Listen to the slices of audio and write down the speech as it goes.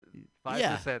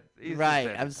5%. Easy Right.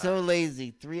 percent I'm of so time.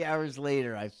 lazy. 3 hours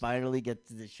later, I finally get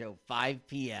to the show, 5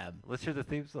 p.m. Let's hear the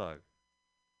theme song.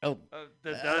 Oh,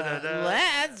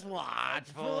 let's watch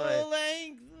full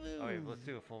length. Oh, wait, let's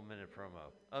do a full minute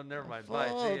promo. Oh, never mind. Full Bye.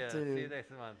 See ya. See you dude. next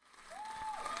month.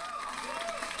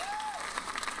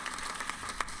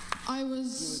 I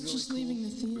was just leaving the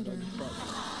theater.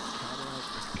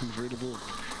 Convertible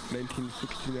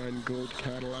 1969 gold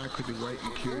Cadillac with the white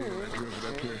interior. I drove it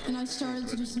up here. And I started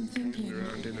to do some thinking.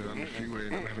 Around in it on the freeway,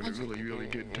 and I'm having a really, really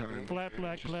good time. Flat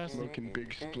black plastic. Smoking big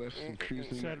spliffs and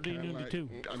cruising Saturday noon to 2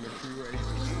 on the freeway.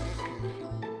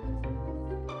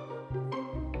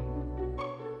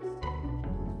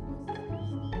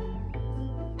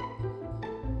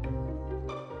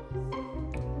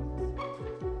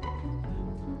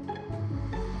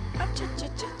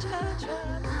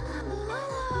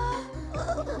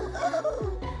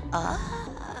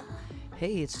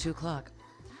 Hey, it's 2 o'clock.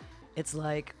 It's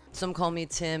like Some Call Me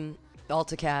Tim,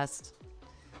 AltaCast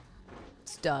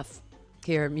stuff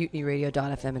here at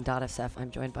MutinyRadio.fm and .sf.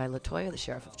 I'm joined by LaToya, the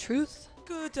Sheriff of Truth.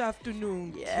 Good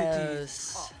afternoon,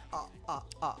 Yes.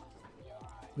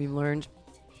 We've learned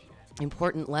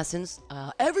important lessons.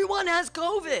 Everyone has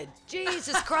COVID.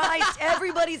 Jesus Christ.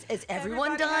 Is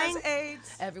everyone dying? Has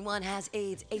AIDS. Everyone has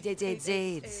AIDS.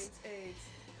 AIDS.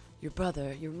 Your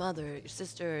brother, your mother, your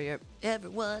sister,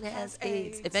 everyone has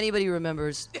AIDS. If anybody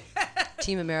remembers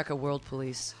Team America World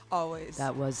Police. Always.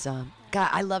 That was, God,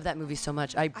 I love that movie so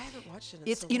much. I haven't watched it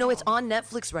in It's, so you know, it's long. on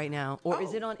Netflix right now. Or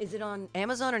is it on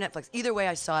Amazon or Netflix? Either way,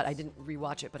 I saw it. I didn't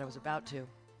rewatch it, but I was about to.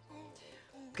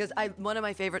 Because one of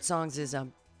my favorite songs is,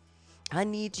 I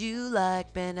need you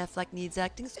like Ben Affleck needs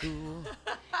acting school.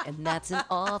 And that's an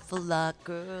awful lot,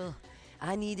 girl.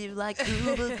 I need you like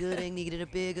Cuba Gooding needed a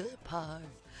bigger part.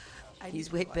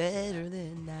 He's way better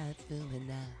than that film and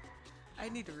that. I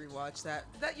need to rewatch that.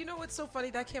 You know what's so funny?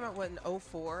 That came out in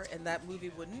 2004, and that movie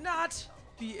would not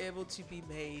be able to be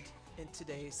made in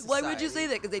today's society. Why would you say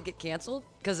that? Because they'd get canceled?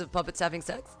 Because of puppets having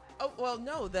sex? Oh, well,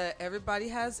 no, that everybody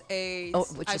has AIDS. Oh,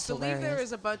 which is I believe there hilarious.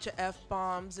 is a bunch of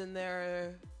F-bombs in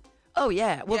there. Oh,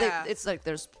 yeah. Well, Yeah. it's like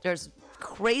there's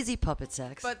crazy puppet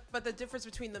sex. But the difference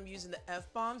between them using the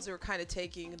F-bombs, they were kind of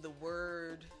taking the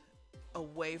word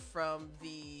away from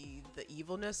the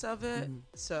evilness of it.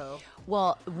 So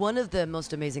Well, one of the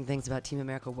most amazing things about Team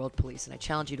America World Police, and I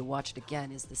challenge you to watch it again,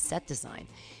 is the set design.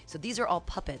 So these are all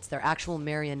puppets. They're actual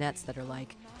marionettes that are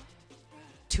like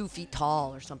 2 feet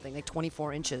tall or something, like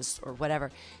 24 inches or whatever.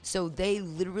 So they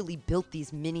literally built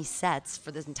these mini sets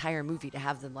for this entire movie to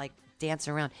have them like dance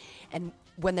around. And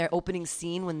when their opening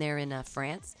scene, when they're in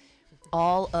France,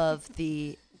 all of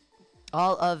the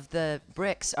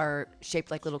bricks are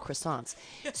shaped like little croissants.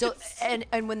 So and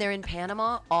when they're in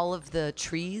Panama, all of the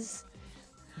trees,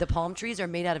 the palm trees, are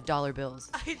made out of dollar bills.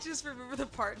 I just remember the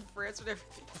part in France when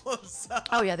everything blows up.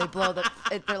 Oh yeah, they blow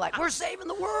they're like, we're saving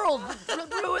the world, ruin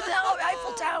the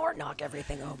Eiffel Tower, knock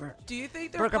everything over. Do you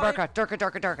think they're Durka probably... durka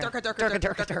durka durka durka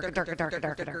durka durka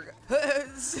durka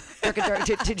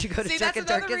durka. Did you go to See, that's Durka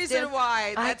another Durka, reason Tim?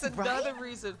 why. That's Right? another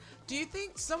reason. Do you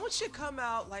think someone should come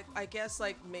out, like, I guess,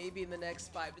 like, maybe in the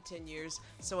next 5 to 10 years,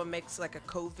 someone makes, like, a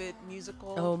COVID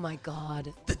musical? Oh my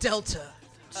God. The Delta.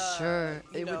 Sure,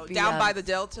 You it know, would be Down by the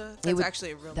Delta. That's would-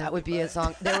 actually a real That movie, would be a but-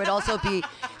 song. There would also be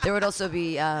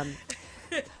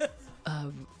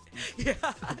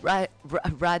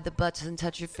ride the butts and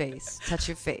touch your face.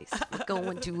 We're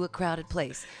going to a crowded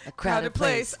place. A crowded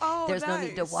place. Oh, There's no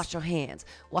need to nice. wash your hands.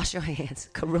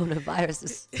 Coronavirus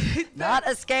is not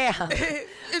a scam.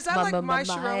 Is that like My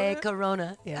Sharona?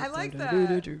 Corona. I like that.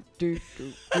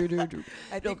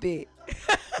 Don't be.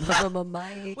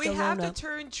 We have to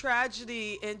turn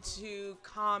tragedy into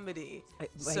comedy.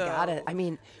 I got it. I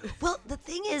mean, well, the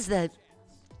thing is that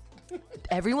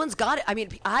everyone's got it. I mean,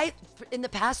 in the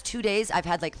past 2 days, I've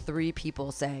had like 3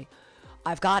 people say,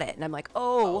 I've got it. And I'm like,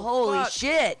 oh holy fuck.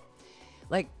 shit.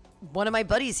 Like, one of my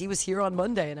buddies, he was here on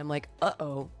Monday, and I'm like,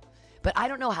 uh-oh. But I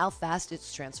don't know how fast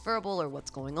it's transferable or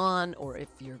what's going on, or if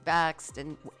you're vaxxed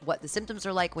and what the symptoms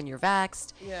are like when you're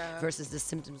vaxxed versus the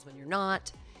symptoms when you're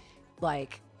not.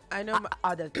 Like, I know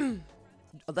are the...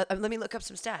 Let me look up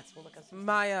some stats. We'll look up some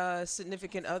my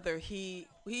significant other, he's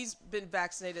been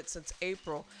vaccinated since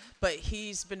April, but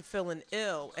he's been feeling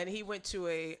ill, and he went to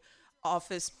a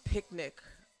office picnic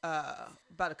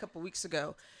about a couple weeks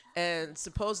ago, and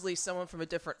supposedly someone from a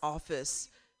different office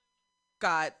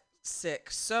got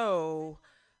sick. So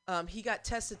he got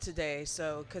tested today,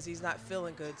 so because he's not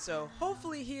feeling good. So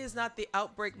hopefully he is not the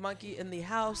outbreak monkey in the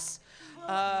house.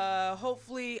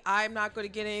 Hopefully I'm not going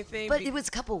to get anything. But it was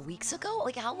a couple weeks ago?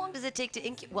 Like, how long does it take to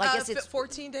incubate? Well, I guess it's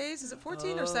 14 days. Is it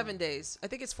 14 or 7 days? I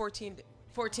think it's 14.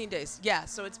 14 days. Yeah,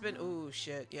 so it's been, ooh,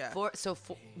 shit, yeah.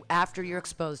 After you're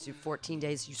exposed to 14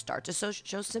 days, you start to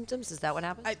show symptoms? Is that what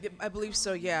happens? I believe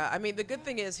so, yeah. I mean, the good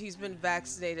thing is he's been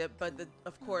vaccinated, but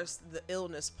of course, the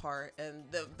illness part and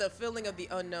the feeling of the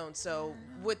unknown. So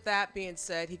with that being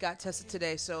said, he got tested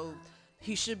today, so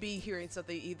he should be hearing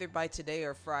something either by today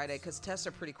or Friday, because tests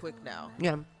are pretty quick now.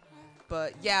 Yeah.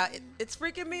 But yeah, it's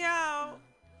freaking me out.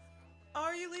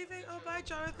 Are you leaving? Oh, bye,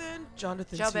 Jonathan.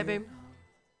 Jonathan's Ciao, here. baby.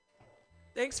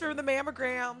 Thanks for the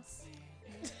mammograms.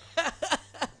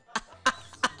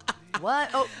 What?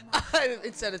 Oh,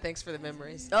 Instead of thanks for the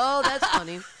memories. oh, that's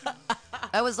funny.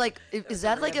 I was like, is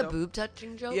that like a random. boob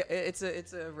touching joke? Yeah, it's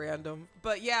a random.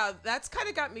 But yeah, that's kind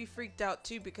of got me freaked out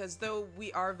too, because though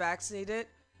we are vaccinated,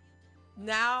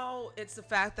 now it's the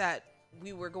fact that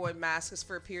we were going maskless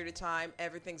for a period of time.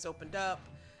 Everything's opened up.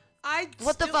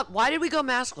 What the fuck? Why did we go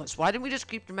maskless? Why didn't we just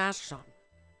keep the masks on?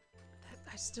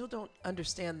 I still don't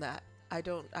understand that.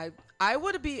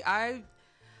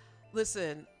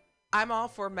 Listen, I'm all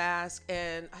for masks,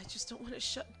 and I just don't want to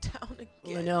shut down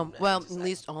again. I know. Well, at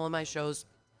least all of my shows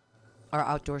are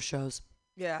outdoor shows.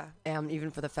 Yeah. And even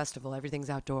for the festival, everything's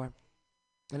outdoor.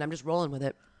 And I'm just rolling with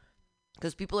it.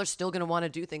 Because people are still going to want to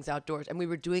do things outdoors. And we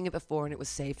were doing it before, and it was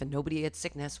safe, and nobody had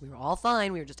sickness. We were all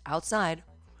fine. We were just outside.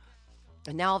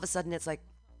 And now all of a sudden it's like,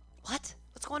 what?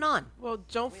 What's going on? Well,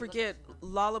 don't forget,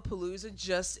 Lollapalooza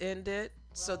just ended.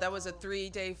 So that was a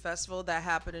 3-day festival that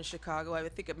happened in Chicago. I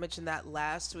think I mentioned that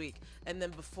last week. And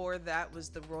then before that was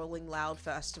the Rolling Loud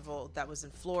Festival that was in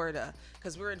Florida,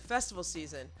 because we're in festival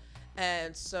season.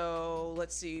 And so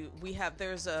let's see,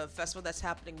 there's a festival that's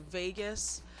happening in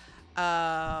Vegas.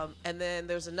 And then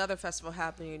there's another festival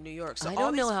happening in New York. So I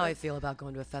don't know how I feel about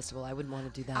going to a festival. I wouldn't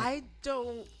want to do that. I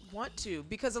don't want to,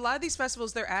 because a lot of these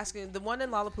festivals, they're asking, the one in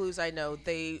Lollapalooza, I know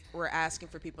they were asking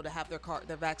for people to have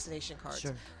their vaccination cards.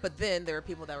 Sure. But then there were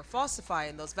people that were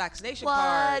falsifying those vaccination What?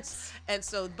 cards. And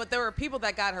so, but there were people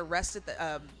that got arrested,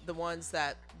 the ones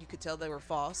that you could tell they were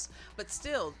false. But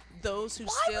still, those who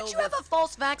Why still would you have a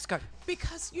false vax card?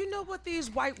 because you know what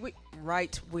these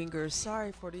right-wingers,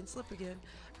 sorry, Freudian slip again.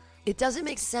 It doesn't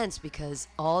make sense, because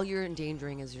all you're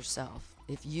endangering is yourself.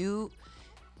 If you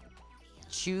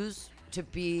choose to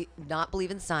not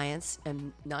believe in science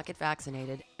and not get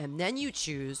vaccinated, and then you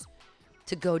choose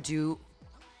to go do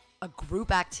a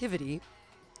group activity,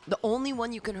 the only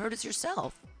one you can hurt is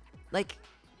yourself. Like,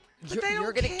 But they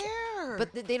don't care.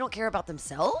 But they don't care about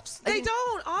themselves? They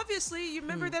don't, obviously. You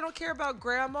remember they don't care about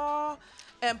grandma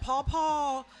and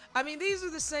Paw. I mean, these are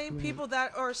the same people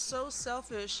that are so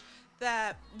selfish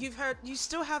that you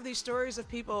still have these stories of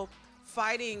people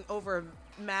fighting over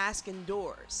mask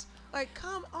indoors. Like,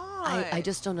 come on. I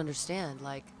just don't understand.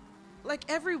 Like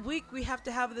every week we have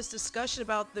to have this discussion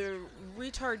about the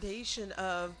retardation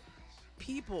of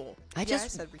people.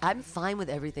 I'm fine with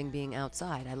everything being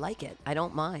outside. I like it. I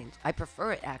don't mind. I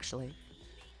prefer it, actually.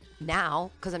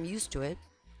 Now, because I'm used to it.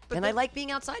 And I like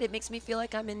being outside. It makes me feel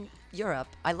like I'm in Europe.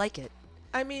 I like it.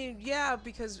 I mean, yeah,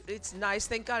 because it's nice.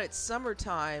 Thank God it's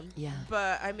summertime. Yeah.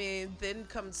 But, I mean, then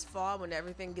comes fall when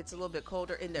everything gets a little bit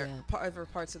colder in other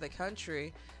parts of the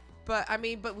country. But, I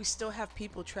mean, we still have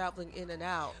people traveling in and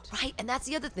out. Right, and that's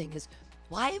the other thing is,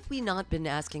 why have we not been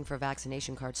asking for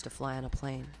vaccination cards to fly on a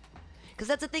plane? Because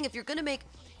that's the thing. If you're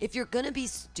gonna be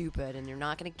stupid and you're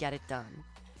not gonna get it done,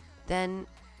 then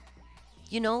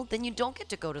you don't get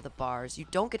to go to the bars. You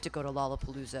don't get to go to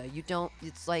Lollapalooza. You don't.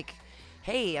 It's like,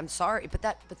 hey, I'm sorry, but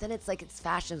then it's like it's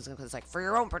fashion. It's like for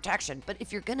your own protection. But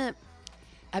if you're gonna,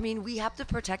 we have to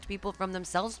protect people from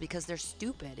themselves because they're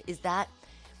stupid. Is that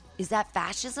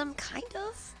fascism? Kind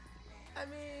of.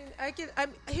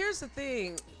 Here's the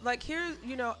thing. Like,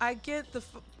 I get the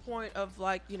point of,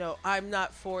 like, I'm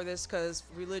not for this because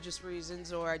religious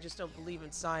reasons, or I just don't believe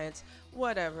in science,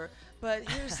 whatever. But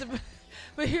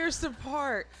here's the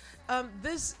part.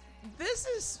 This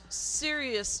is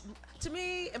serious to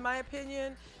me, in my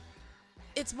opinion.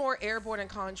 It's more airborne in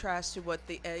contrast to what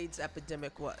the AIDS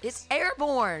epidemic was. It's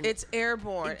airborne. It's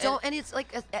airborne. And it's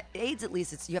like AIDS. At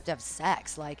least you have to have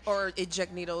sex, like, or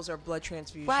inject needles or blood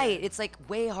transfusion. Right. It's like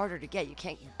way harder to get. You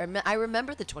can't. I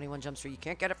remember the 21 Jump Street. You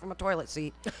can't get it from a toilet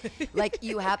seat. Like,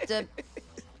 you have to.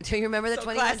 Do you remember the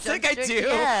 21 Jump Street? I do.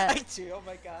 Yeah. I do. Oh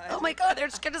my god. Oh my god. They're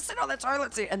just gonna sit on the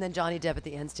toilet seat, and then Johnny Depp at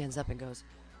the end stands up and goes,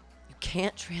 "You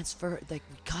can't transfer. Like,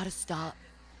 we gotta stop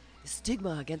the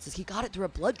stigma against this. He got it through a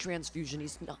blood transfusion.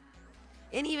 He's not."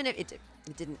 And even if it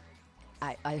didn't,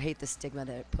 I hate the stigma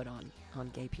that it put on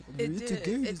gay people. It's a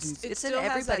gay disease. It's an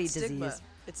everybody disease.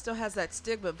 It still has that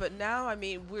stigma, but now, I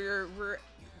mean, we're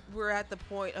at the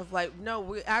point of, like, no,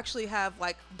 we actually have,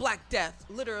 like, Black Death,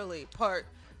 literally part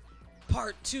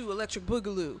Part 2, Electric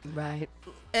Boogaloo. Right.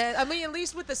 And I mean, at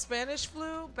least with the Spanish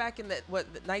flu back in the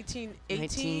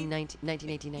 1918?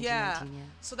 1918, Yeah. 1919, yeah.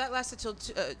 So that lasted till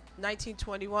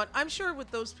 1921. I'm sure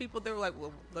with those people, they were like,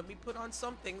 well, let me put on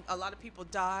something. A lot of people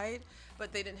died,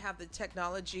 but they didn't have the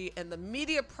technology and the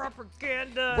media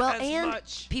propaganda Well, as and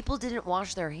much. people didn't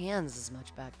wash their hands as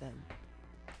much back then.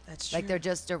 That's true. Like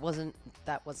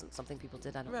that wasn't something people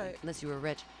did, I don't Right. think, unless you were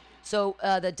rich. So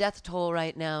the death toll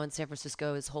right now in San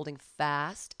Francisco is holding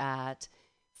fast at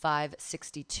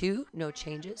 562. No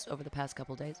changes over the past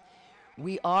couple days.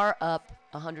 We are up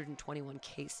 121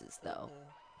 cases though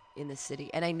in the city,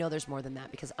 and I know there's more than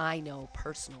that because I know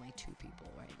personally 2 people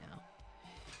right now.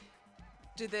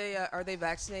 Do they are they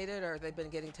vaccinated or have they been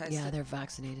getting tested? Yeah, they're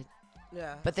vaccinated.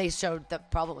 Yeah. But the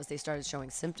problem was they started showing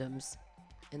symptoms.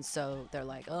 And so they're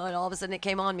like, oh, and all of a sudden it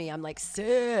came on me. I'm like,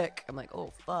 sick. I'm like,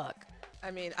 oh, fuck.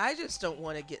 I mean, I just don't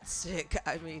want to get sick.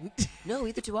 I mean, No,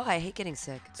 either do I. I hate getting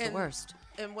sick. It's the worst.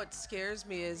 And what scares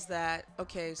me is that,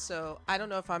 okay, so I don't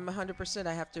know if I'm 100%.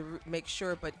 I have to make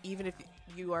sure. But even if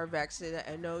you are vaccinated,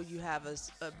 I know you have a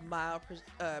mild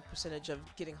percentage of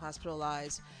getting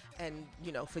hospitalized and,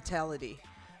 fatality.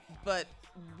 But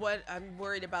what I'm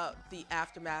worried about the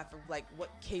aftermath of, like, what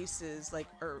cases, like,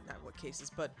 or not what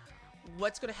cases, but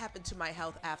what's going to happen to my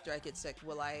health after I get sick?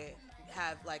 Will I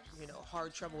have, like,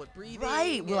 hard trouble with breathing?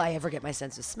 Right. Will I ever get my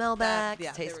sense of smell back,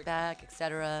 yeah, taste back,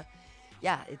 etc.?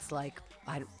 Yeah, it's like,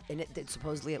 it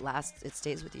supposedly it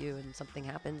stays with you and something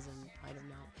happens and I don't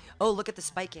know. Oh, look at the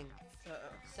spiking. Uh-oh.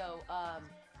 So,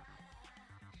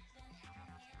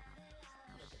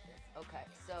 look at this. Okay,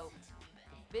 so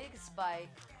big spike.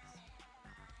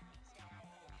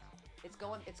 It's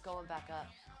going back up.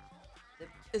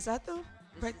 Is that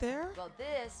right there? Well,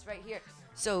 this right here.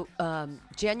 So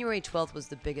January 12th was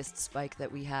the biggest spike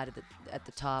that we had at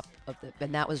the top of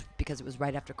and that was because it was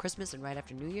right after Christmas and right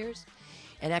after New Year's.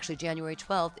 And actually January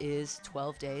 12th is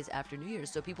 12 days after New Year's.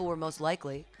 So people were most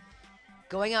likely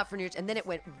going out for New Year's. And then it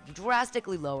went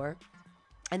drastically lower.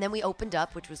 And then we opened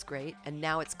up, which was great. And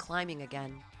now it's climbing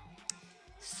again.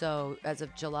 So as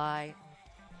of July,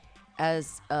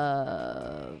 let's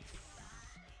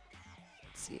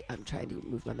see, I'm trying to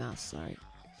move my mouse, sorry.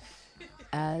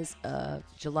 As of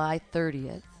July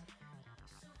 30th,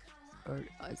 or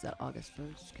is that August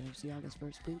 1st? Can I see August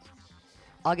 1st, please?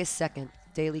 August 2nd,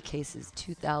 daily cases,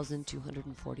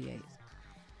 2,248.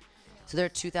 So there are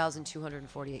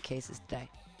 2,248 cases today.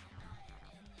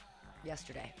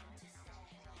 Yesterday.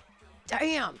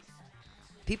 Damn!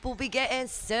 People be getting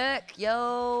sick,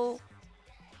 yo!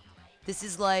 This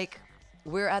is like,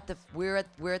 we're at the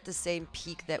same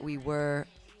peak that we were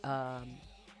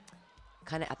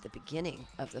kind of at the beginning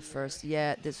of the first.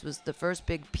 Yeah, this was the first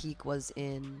big peak was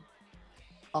in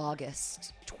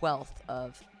August 12th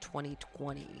of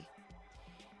 2020.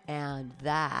 And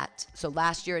so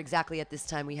last year exactly at this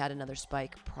time we had another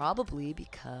spike, probably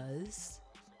because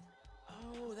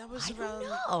That was I around.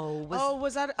 don't know.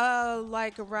 Was that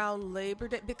like around Labor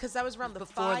Day? Because that was around the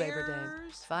Before fires. Labor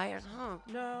Day. Fires, huh?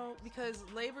 No, because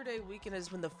Labor Day weekend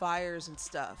is when the fires and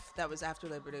stuff. That was after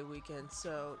Labor Day weekend,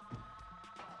 so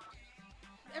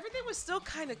everything was still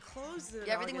kind of closed.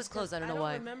 Yeah, everything was closed. I don't know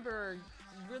why. I don't remember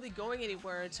really going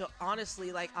anywhere until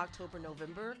honestly like October,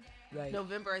 November. Right.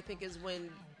 November, I think, is when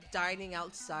dining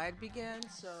outside began.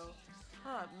 So,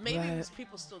 maybe Right. there's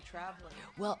people still traveling.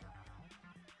 Well,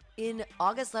 in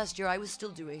August last year, I was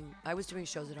doing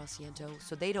shows at Asiento,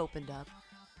 so they'd opened up.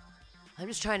 I'm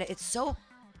just trying to. It's so.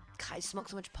 I smoke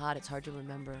so much pot, it's hard to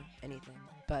remember anything.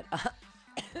 But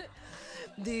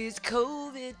these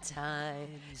COVID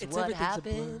times, what everything's a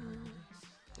happened?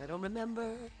 I don't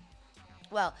remember.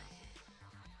 Well,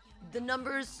 the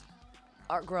numbers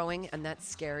are growing, and that's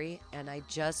scary. And I've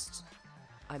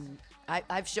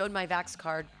showed my Vax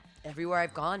card everywhere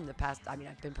I've gone in the past. I mean,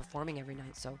 I've been performing every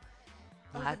night, so.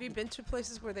 Have you been to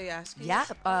places where they ask you? Yeah,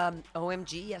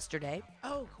 OMG yesterday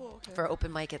Oh, cool. Okay. for open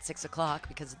mic at 6 o'clock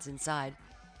because it's inside.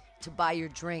 To buy your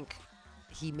drink,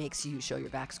 he makes you show your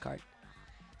Vax card.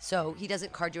 So he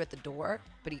doesn't card you at the door,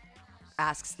 but he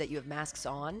asks that you have masks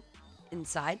on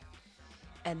inside,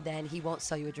 and then he won't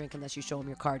sell you a drink unless you show him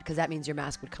your card because that means your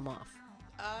mask would come off.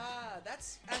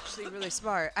 That's actually really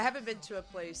smart. I haven't been to a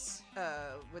place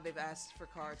where they've asked for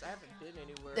cards. I haven't been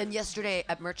anywhere. Then yesterday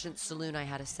at Merchant Saloon, I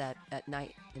had a set at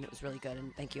night, and it was really good.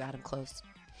 And thank you, Adam Close.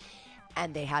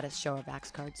 And they had us show our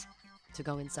Vax cards to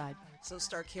go inside. So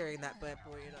start carrying that bad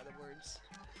boy, in other words.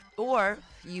 Or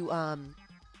you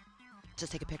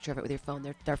just take a picture of it with your phone.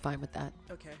 They're fine with that.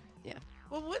 Okay. Yeah.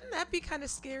 Well, wouldn't that be kind of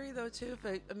scary though too?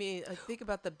 But I mean, I think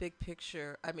about the big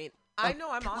picture. I mean, I know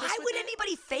I'm honest. Why with would it.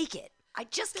 anybody fake it? I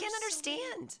just can't There's so many-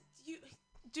 understand.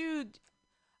 Dude,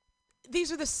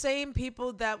 these are the same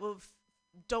people that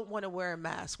don't want to wear a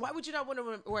mask. Why would you not want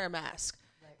to wear a mask?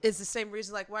 It's the same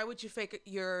reason. Like, why would you fake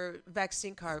your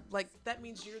vaccine card? Like, that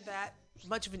means you're that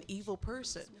much of an evil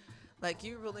person. Like,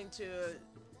 you're willing to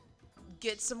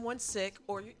get someone sick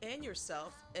and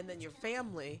yourself and then your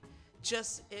family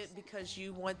because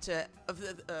you want to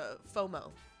FOMO.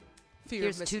 Fear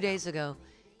Here's of 2 missing days ago.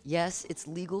 Yes, it's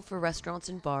legal for restaurants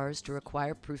and bars to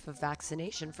require proof of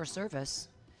vaccination for service.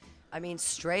 I mean,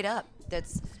 straight up.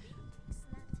 There's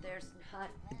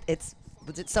not.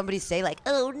 Did somebody say like,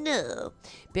 oh no?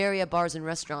 Bay Area bars and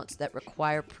restaurants that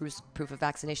require proof of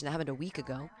vaccination. That happened a week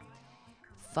ago.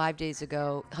 5 days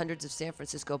ago, hundreds of San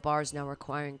Francisco bars now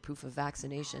requiring proof of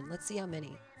vaccination. Let's see how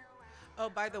many. Oh,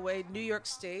 by the way, New York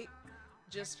State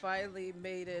just finally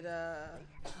made it.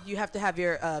 You have to have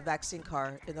your vaccine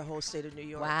card in the whole state of New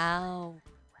York. Wow.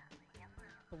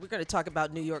 But we're going to talk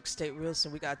about New York State real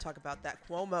soon. We got to talk about that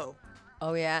Cuomo.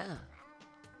 Oh yeah.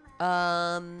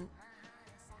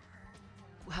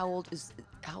 How old is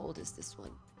this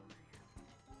one?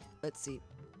 Let's see.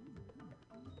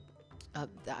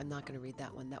 I'm not going to read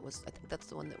that one. I think that's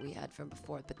the one that we had from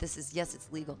before. But this is, yes, it's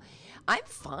legal. I'm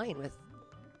fine with.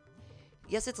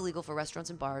 Yes, it's illegal for restaurants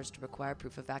and bars to require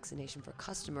proof of vaccination for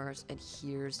customers, and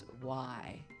here's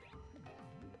why.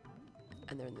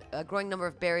 And a growing number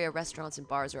of Bay Area restaurants and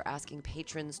bars are asking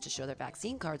patrons to show their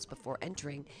vaccine cards before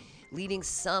entering, leading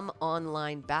some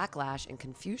online backlash and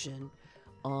confusion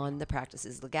on the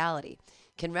practice's legality.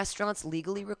 Can restaurants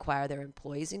legally require their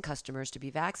employees and customers to be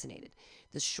vaccinated?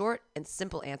 The short and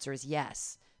simple answer is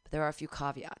yes, but there are a few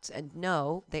caveats. And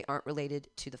no, they aren't related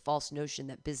to the false notion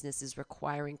that businesses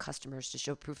requiring customers to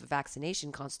show proof of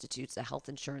vaccination constitutes a Health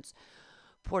Insurance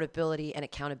Portability and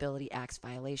Accountability Act's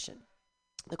violation.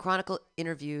 The Chronicle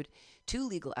interviewed two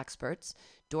legal experts,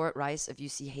 Dorrit Rice of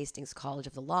UC Hastings College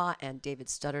of the Law and David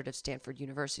Studdard of Stanford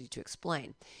University, to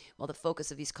explain. While the focus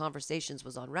of these conversations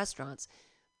was on restaurants,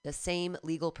 the same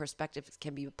legal perspective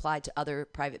can be applied to other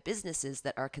private businesses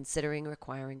that are considering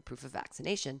requiring proof of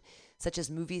vaccination, such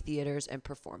as movie theaters and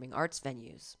performing arts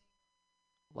venues.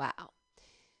 Wow.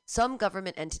 Some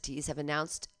government entities have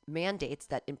announced mandates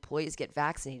that employees get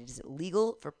vaccinated. Is it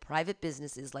legal for private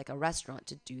businesses like a restaurant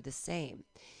to do the same?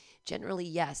 Generally,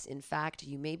 yes. In fact,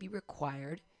 you may be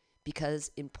required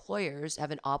because employers have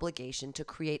an obligation to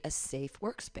create a safe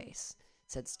workspace,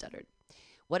 said Studdard.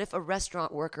 What if a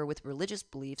restaurant worker with religious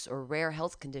beliefs or rare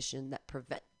health condition that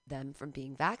prevent them from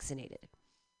being vaccinated?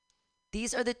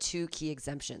 These are the two key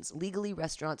exemptions. Legally,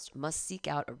 restaurants must seek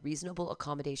out a reasonable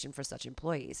accommodation for such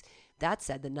employees. That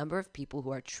said, the number of people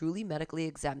who are truly medically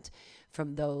exempt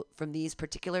from these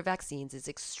particular vaccines is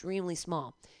extremely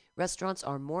small. Restaurants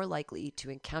are more likely to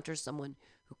encounter someone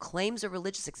who claims a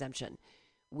religious exemption,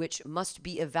 which must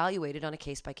be evaluated on a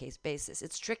case-by-case basis.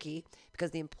 It's tricky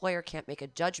because the employer can't make a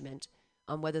judgment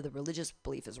on whether the religious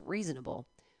belief is reasonable,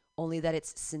 only that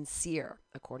it's sincere,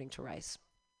 according to Rice.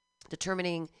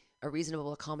 Determining a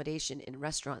reasonable accommodation in a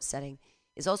restaurant setting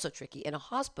is also tricky. In a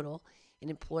hospital, an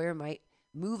employer might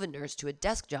move a nurse to a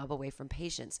desk job away from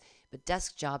patients, but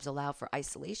desk jobs allow for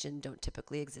isolation don't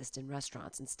typically exist in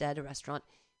restaurants. Instead, a restaurant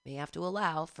may have to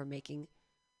allow for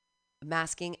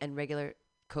masking and regular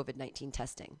COVID-19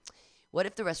 testing. What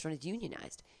if the restaurant is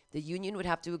unionized? The union would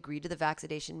have to agree to the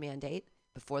vaccination mandate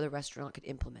before the restaurant could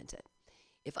implement it.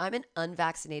 If I'm an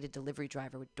unvaccinated delivery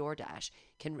driver with DoorDash,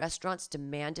 can restaurants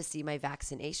demand to see my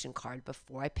vaccination card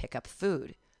before I pick up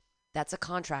food? That's a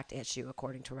contract issue,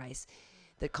 according to Rice.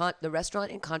 The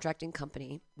restaurant and contracting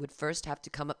company would first have to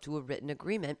come up to a written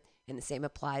agreement, and the same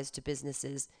applies to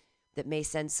businesses that may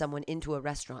send someone into a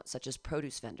restaurant, such as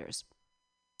produce vendors.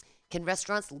 Can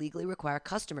restaurants legally require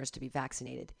customers to be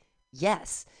vaccinated?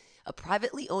 Yes. A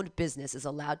privately owned business is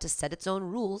allowed to set its own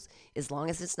rules as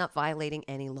long as it's not violating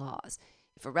any laws.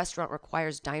 If a restaurant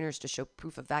requires diners to show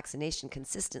proof of vaccination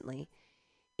consistently,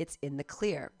 it's in the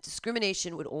clear.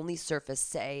 Discrimination would only surface,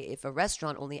 say, if a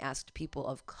restaurant only asked people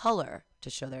of color to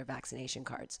show their vaccination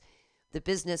cards. The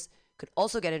business could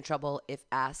also get in trouble if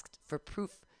asked for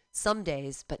proof some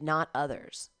days, but not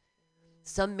others.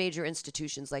 Some major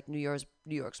institutions like New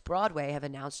York's Broadway have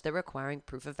announced they're requiring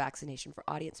proof of vaccination for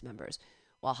audience members,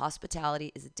 while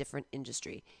hospitality is a different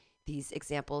industry. These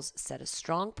examples set a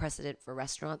strong precedent for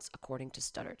restaurants, according to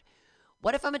Studdard.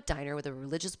 What if I'm a diner with a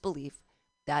religious belief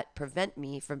that prevent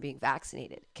me from being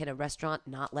vaccinated? Can a restaurant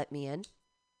not let me in?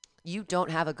 You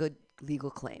don't have a good legal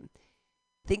claim.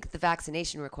 Think the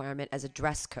vaccination requirement as a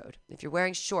dress code. If you're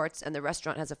wearing shorts and the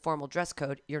restaurant has a formal dress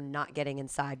code, you're not getting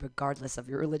inside regardless of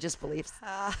your religious beliefs.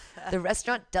 The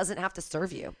restaurant doesn't have to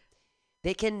serve you.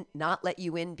 They can not let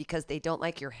you in because they don't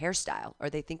like your hairstyle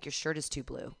or they think your shirt is too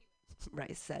blue,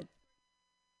 Rice said.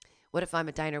 What if I'm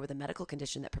a diner with a medical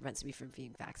condition that prevents me from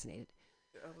being vaccinated?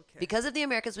 Okay. Because of the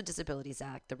Americans with Disabilities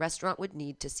Act, the restaurant would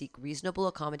need to seek reasonable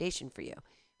accommodation for you,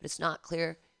 but it's not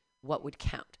clear what would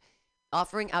count.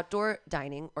 Offering outdoor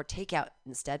dining or takeout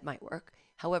instead might work.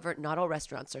 However, not all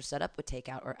restaurants are set up with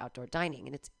takeout or outdoor dining,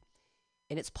 and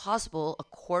it's possible a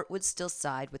court would still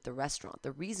side with the restaurant.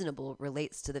 The reasonable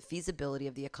relates to the feasibility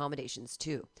of the accommodations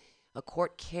too. A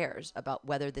court cares about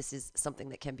whether this is something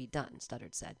that can be done,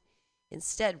 Studdard said.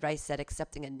 Instead, Rice said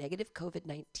accepting a negative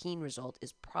COVID-19 result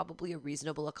is probably a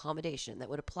reasonable accommodation that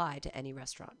would apply to any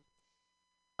restaurant.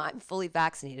 I'm fully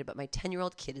vaccinated, but my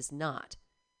 10-year-old kid is not.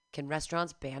 Can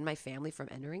restaurants ban my family from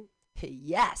entering?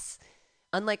 Yes.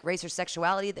 Unlike race or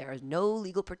sexuality, there are no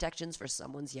legal protections for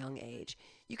someone's young age.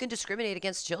 You can discriminate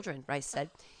against children, Rice said.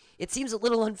 It seems a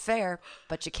little unfair,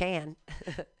 but you can.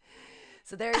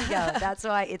 So there you go. That's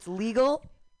why it's legal.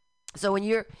 So when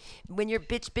you're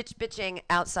bitching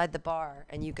outside the bar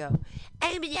and you go,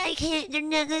 I can't, they're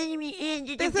not letting me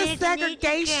in. This is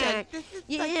segregation.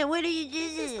 Yeah, what are you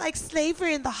doing? This is like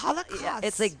slavery in the Holocaust. Yeah,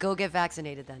 it's like, go get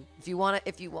vaccinated then. If you want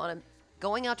to,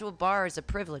 going out to a bar is a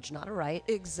privilege, not a right.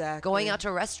 Exactly. Going out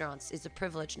to restaurants is a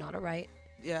privilege, not a right.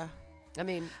 Yeah. I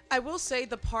mean, I will say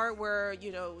the part where,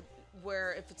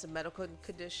 where if it's a medical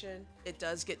condition, it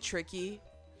does get tricky.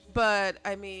 But,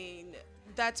 I mean,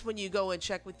 that's when you go and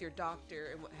check with your doctor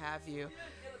and what have you.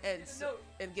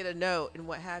 And get a note and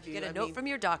what have you. Get a note from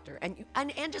your doctor and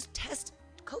just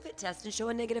COVID test and show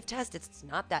a negative test. It's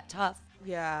not that tough.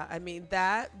 Yeah, I mean,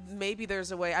 that maybe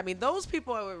there's a way. I mean, those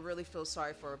people I would really feel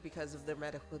sorry for because of their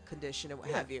medical condition and what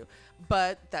have you.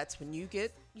 But that's when you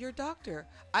get your doctor.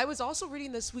 I was also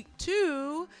reading this week,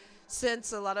 too,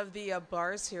 since a lot of the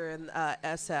bars here in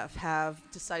SF have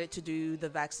decided to do the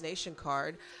vaccination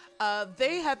card.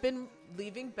 They have been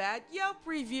leaving bad Yelp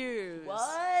reviews.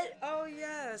 What? Oh,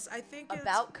 yes. I think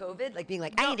about COVID? Like being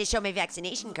like, I need to show my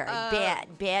vaccination card.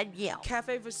 Bad Yelp.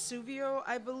 Cafe Vesuvio,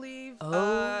 I believe.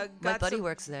 Oh, my buddy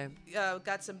works there.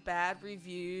 Got some bad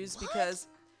reviews because,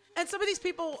 and some of these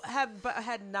people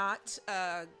had not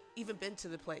even been to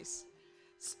the place.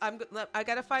 I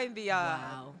gotta find the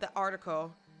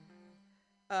article.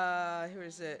 Here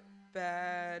is it.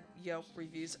 Bad Yelp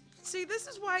reviews. See, this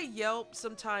is why Yelp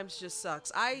sometimes just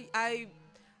sucks. I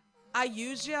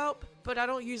use Yelp, but I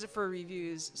don't use it for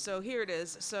reviews. So here it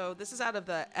is. So this is out of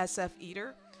the SF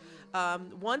Eater.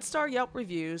 1-star Yelp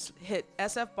reviews hit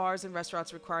SF bars and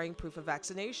restaurants requiring proof of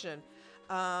vaccination.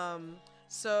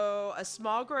 So a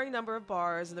small growing number of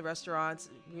bars and the restaurants,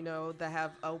 that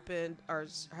have opened are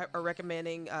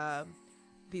recommending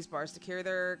these bars to carry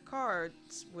their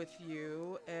cards with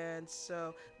you. And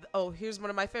so, here's one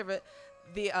of my favorite,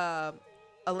 the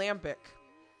Alembic.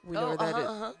 We know where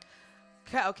that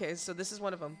is. Okay, so this is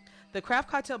one of them. The Craft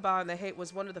Cocktail Bar in the Haight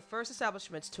was one of the first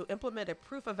establishments to implement a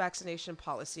proof of vaccination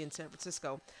policy in San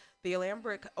Francisco. The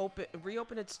Alembic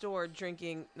reopened its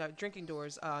drinking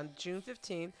doors on June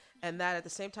 15th, and that at the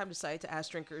same time decided to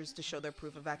ask drinkers to show their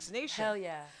proof of vaccination. Hell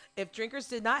yeah. If drinkers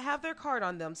did not have their card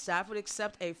on them, staff would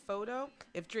accept a photo.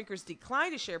 If drinkers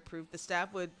declined to share proof, the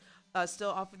staff would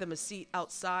still offer them a seat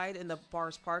outside in the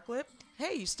bar's parklet.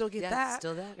 Hey, you still get that.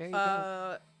 Still that. There you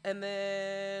go. And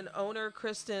then owner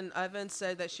Kristen Evans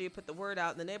said that she put the word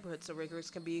out in the neighborhood so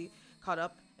drinkers can be caught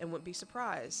up and wouldn't be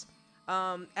surprised.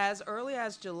 As early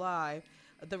as July,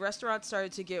 the restaurant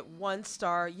started to get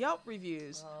 1-star Yelp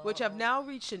reviews, which have now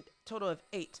reached a total of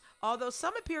 8, although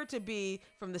some appear to be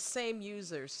from the same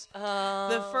users.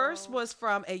 The first was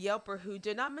from a Yelper who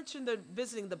did not mention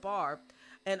visiting the bar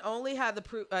and only had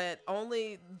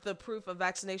the proof of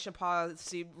vaccination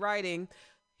policy writing,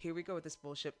 here we go with this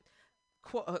bullshit,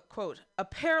 quote,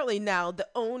 apparently now the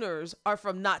owners are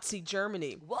from Nazi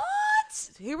Germany. What?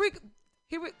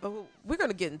 We're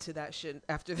going to get into that shit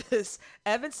after this.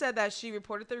 Evans said that she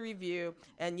reported the review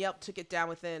and Yelp took it down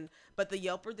within, but the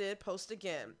Yelper did post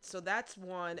again. So that's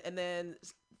one. And then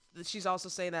she's also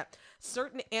saying that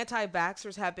certain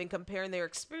anti-vaxxers have been comparing their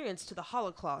experience to the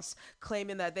Holocaust,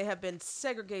 claiming that they have been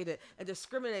segregated and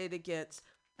discriminated against.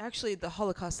 Actually, the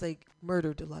Holocaust, they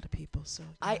murdered a lot of people. So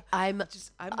yeah. I'm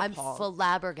appalled.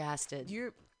 flabbergasted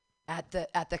at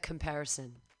the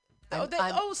comparison.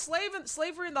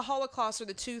 Slavery and the Holocaust are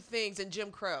the two things in Jim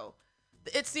Crow.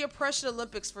 It's the oppression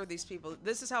Olympics for these people.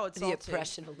 This is how it's the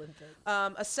oppression Olympics.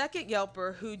 A second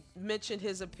Yelper who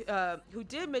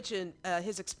did mention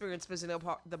his experience visiting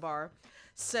the bar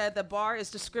said the bar is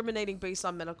discriminating based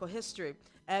on medical history.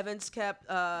 Evans kept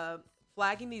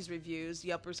flagging these reviews.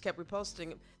 Yelpers kept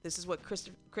reposting. This is what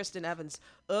Kristen Evans.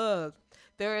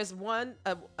 There is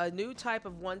a new type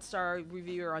of 1-star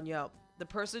reviewer on Yelp. The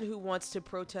person who wants to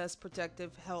protest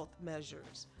protective health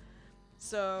measures.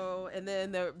 So, and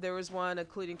then there was one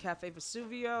including Cafe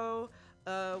Vesuvio,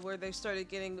 where they started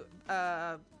getting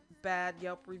bad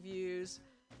Yelp reviews.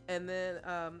 And then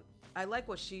I like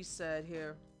what she said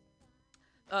here.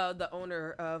 The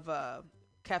owner of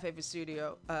Cafe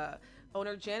Vesuvio,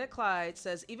 owner Janet Clyde,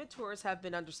 says even tourists have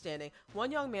been understanding.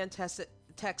 One young man text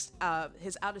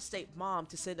his out-of-state mom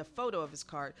to send a photo of his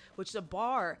card, which the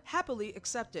bar happily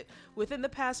accepted. Within the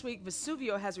past week,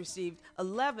 Vesuvio has received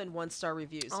 11 one-star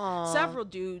reviews. Aww. Several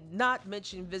do not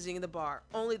mention visiting the bar,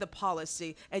 only the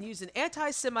policy, and use an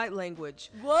anti-Semite language.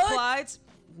 What?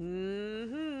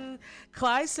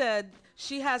 Clyde said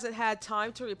she hasn't had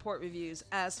time to report reviews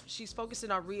as she's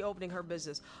focusing on reopening her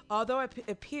business, although it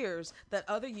appears that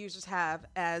other users have,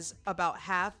 as about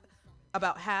half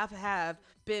have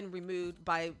been removed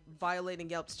by violating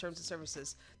Yelp's terms and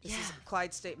services. This is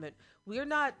Clyde's statement. We are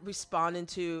not responding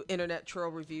to internet troll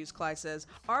reviews, Clyde says.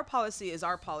 Our policy is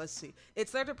our policy.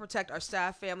 It's there to protect our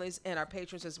staff, families, and our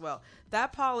patrons as well.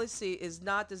 That policy is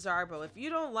not desirable. If you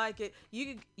don't like it,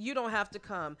 you don't have to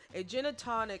come. A gin and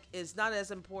tonic is not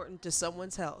as important to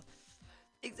someone's health.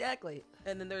 Exactly.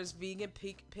 And then there's vegan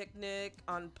picnic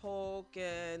on Polk,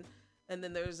 and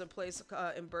then there's a place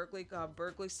in Berkeley called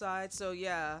Berkeley Side. So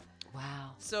yeah.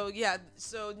 Wow. So yeah.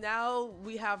 So now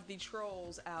we have the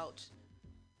trolls out.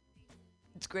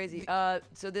 It's crazy.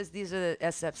 So these are the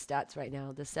SF stats right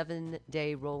now. The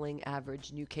 7-day rolling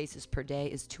average new cases per day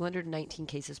is 219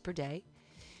 cases per day.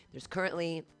 There's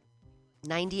currently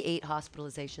 98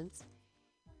 hospitalizations.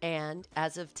 And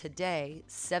as of today,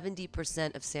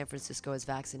 70% of San Francisco is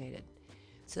vaccinated.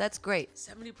 So that's great.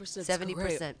 70%.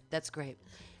 70%. That's great.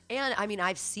 And I mean,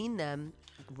 I've seen them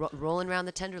rolling around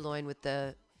the Tenderloin with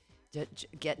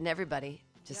getting everybody,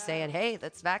 just saying, "Hey,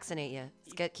 let's vaccinate you.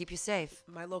 Let's keep you safe."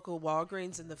 My local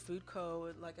Walgreens and the Food Co.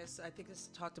 And like I said, I think I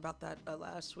talked about that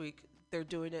last week. They're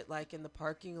doing it like in the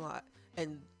parking lot,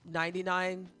 and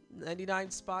 99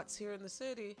 spots here in the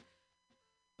city.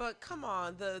 But come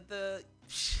on, I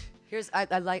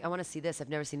want to see this. I've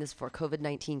never seen this before.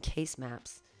 COVID-19 case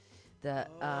maps.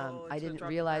 I didn't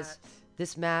realize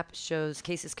this map shows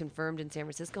cases confirmed in San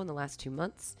Francisco in the last 2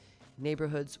 months.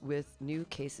 Neighborhoods with new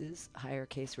cases, higher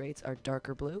case rates are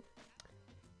darker blue.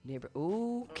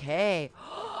 Okay.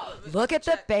 Look at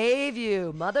the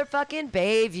Bayview. Motherfucking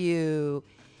Bayview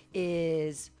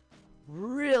is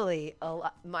really a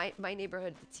lot. My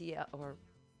neighborhood, let's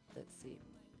see.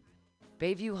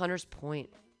 Bayview Hunters Point.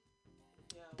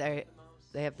 They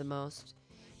have the most.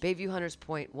 Bayview Hunters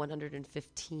Point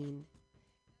 115.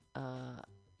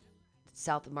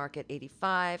 South of Market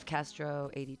 85, Castro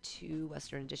 82,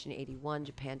 Western Addition 81,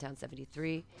 Japantown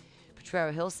 73,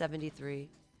 Potrero Hill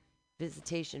 73,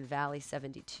 Visitation Valley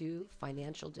 72,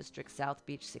 Financial District South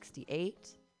Beach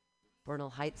 68,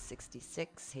 Bernal Heights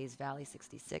 66, Hayes Valley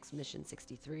 66, Mission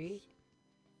 63,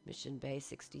 Mission Bay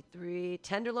 63,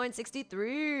 Tenderloin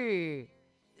 63,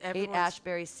 8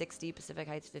 Ashbury 60, Pacific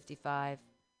Heights 55,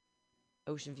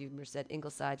 Ocean View Merced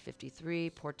Ingleside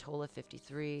 53, Portola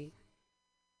 53,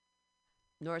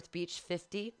 North Beach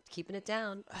 50, keeping it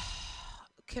down.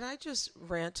 Can I just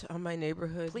rant on my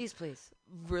neighborhood? Please.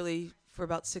 Really, for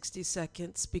about 60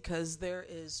 seconds, because there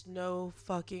is no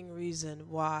fucking reason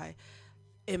why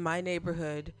in my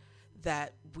neighborhood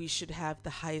that we should have the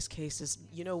highest cases.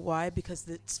 You know why? Because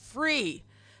it's free.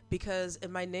 Because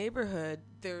in my neighborhood,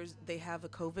 they have a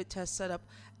COVID test set up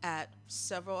at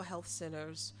several health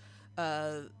centers.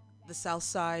 The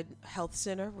Southside Health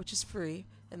Center, which is free,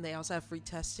 and they also have free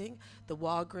testing. The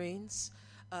Walgreens,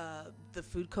 the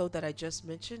Food Co. that I just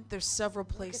mentioned. There's several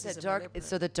places.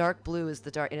 So the dark blue is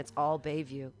the dark, and it's all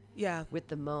Bayview. Yeah, with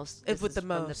the most.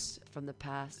 From the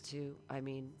past too. I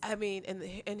mean,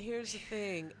 and here's the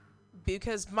thing,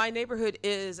 because my neighborhood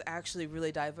is actually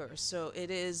really diverse. So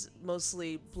it is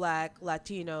mostly Black,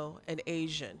 Latino, and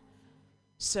Asian.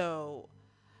 So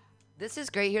this is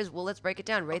great. Let's break it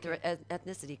down. Race or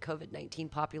ethnicity, COVID-19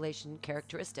 population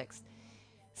characteristics.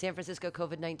 San Francisco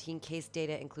COVID-19 case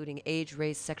data, including age,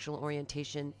 race, sexual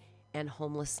orientation, and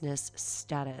homelessness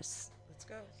status. Let's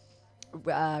go.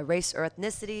 Race or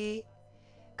ethnicity.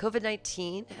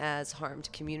 COVID-19 has harmed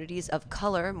communities of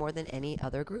color more than any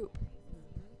other group.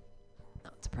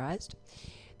 Not surprised.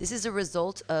 This is a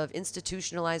result of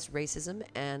institutionalized racism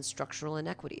and structural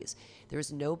inequities. There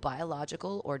is no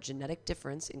biological or genetic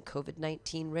difference in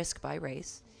COVID-19 risk by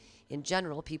race. In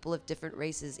general, people of different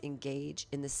races engage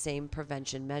in the same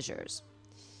prevention measures.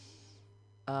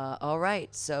 All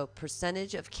right, so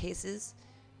percentage of cases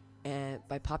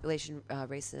by population,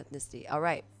 race, and ethnicity. All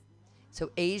right, so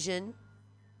Asian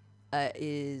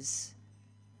is...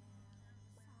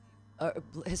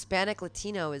 Hispanic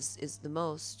Latino is the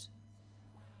most.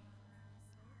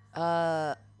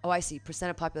 Oh, I see. Percent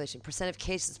of population. Percent of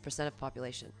cases, percent of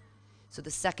population. So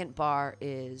the second bar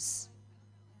is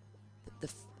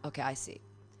okay, I see.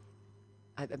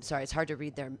 I'm sorry. It's hard to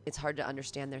read it's hard to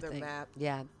understand their Their thing. map.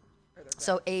 Yeah. Or their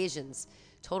So graph. Asians,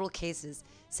 total cases,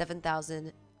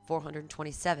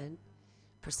 7,427.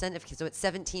 So it's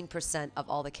 17% of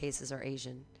all the cases are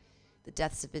Asian. The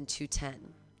deaths have been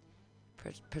 210.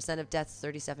 Percent of deaths,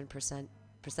 37%.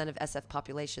 Percent of SF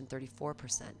population,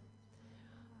 34%.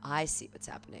 I see what's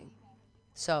happening.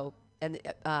 So, and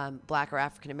Black or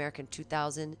African American,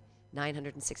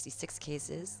 2,966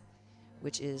 cases,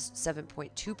 which is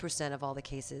 7.2% of all the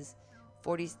cases.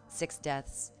 46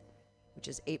 deaths, which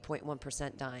is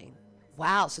 8.1% dying.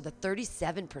 Wow, so the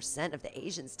 37% of the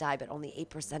Asians died, but only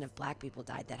 8% of black people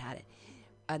died that had it.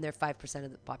 And they're 5%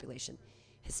 of the population.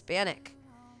 Hispanic,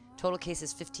 total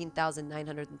cases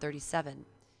 15,937,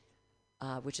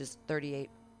 which is 38%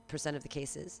 of the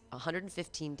cases.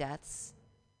 115 deaths,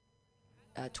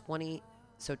 20%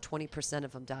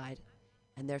 of them died,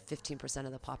 and they're 15%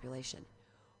 of the population.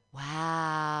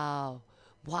 Wow.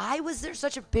 Why was there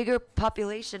such a bigger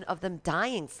population of them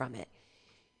dying from it?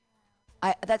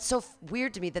 That's so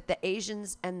weird to me that the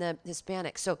Asians and the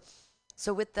Hispanics.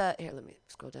 So with the here, let me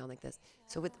scroll down like this.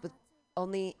 So with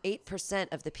only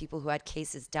 8% of the people who had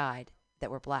cases died that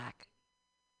were black,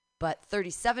 but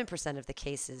 37% of the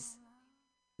cases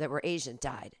that were Asian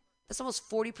died. That's almost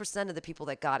 40% of the people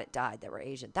that got it died that were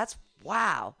Asian. That's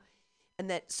wow. And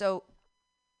that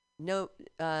no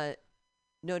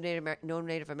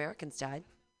Native Americans died.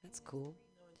 That's cool.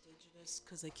 No indigenous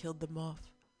because they killed them off.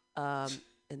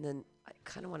 And then I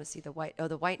kind of want to see the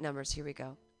white numbers. Here we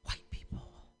go. White people.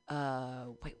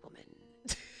 White woman.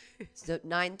 So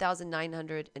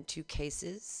 9,902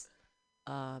 cases,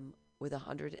 with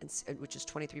 100, which is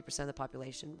 23% of the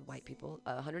population, white people.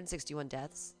 161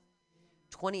 deaths.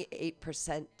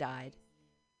 28% died,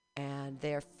 and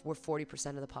were 40%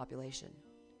 of the population.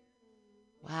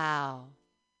 Wow.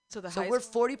 So we're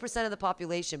 40% of the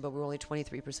population, but we're only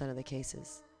 23% of the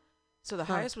cases. So the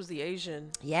highest was the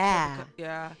Asian. Yeah.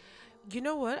 Yeah. You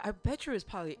know what? I bet you it was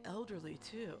probably elderly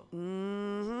too.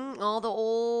 Mm-hmm. All the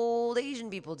old Asian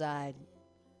people died.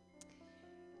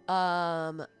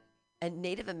 And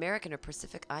Native American or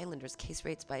Pacific Islanders case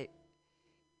rates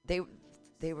they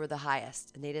were the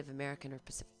highest. Native American or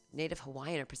Native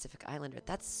Hawaiian or Pacific Islander.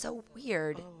 That's so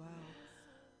weird.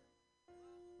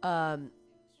 Oh wow.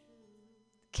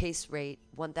 Case rate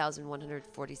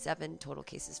 1,147. Total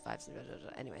cases 5.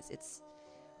 Anyways, it's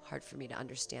hard for me to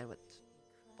understand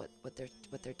what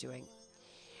they're doing.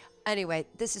 Anyway,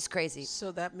 this is crazy.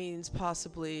 So that means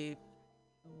possibly,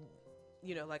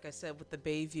 like I said, with the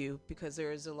Bayview, because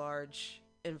there is a large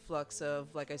influx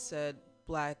of, like I said,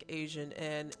 Black, Asian,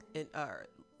 and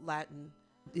Latin.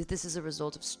 This is a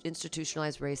result of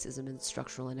institutionalized racism and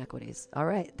structural inequities. All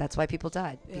right, that's why people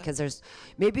died, because there's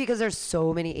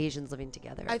so many Asians living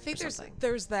together. I think there's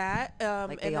that,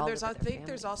 Like and then there's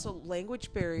there's also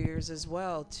language barriers as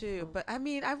well too. But I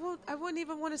mean, I wouldn't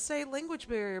even want to say language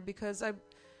barrier because I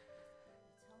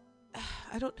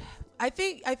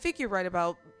think you're right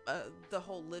about the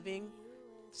whole living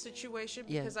situation,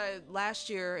 because last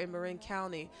year in Marin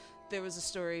County there was a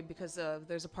story, because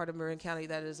there's a part of Marin County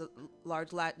that is a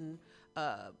large Latin,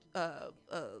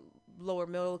 lower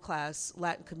middle class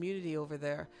Latin community over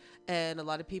there, and a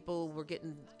lot of people were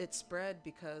getting it spread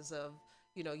because of,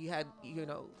 you had,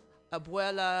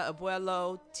 abuela,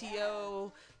 abuelo,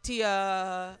 tío,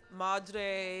 tía,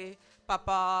 madre,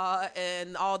 papa,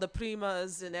 and all the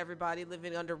primas and everybody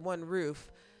living under one roof,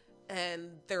 and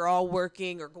they're all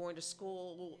working or going to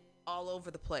school all over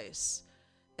the place.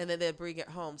 And then they bring it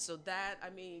home. So that, I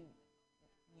mean,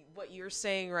 what you're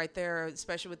saying right there,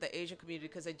 especially with the Asian community,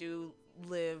 because they do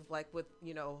live like with,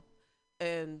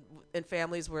 in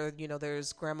families where,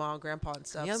 there's grandma and grandpa and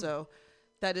stuff. Yep. So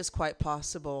that is quite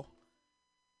possible.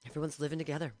 Everyone's living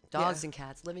together. Dogs and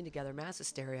cats living together. Mass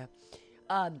hysteria.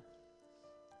 I'm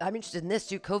interested in this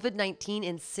too. COVID-19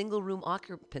 in single room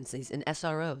occupancies in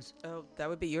SROs. Oh, that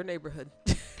would be your neighborhood.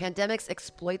 Pandemics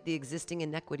exploit the existing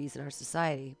inequities in our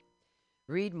society.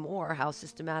 Read more how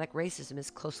systematic racism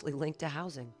is closely linked to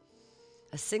housing.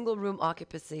 A single-room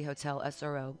occupancy hotel,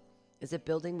 SRO, is a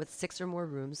building with 6 or more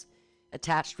rooms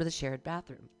attached with a shared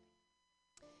bathroom,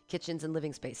 kitchens, and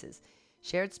living spaces.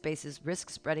 Shared spaces risk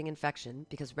spreading infection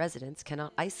because residents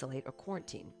cannot isolate or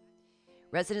quarantine.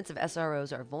 Residents of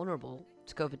SROs are vulnerable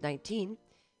to COVID-19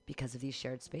 because of these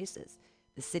shared spaces.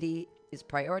 The city is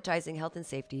prioritizing health and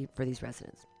safety for these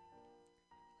residents.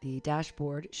 The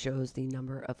dashboard shows the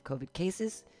number of COVID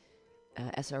cases,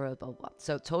 SRO, blah, blah, blah.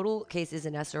 So total cases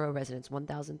in SRO residents,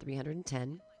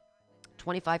 1,310,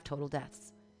 25 total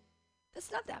deaths.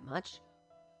 That's not that much.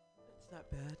 It's not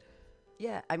bad.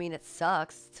 Yeah, I mean, it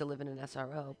sucks to live in an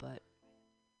SRO, but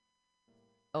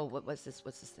what's this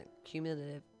thing?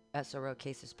 Cumulative SRO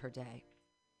cases per day.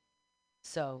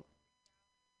 So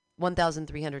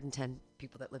 1,310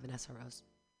 people that live in SROs.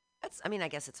 I mean, I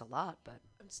guess it's a lot, but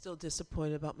I'm still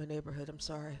disappointed about my neighborhood. I'm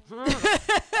sorry.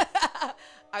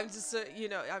 I'm just,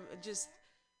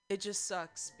 it just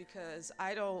sucks because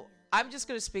I'm just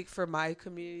going to speak for my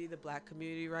community, the black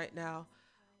community right now,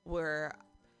 where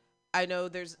I know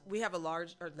we have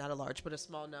a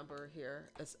small number here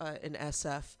in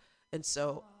SF. And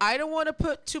so I don't want to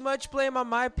put too much blame on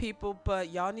my people,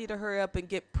 but y'all need to hurry up and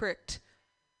get pricked.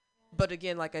 But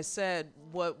again, like I said,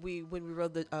 when we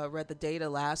read the data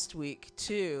last week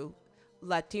too,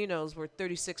 Latinos were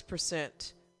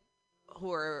 36%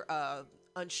 who are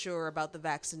unsure about the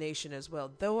vaccination as well.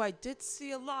 Though I did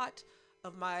see a lot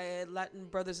of my Latin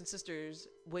brothers and sisters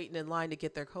waiting in line to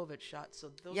get their COVID shot. So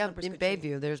those numbers in could change.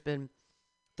 Bayview, there's been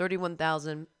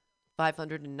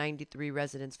 31,593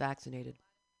 residents vaccinated.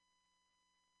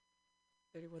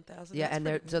 31,000. Yeah,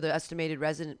 That's and so the estimated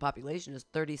resident population is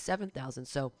 37,000.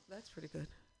 So that's pretty good.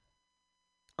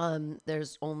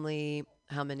 there's only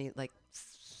how many, like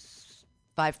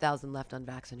 5,000 left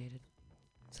unvaccinated.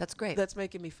 So that's great. That's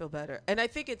making me feel better. And I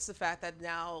think it's the fact that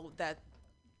now that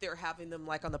they're having them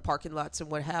like on the parking lots and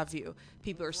what have you,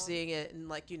 people are seeing it and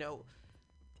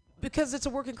because it's a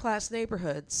working class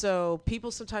neighborhood. So people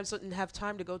sometimes don't have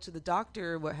time to go to the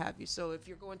doctor or what have you. So if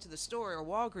you're going to the store or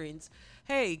Walgreens,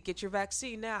 hey, get your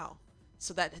vaccine now.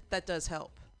 So that does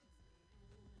help.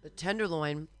 The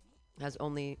Tenderloin has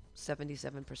only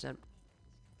 77%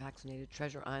 vaccinated.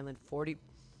 Treasure Island,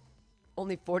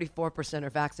 only 44% are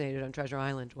vaccinated on Treasure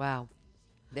Island. Wow.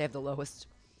 They have the lowest.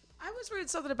 I was reading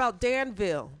something about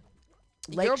Danville.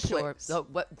 Lakeshore. Oh,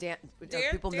 what?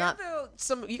 People not.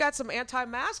 Danville, you got some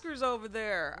anti-maskers over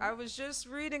there. I was just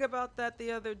reading about that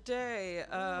the other day,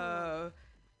 and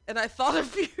I thought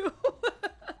of you.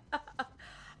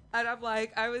 And I'm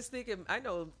like, I was thinking, I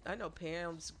know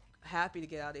Pam's happy to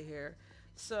get out of here.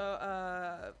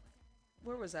 So,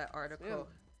 where was that article? Ew.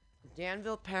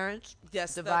 Danville parents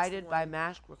Yes, divided by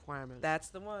mask requirements. That's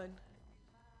the one.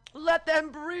 Let them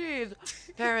breathe.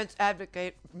 Parents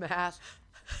advocate masks.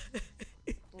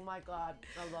 Oh my God,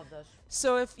 I love this.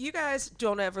 So if you guys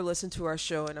don't ever listen to our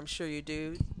show, and I'm sure you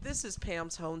do, this is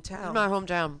Pam's hometown. This is my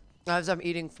hometown. As I'm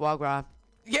eating foie gras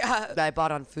Yeah. that I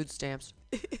bought on food stamps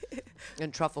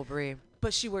and truffle brie.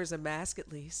 But she wears a mask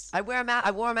at least. I wore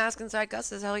a mask inside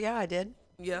Gus's. Hell yeah, I did.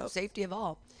 Yep. Safety of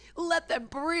all. Let them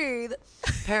breathe.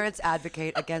 Parents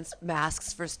advocate against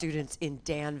masks for students in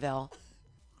Danville,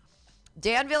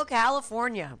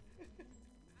 California.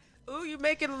 Ooh, you're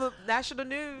making the national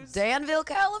news. Danville,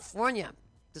 California.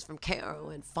 This is from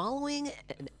KRON. Following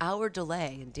an hour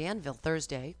delay in Danville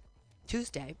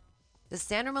Tuesday, the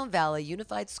San Ramon Valley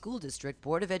Unified School District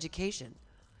Board of Education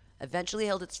eventually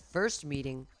held its first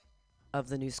meeting of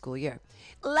the new school year.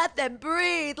 Let them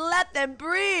breathe! Let them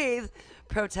breathe!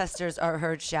 Protesters are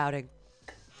heard shouting.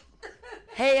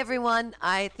 Hey everyone,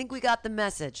 I think we got the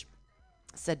message,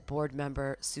 said board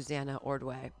member Susanna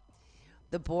Ordway.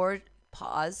 The board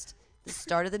paused the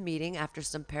start of the meeting after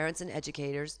some parents and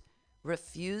educators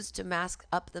refused to mask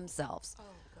up themselves.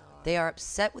 They are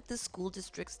upset with the school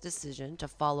district's decision to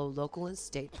follow local and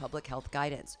state public health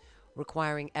guidance,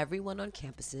 requiring everyone on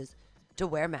campuses to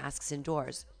wear masks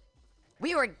indoors.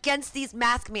 We are against these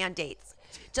mask mandates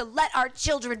to let our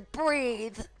children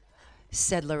breathe,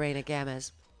 said Lorena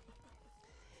Gamez.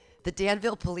 The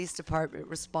Danville Police Department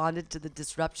responded to the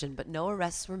disruption, but no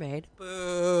arrests were made.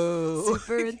 Boo.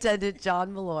 Superintendent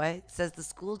John Malloy says the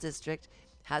school district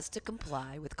has to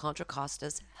comply with Contra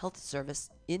Costa's Health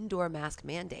Service indoor mask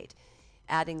mandate,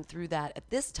 adding through that at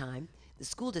this time, the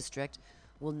school district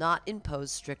will not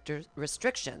impose stricter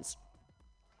restrictions.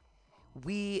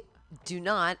 We do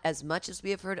not, as much as we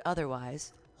have heard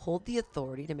otherwise, hold the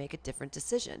authority to make a different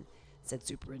decision, said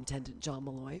Superintendent John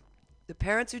Malloy. The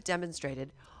parents who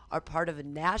demonstrated are part of a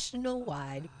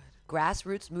national-wide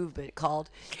grassroots movement called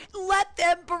Let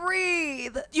Them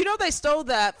Breathe. You know they stole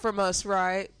that from us,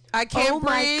 right? I can't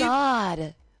breathe. Oh my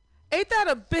God. Ain't that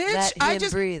a bitch? Let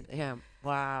him breathe. Yeah.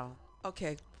 Wow.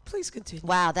 Okay, please continue.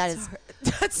 Wow, that is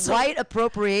That's so- white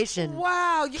appropriation.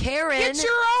 Wow. Karen. Get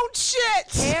your own shit.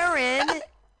 Karen.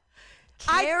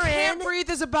 I can't breathe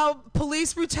is about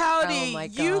police brutality. Oh my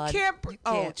You God. can't breathe.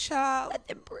 You Oh, can't. child. Let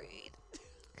them breathe.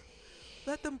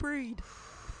 Let them breathe.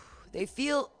 They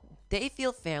feel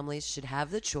families should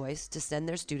have the choice to send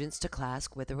their students to class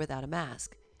with or without a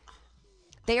mask.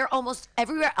 They are almost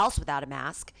everywhere else without a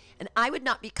mask, and I would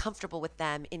not be comfortable with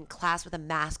them in class with a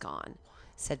mask on,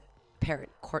 said parent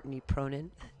Courtney Pronin.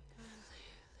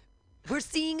 We're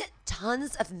seeing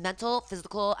tons of mental,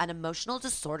 physical, and emotional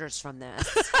disorders from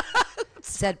this,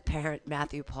 said parent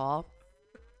Matthew Paul.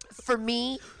 For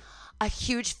me, a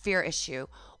huge fear issue.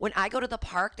 When I go to the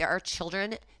park, there are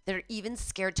children that are even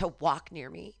scared to walk near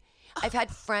me. I've had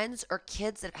friends or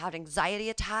kids that have had anxiety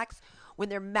attacks when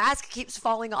their mask keeps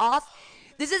falling off.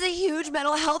 This is a huge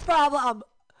mental health problem,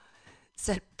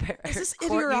 said parent Is this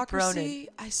Courtney idiocracy? Pronin.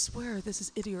 I swear, this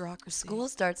is idiocracy. School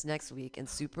starts next week, and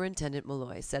Superintendent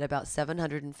Malloy said about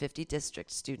 750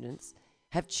 district students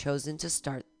have chosen to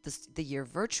start the year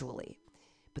virtually,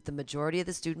 but the majority of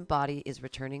the student body is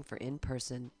returning for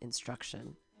in-person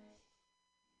instruction.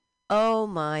 Oh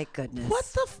my goodness. What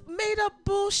the made-up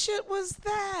bullshit was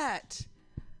that?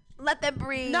 Let them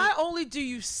breathe. Not only do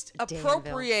you Danville.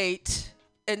 appropriate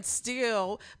and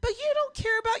steal, but you don't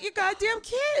care about your goddamn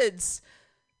kids.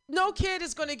 No kid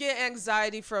is going to get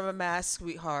anxiety from a mask,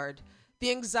 sweetheart.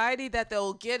 The anxiety that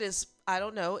they'll get is, I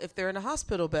don't know, if they're in a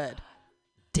hospital bed.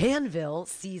 Danville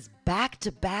sees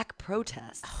back-to-back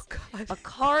protests. Oh, God. A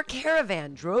car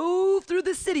caravan drove through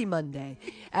the city Monday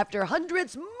after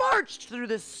hundreds marched through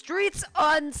the streets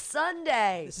on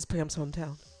Sunday. This is Pam's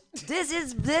hometown.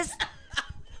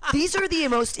 These are the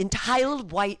most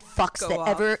entitled white fucks Go that off.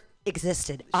 ever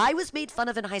existed. I was made fun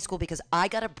of in high school because I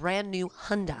got a brand new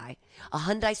Hyundai, a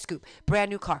Hyundai Scoop,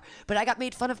 brand new car. But I got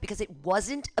made fun of because it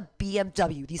wasn't a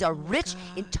BMW. These are rich,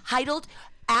 entitled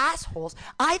assholes.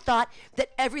 I thought that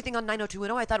everything on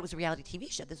 90210, I thought it was a reality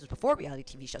TV show. This was before reality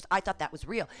TV shows. I thought that was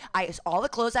real. All the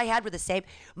clothes I had were the same.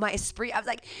 My esprit, I was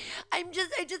like, I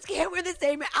just can't wear the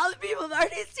same outfit. People have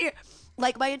already seen it.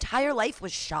 Like, my entire life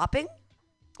was shopping.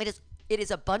 It is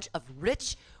a bunch of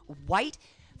rich, white,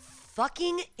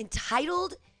 fucking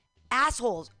entitled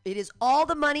assholes. It is all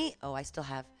the money. Oh, I still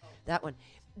have that one.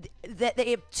 They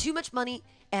have too much money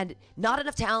and not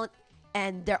enough talent,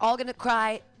 and they're all gonna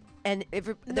cry, and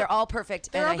they're all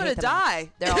perfect. They're and all I going hate to them all.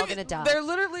 die. They're all gonna die. They're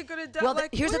literally going to die. Well,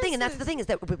 like, here's the what thing, is and that's the this? thing, is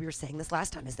that we were saying this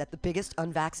last time, is that the biggest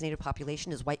unvaccinated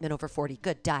population is white men over 40.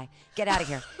 Good, die. Get out of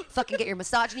here. Fucking get your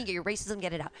misogyny, get your racism,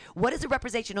 get it out. What is a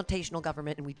representational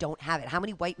government, and we don't have it? How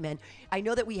many white men? I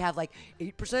know that we have like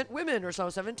 8% women or so,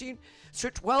 17,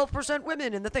 12%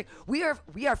 women in the thing. We are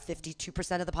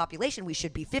 52% of the population. We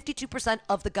should be 52%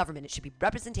 of the government. It should be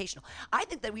representational. I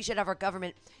think that we should have our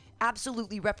government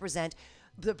absolutely represent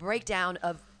the breakdown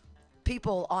of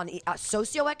people on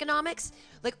socioeconomics.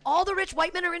 Like, all the rich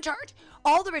white men are in charge.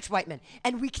 All the rich white men.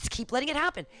 And we just keep letting it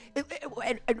happen.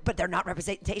 But they're not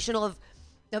representational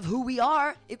of who we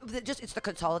are. It's the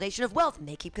consolidation of wealth, and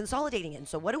they keep consolidating it. And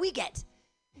so what do we get?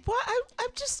 What?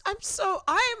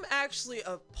 I'm actually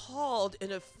appalled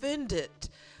and offended.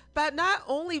 But not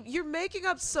only, you're making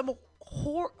up some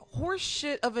horse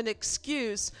shit of an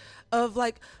excuse of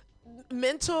like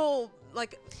mental Their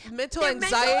anxiety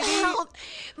mental health.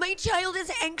 My child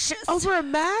is anxious. over a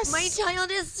mask. My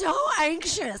child is so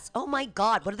anxious. Oh my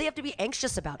God. What do they have to be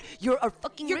anxious about? You're a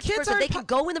fucking Your rich kids person. aren't They can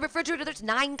go in the refrigerator. There's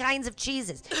 9 kinds of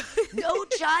cheeses. No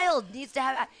child needs to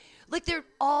have, like,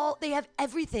 they have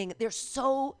everything.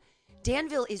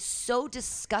 Danville is so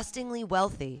disgustingly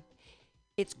wealthy.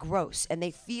 It's gross. And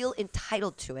they feel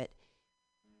entitled to it.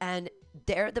 And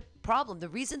they're the problem. The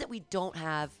reason that we don't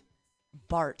have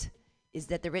BART is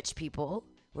that the rich people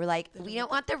were like, we don't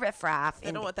want the riffraff.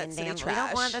 They don't want that city We don't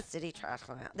trash. want the city trash.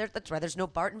 That's why there's no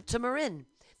BART to Marin.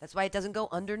 That's why it doesn't go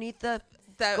underneath the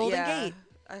Golden Gate.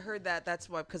 I heard that. That's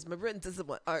why, because Marin doesn't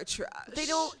want our trash. They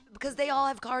don't, because they all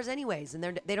have cars anyways,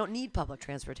 and they don't need public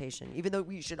transportation. Even though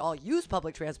we should all use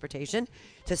public transportation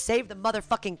to save the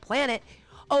motherfucking planet.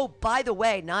 Oh, by the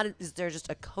way, not is there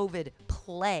just a COVID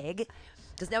plague,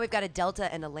 because now we've got a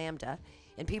Delta and a Lambda.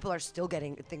 And people are still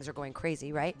things are going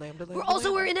crazy, right?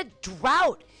 We're in a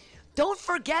drought. Don't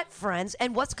forget, friends.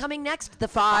 And what's coming next? The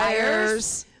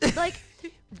fires. Like,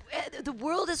 the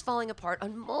world is falling apart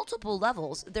on multiple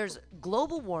levels. There's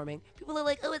global warming. People are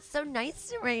like, oh, it's so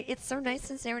nice, right? It's so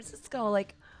nice in San Francisco.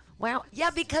 Like, wow.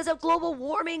 Yeah, because of global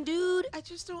warming, dude. I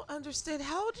just don't understand.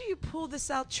 How do you pull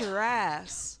this out your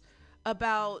ass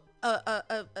about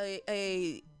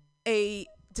a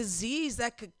disease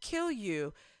that could kill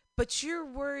you? But you're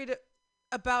worried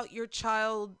about your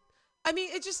child. I mean,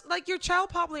 it's just like your child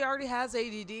probably already has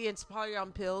ADD and it's probably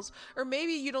on pills. Or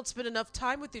maybe you don't spend enough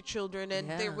time with your children and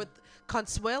they're with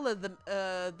Consuela,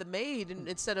 the maid,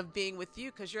 instead of being with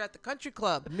you because you're at the country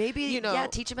club. Maybe,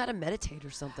 teach him how to meditate or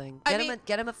something.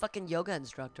 Get him a fucking yoga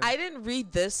instructor. I didn't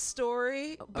read this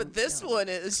story, but this one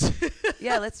is.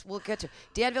 Yeah, we'll get to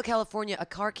Danville, California. A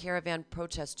car caravan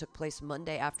protest took place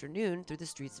Monday afternoon through the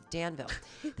streets of Danville.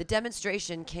 The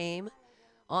demonstration came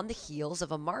on the heels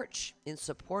of a march in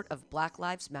support of Black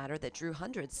Lives Matter that drew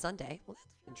hundreds Sunday. Well,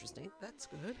 that's interesting. That's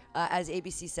good. As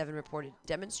ABC7 reported,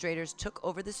 demonstrators took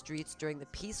over the streets during the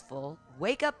peaceful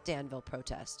Wake Up Danville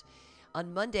protest.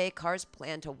 On Monday, cars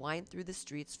planned to wind through the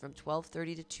streets from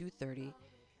 12:30 to 2:30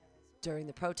 during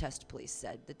the protest, police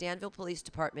said. The Danville Police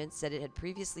Department said it had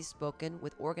previously spoken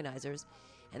with organizers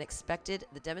and expected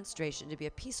the demonstration to be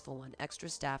a peaceful one. Extra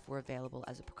staff were available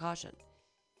as a precaution.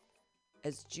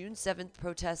 As June 7th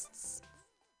protests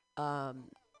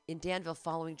in Danville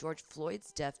following George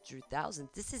Floyd's death drew thousands.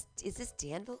 Is this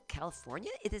Danville, California?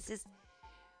 This is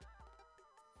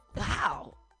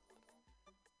wow.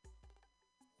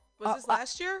 Was this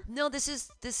last year? No, this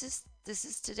is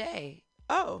today.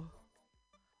 Oh.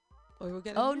 We're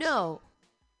getting Oh no.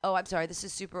 Oh, I'm sorry. This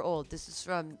is super old. This is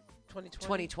from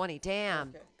 2020. 2020. Damn.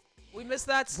 Okay. We missed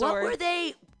that story. What were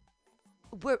they?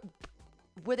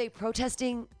 Were they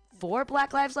protesting for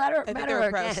Black Lives Matter? I think they were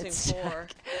or protesting against? for.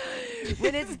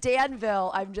 When it's Danville,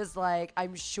 I'm just like,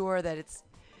 I'm sure that it's.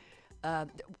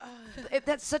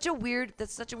 That's such a weird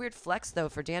flex though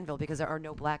for Danville because there are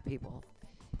no black people.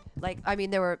 Like, I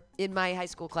mean, there were in my high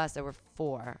school class there were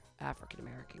 4 African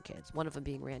American kids. One of them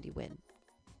being Randy Wynn.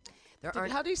 There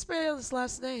aren't. How do you spell his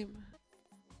last name?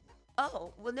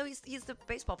 Oh well, no, he's the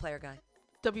baseball player guy.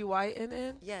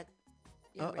 W-Y-N-N? Yeah.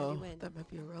 Yeah, Uh-oh. Randy Wynn. That might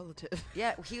be a relative.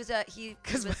 Yeah, he was a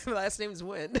Because my last name's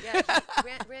Wynn. Yeah,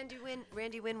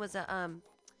 Randy Wynn was a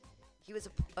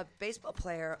baseball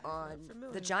player on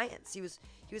familiar. the Giants. He was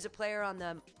a player on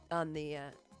the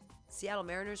Seattle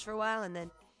Mariners for a while, and then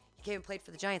he came and played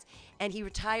for the Giants. And he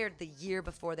retired the year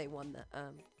before they won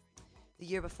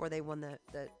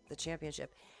the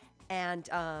championship. And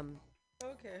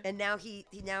Okay. and now he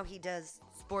does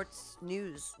sports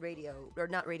news radio, or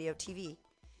not radio, TV.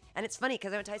 And it's funny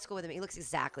because I went to high school with him. He looks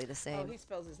exactly the same. Oh, he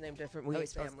spells his name different. Oh, We he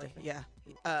his spells family. different.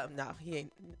 Yeah. No, he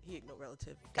ain't no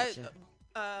relative. Gotcha.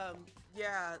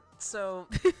 Yeah. So,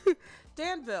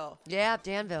 Danville. Yeah,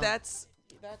 Danville. That's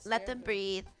Let them Danville.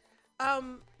 breathe.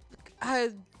 Have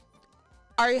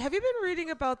you been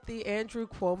reading about the Andrew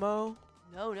Cuomo?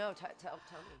 No, tell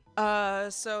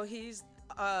me. So he's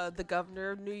the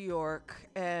governor of New York,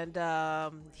 and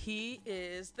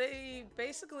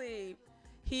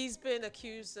he's been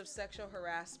accused of sexual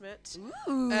harassment.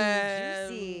 Ooh,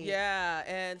 And, juicy. yeah,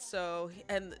 and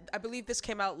I believe this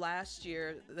came out last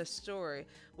year, the story.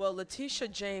 Well, Letitia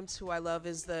James, who I love,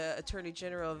 is the Attorney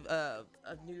General of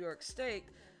New York State,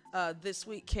 this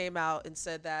week came out and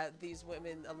said that these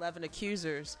women, 11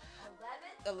 accusers,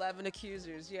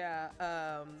 yeah.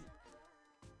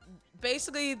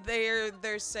 Basically,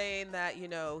 they're saying that,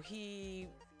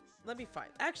 let me find.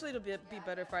 Actually, it'll be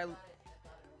better if I.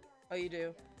 Oh, you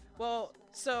do? Well,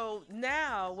 so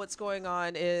now what's going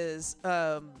on is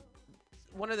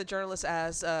one of the journalists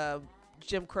asked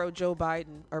Jim Crow Joe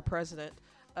Biden, our president,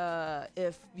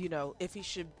 if he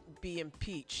should be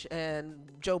impeached, and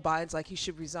Joe Biden's like he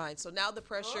should resign. So now the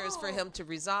pressure is for him to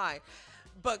resign.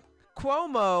 But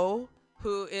Cuomo,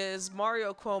 who is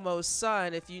Mario Cuomo's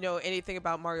son, if you know anything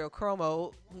about Mario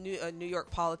Cuomo, New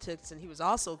York politics, and he was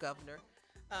also governor.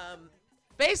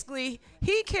 Basically,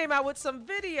 he came out with some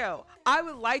video. I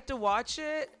would like to watch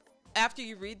it after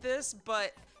you read this,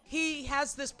 but he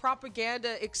has this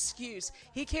propaganda excuse.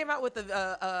 He came out with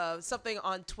something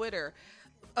on Twitter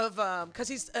of because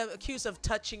he's accused of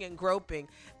touching and groping,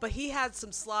 but he had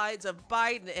some slides of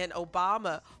Biden and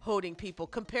Obama holding people,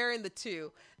 comparing the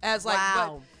two as like.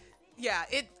 Wow. Yeah,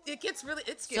 it gets really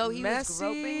getting So he messy. was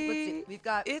groping.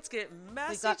 Let's see, It's getting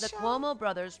messy. we've got the child. Cuomo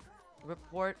brothers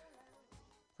report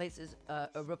places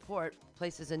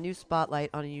a new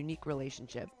spotlight on a unique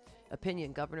relationship.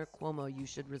 Opinion: Governor Cuomo, you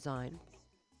should resign.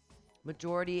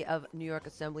 Majority of New York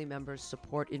Assembly members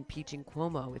support impeaching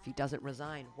Cuomo if he doesn't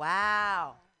resign.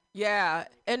 Wow. Yeah,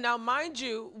 and now mind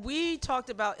you, we talked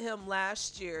about him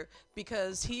last year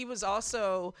because he was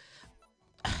also.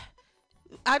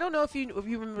 I don't know if you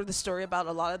remember the story about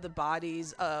a lot of the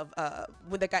bodies of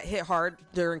when they got hit hard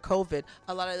during COVID.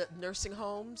 A lot of nursing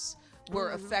homes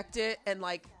were affected, and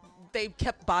like they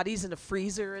kept bodies in the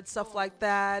freezer and stuff like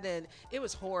that, and it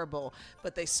was horrible.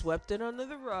 But they swept it under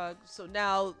the rug. So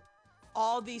now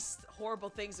all these horrible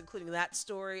things, including that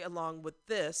story, along with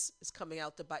this, is coming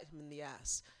out to bite him in the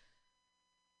ass.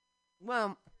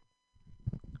 Well,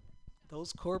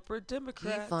 Those corporate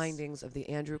Democrats. key findings of the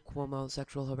Andrew Cuomo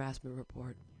sexual harassment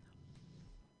report.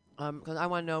 Because I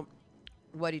want to know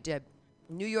what he did.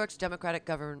 New York's Democratic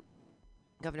Governor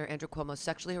Andrew Cuomo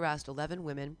sexually harassed 11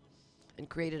 women and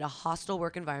created a hostile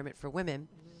work environment for women.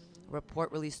 A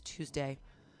report released Tuesday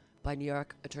by New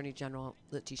York Attorney General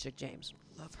Letitia James.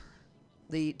 Love her.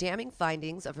 The damning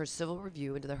findings of her civil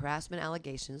review into the harassment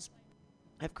allegations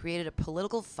have created a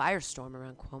political firestorm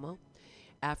around Cuomo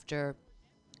after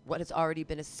what has already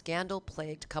been a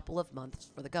scandal-plagued couple of months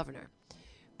for the governor.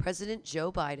 President Joe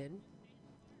Biden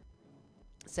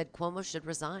said Cuomo should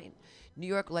resign. New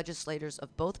York legislators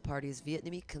of both parties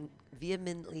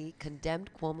vehemently condemned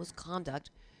Cuomo's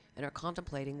conduct and are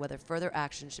contemplating whether further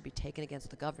action should be taken against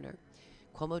the governor.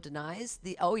 Cuomo denies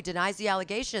the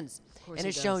allegations and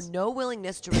has shown no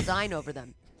willingness to resign over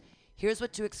them. Here's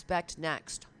what to expect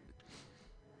next.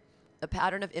 A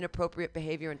pattern of inappropriate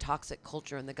behavior and toxic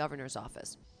culture in the governor's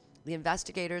office. The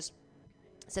investigators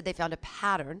said they found a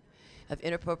pattern of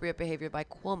inappropriate behavior by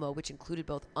Cuomo, which included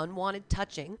both unwanted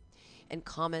touching and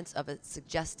comments of a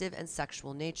suggestive and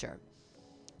sexual nature.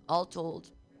 All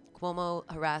told, Cuomo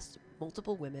harassed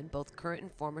multiple women, both current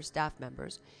and former staff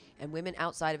members, and women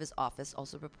outside of his office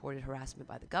also reported harassment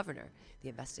by the governor, the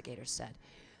investigators said.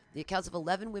 The accounts of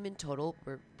 11 women total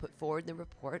were put forward in the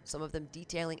report, some of them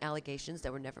detailing allegations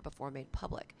that were never before made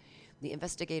public. The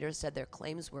investigators said their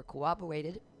claims were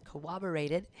corroborated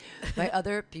by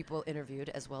other people interviewed,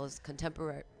 as well as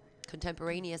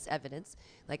contemporaneous evidence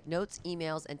like notes,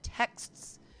 emails, and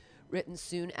texts written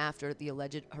soon after the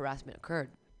alleged harassment occurred.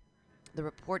 The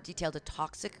report detailed a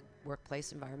toxic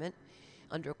workplace environment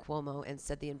under Cuomo and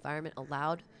said the environment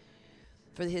allowed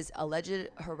for his alleged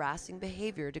harassing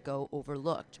behavior to go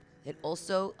overlooked. It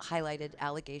also highlighted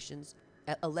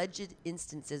alleged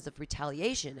instances of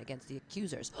retaliation against the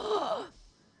accusers.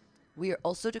 We are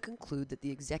also to conclude that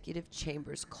the executive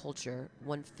chamber's culture,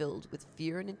 one filled with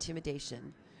fear and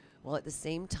intimidation, while at the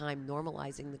same time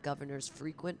normalizing the governor's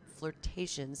frequent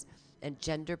flirtations and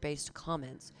gender-based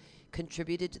comments,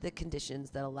 contributed to the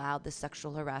conditions that allowed the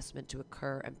sexual harassment to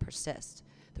occur and persist,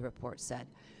 the report said.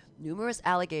 Numerous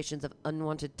allegations of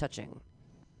unwanted touching.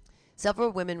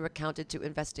 Several women recounted to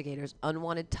investigators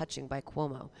unwanted touching by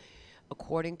Cuomo.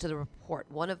 According to the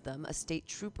report, one of them, a state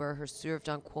trooper who served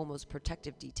on Cuomo's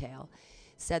protective detail,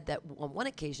 said that on one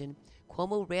occasion,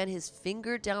 Cuomo ran his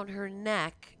finger down her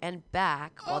neck and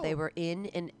back while they were in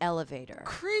an elevator.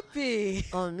 Creepy.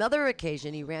 On another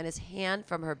occasion, he ran his hand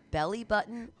from her belly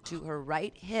button to her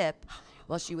right hip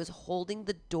while she was holding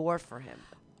the door for him,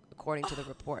 according to the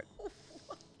report.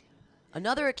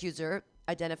 Another accuser,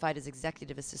 identified as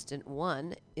Executive Assistant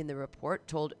 1 in the report,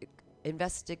 told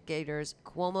investigators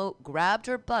Cuomo grabbed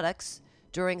her buttocks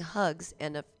during hugs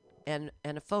and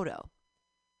a photo.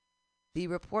 The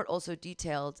report also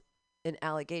detailed an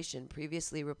allegation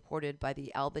previously reported by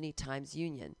the Albany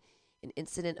Times-Union, an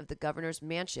incident of the governor's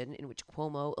mansion in which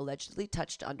Cuomo allegedly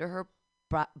touched under her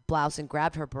blouse and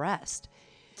grabbed her breast.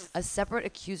 A separate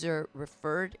accuser,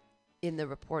 referred in the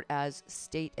report as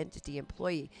state entity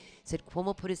employee, said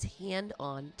Cuomo put his hand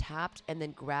on, tapped, and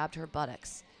then grabbed her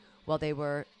buttocks while they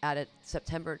were at a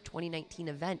September 2019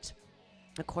 event,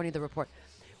 according to the report.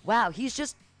 Wow, he's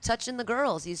just touching the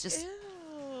girls. He's just...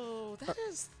 Ew, that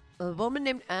is... A woman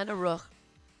named Anna Ruch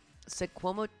said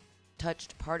Cuomo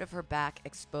touched part of her back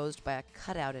exposed by a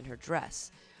cutout in her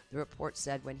dress. The report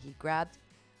said when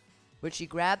she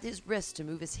grabbed his wrist to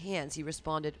move his hands, he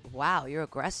responded, "Wow, you're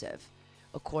aggressive,"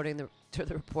 according to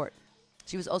the report.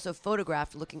 She was also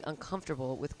photographed looking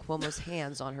uncomfortable with Cuomo's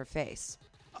hands on her face.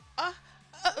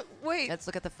 Wait. Let's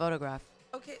look at the photograph.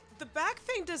 Okay, the back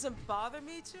thing doesn't bother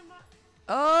me too much.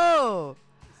 Oh!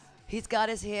 He's got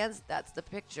his hands. That's the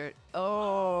picture.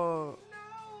 Oh.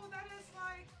 No, that is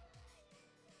like...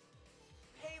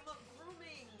 Hey, look,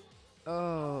 grooming.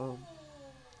 Oh.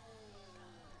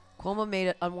 Cuomo made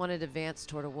an unwanted advance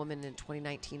toward a woman in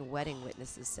 2019, wedding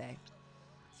witnesses say.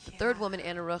 The third woman,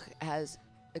 Anna Ruch, has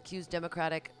accused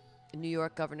Democratic New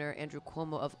York Governor Andrew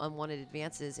Cuomo of unwanted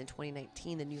advances in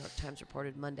 2019, the New York Times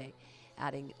reported Monday,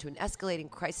 adding to an escalating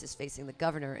crisis facing the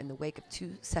governor in the wake of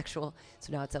two sexual,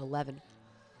 so now it's at 11.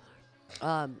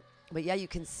 But yeah, you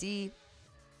can see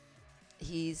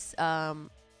he's, and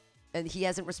he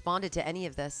hasn't responded to any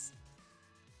of this.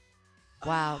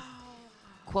 Wow.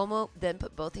 Cuomo then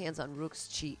put both hands on Ruch's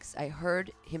cheeks. I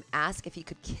heard him ask if he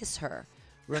could kiss her,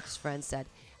 Ruch's friend said.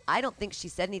 I don't think she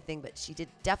said anything, but she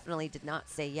definitely did not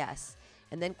say yes.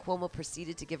 And then Cuomo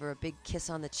proceeded to give her a big kiss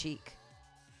on the cheek.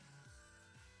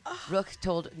 Ruch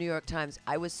told New York Times,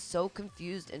 I was so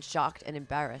confused and shocked and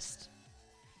embarrassed.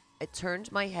 I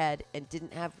turned my head and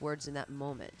didn't have words in that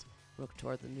moment, Ruch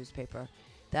told the newspaper.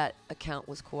 That account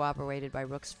was corroborated by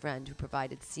Ruch's friend, who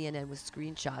provided CNN with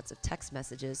screenshots of text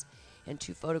messages and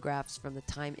 2 photographs from the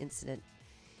time incident,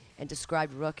 and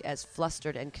described Ruch as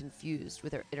flustered and confused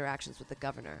with her interactions with the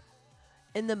governor.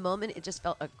 In the moment, it just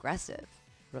felt aggressive,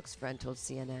 Ruch's friend told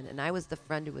CNN, and I was the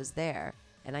friend who was there,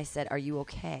 and I said, are you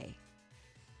okay?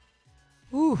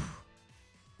 Ooh.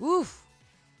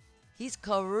 He's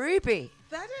creepy.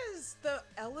 That is, the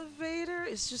elevator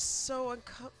is just so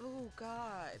oh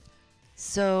God.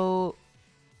 So,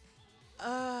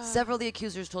 several of the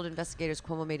accusers told investigators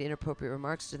Cuomo made inappropriate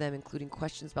remarks to them, including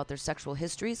questions about their sexual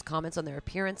histories, comments on their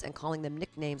appearance, and calling them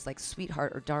nicknames like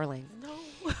sweetheart or darling.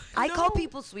 No. I No. call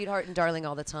people sweetheart and darling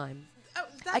all the time.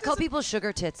 That I call doesn't- people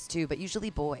sugar tits too, but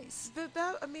usually boys.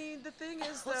 I mean, the thing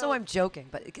is, though, Also, I'm joking,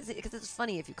 but because it's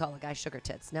funny if you call a guy sugar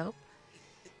tits, no?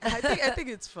 I think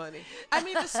it's funny. I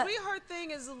mean, the sweetheart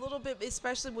thing is a little bit,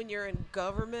 especially when you're in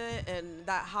government and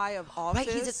that high of office.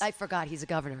 Right, I forgot he's a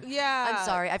governor. Yeah. I'm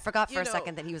sorry, I forgot for You a know,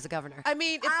 second that he was a governor. I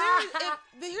mean,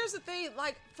 here's the thing.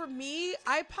 Like, for me,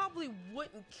 I probably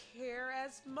wouldn't care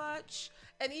as much.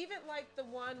 And even like the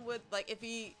one with like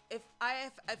if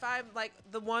I'm like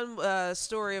the one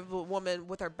story of a woman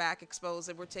with her back exposed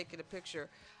and we're taking a picture,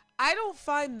 I don't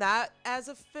find that as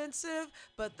offensive,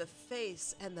 but the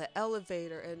face and the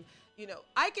elevator and,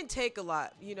 I can take a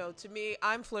lot. To me,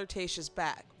 I'm flirtatious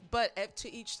back, but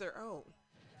to each their own.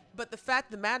 But the fact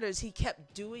of the matter is he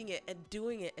kept doing it and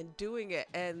doing it and doing it,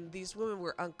 and these women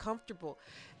were uncomfortable.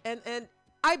 And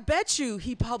I bet you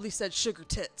he probably said sugar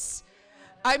tits.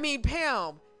 I mean,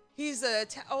 Pam, he's an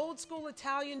old school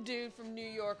Italian dude from New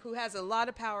York who has a lot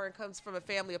of power and comes from a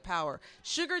family of power.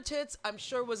 Sugar tits, I'm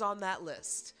sure, was on that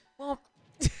list. Well,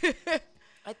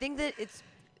 I think that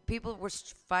people were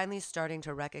finally starting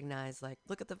to recognize, like,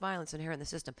 look at the violence inherent in the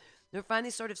system. They're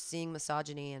finally sort of seeing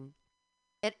misogyny, and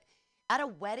at a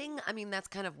wedding, I mean, that's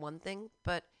kind of one thing,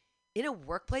 but in a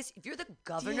workplace, if you're the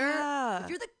governor, Yeah. if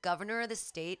you're the governor of the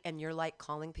state and you're like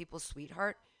calling people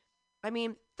sweetheart, I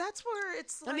mean, That's where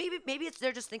it's like, maybe it's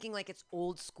they're just thinking like it's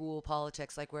old school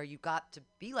politics, like where you got to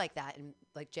be like that, and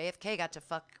like JFK got to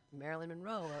fuck Marilyn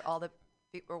Monroe or all the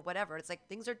or whatever. It's like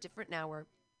things are different now. Where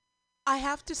I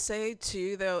have to say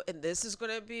too, though, and this is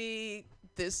going to be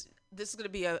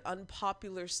an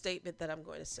unpopular statement that I'm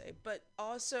going to say, but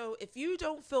also if you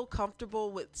don't feel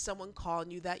comfortable with someone calling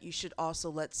you that, you should also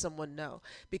let someone know,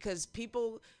 because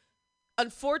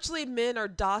unfortunately, men are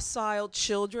docile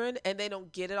children and they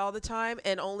don't get it all the time,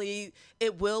 and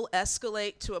it will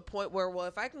escalate to a point where, well,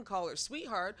 if I can call her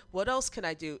sweetheart, what else can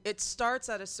I do? It starts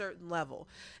at a certain level,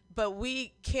 but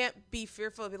we can't be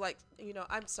fearful of be like,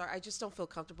 I'm sorry, I just don't feel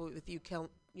comfortable with you,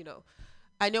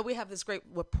 I know we have this great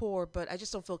rapport, but I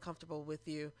just don't feel comfortable with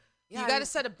you. Yeah, You got to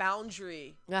set a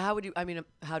boundary. now, how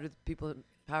do people in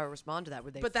power respond to that?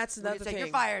 Would they? But that's would they another say, thing. You're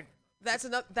fired.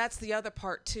 That's the other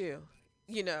part too.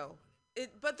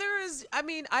 But there is,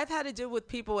 I've had to deal with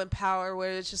people in power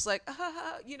where it's just like,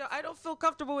 I don't feel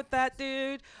comfortable with that,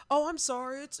 dude. Oh, I'm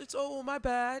sorry. It's my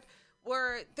bad.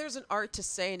 Where there's an art to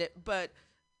saying it, but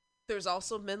there's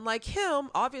also men like him.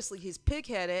 Obviously, he's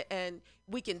pigheaded, and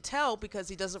we can tell because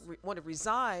he doesn't want to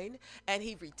resign, and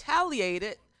he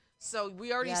retaliated. So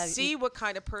we already see what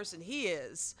kind of person he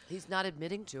is. He's not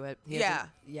admitting to it. He Yeah.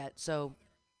 hasn't yet. So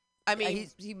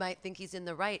he might think he's in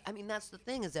the right. I mean, that's the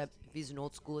thing, is that if he's an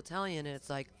old school Italian, and it's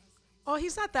like, Oh,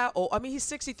 he's not that old. He's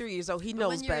 63 years old. He but knows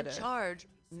when you're better. in charge,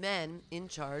 men in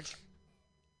charge,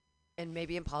 and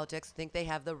maybe in politics, think they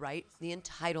have the right, the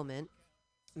entitlement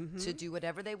to do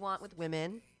whatever they want with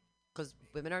women, because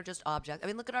women are just objects. I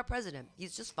mean, look at our president.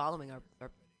 He's just following our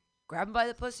grab him by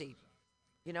the pussy.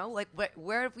 Like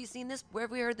where have we seen this? Where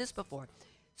have we heard this before?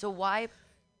 So why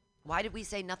did we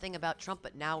say nothing about Trump?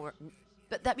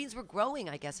 But that means we're growing,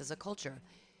 I guess, as a culture.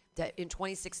 That in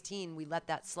 2016 we let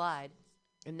that slide,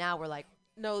 and now we're like,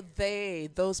 No,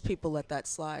 those people let that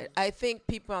slide. I think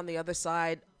people on the other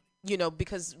side,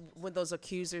 because when those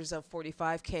accusers of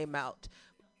 45 came out,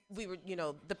 we were,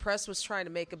 the press was trying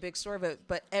to make a big story of it,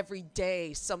 but every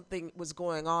day something was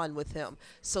going on with him.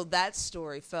 So that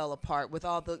story fell apart with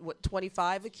all the,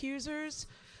 25 accusers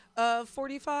of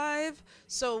 45.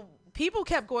 So people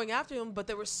kept going after him, but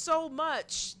there was so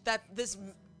much that this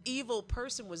evil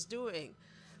person was doing.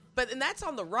 And that's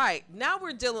on the right. Now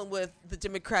we're dealing with the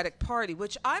Democratic Party,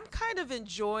 which I'm kind of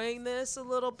enjoying this a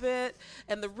little bit.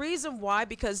 And the reason why,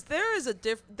 because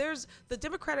the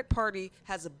Democratic Party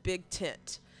has a big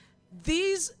tent.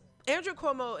 Andrew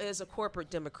Cuomo is a corporate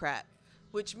Democrat,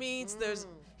 which means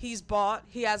he's bought,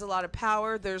 he has a lot of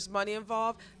power, there's money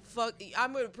involved.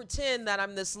 I'm going to pretend that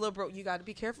I'm this liberal. You got to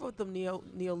be careful with them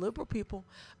neoliberal people.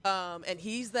 And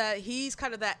he's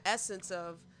kind of that essence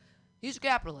of, he's a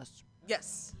capitalist.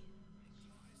 yes.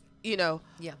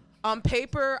 Yeah. On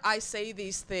paper, I say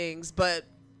these things, but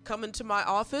coming to my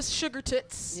office, sugar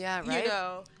tits. Yeah,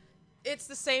 right. It's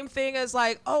the same thing as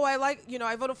like, oh, I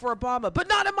voted for Obama, but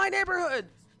not in my neighborhood.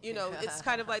 It's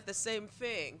kind of like the same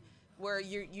thing where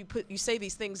you say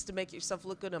these things to make yourself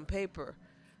look good on paper.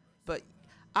 But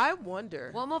I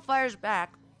wonder. Cuomo fires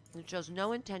back, It shows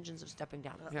no intentions of stepping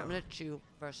down. Here, I'm going to chew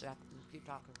for a sec. Keep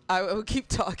talking. I will keep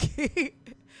talking.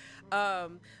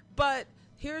 But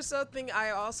here's something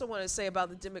I also want to say about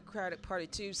the Democratic Party,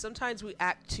 too. Sometimes we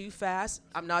act too fast.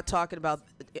 I'm not talking about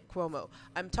Cuomo.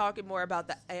 I'm talking more about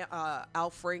the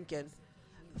Al Franken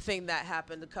thing that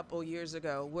happened a couple years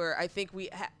ago, where I think we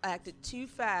acted too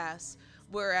fast,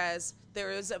 whereas there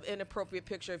is an inappropriate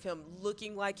picture of him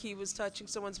looking like he was touching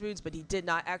someone's boobs, but he did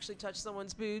not actually touch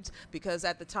someone's boobs because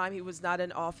at the time he was not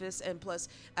in office, and plus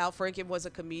Al Franken was a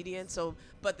comedian. So,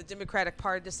 but the Democratic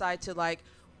Party decided to like,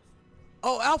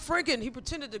 oh, Al Franken, he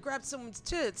pretended to grab someone's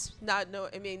tits.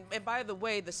 And by the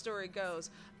way, the story goes,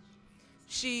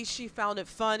 she found it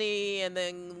funny, and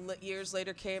then years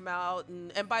later came out,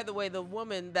 and by the way, the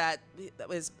woman that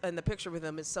was in the picture with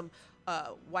him is some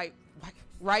white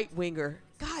right winger.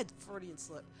 God, Freudian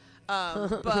slip.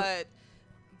 But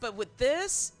with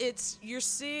this, you're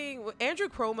seeing Andrew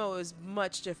Cuomo is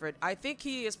much different. I think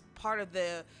he is part of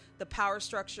the power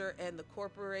structure and the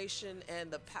corporation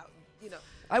and the power.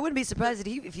 I wouldn't be surprised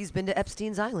if he's been to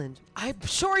Epstein's Island. I'm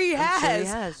sure he has. Sure he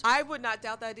has. I would not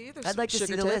doubt that either. I'd like to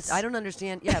see the list. I don't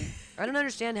understand. Yeah, I don't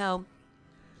understand how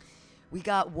we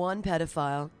got one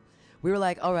pedophile. We were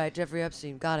like, all right, Jeffrey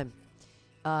Epstein, got him.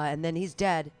 And then he's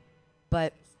dead.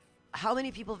 But how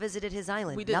many people visited his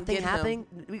island? We didn't Nothing get happened.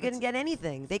 him. We didn't get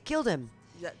anything. They killed him.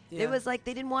 Yeah. It was like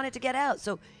they didn't want it to get out.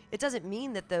 So it doesn't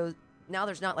mean that now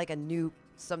there's not like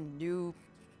some new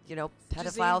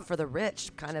pedophile for the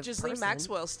rich kind of Ghislaine person.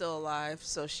 Maxwell's still alive,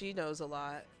 so she knows a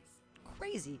lot.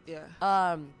 Crazy. Yeah.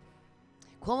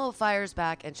 Cuomo fires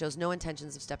back and shows no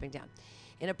intentions of stepping down.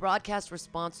 In a broadcast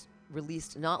response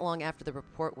released not long after the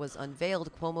report was unveiled,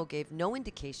 Cuomo gave no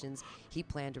indications he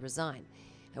planned to resign.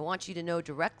 I want you to know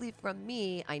directly from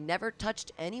me, I never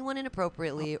touched anyone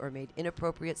inappropriately or made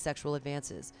inappropriate sexual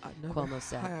advances, Cuomo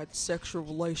said. I had sexual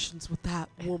relations with that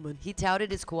woman. He touted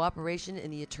his cooperation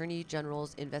in the Attorney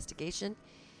General's investigation,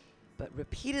 but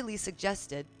repeatedly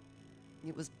suggested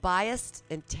it was biased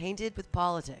and tainted with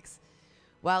politics.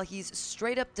 While he's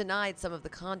straight up denied some of the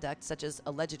conduct, such as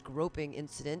alleged groping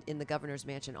incident in the governor's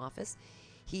mansion office,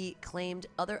 he claimed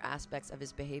other aspects of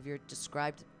his behavior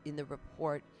described in the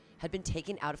report had been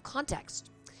taken out of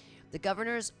context. The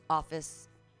governor's office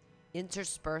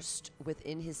interspersed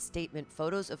within his statement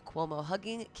photos of Cuomo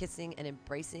hugging, kissing, and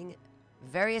embracing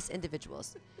various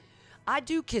individuals. I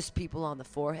do kiss people on the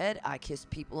forehead. I kiss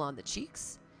people on the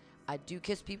cheeks. I do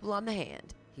kiss people on the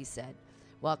hand, he said,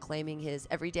 while claiming his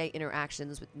everyday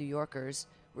interactions with New Yorkers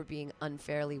were being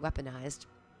unfairly weaponized.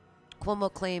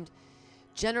 Cuomo claimed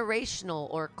generational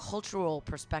or cultural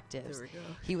perspectives There we go.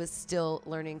 he was still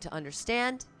learning to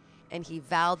understand, and he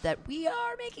vowed that we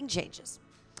are making changes.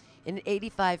 In an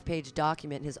 85-page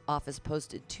document his office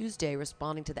posted Tuesday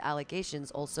responding to the allegations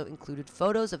also included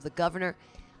photos of the governor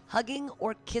hugging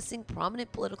or kissing prominent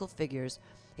political figures,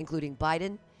 including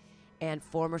Biden and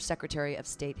former Secretary of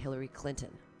State Hillary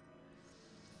Clinton.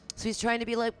 So he's trying to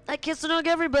be like, I kiss and hug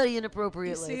everybody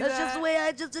inappropriately. That's just the way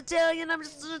I'm just Italian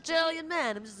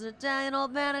man. I'm just an Italian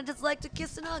old man. I just like to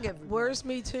kiss and hug everybody. Where's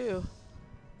Me Too?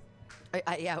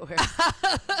 Yeah, where?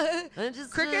 I'm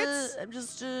just, Crickets? I'm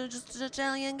just an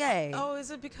Italian gay. Oh,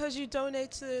 is it because you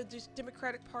donate to the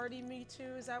Democratic Party, Me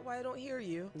Too? Is that why I don't hear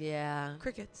you? Yeah.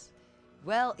 Crickets.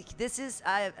 Well, this is.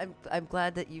 I'm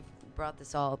glad that you've brought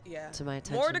this all to my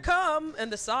attention. More to come in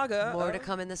the saga. More to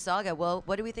come in the saga. Well,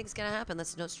 what do we think is going to happen?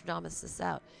 Let's Nostradamus this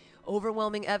out.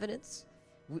 Overwhelming evidence.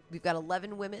 We've got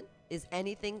 11 women. Is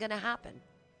anything going to happen?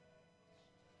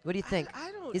 What do you think?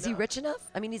 I don't Is know. he rich enough?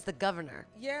 I mean, he's the governor.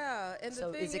 Yeah, and So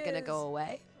the thing is it going to go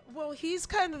away? Well, he's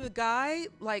kind of the guy,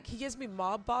 like, he gives me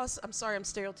mob boss. I'm sorry, I'm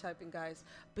stereotyping, guys.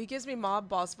 But he gives me mob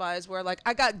boss vibes where, like,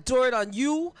 I got dirt on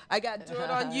you, I got dirt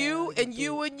on you, and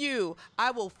you and you. I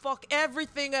will fuck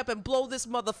everything up and blow this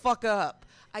motherfucker up.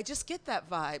 I just get that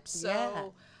vibe. So Yeah.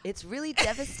 It's really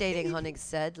devastating, Honig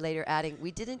said, later adding,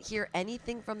 we didn't hear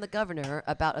anything from the governor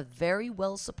about a very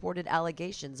well-supported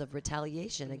allegations of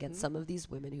retaliation against some of these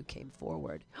women who came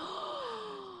forward.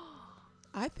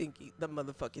 I think the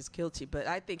motherfucker's guilty, but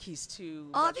I think he's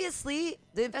too Obviously,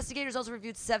 the investigators also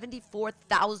reviewed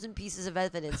 74,000 pieces of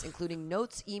evidence, including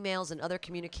notes, emails, and other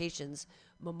communications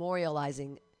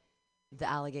memorializing the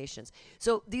allegations.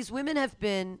 So these women have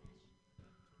been,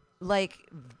 like,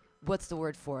 what's the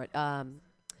word for it?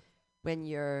 When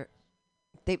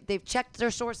they've checked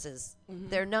their sources.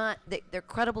 They're not, they're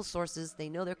credible sources. They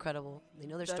know they're credible. They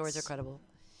know their stories are credible.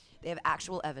 They have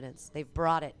actual evidence. They've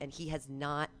brought it, and he has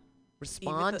not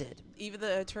responded. Even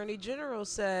the attorney general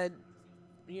said,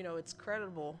 it's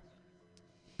credible.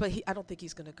 But I don't think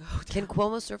he's going to go. Can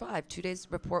Cuomo survive? 2 days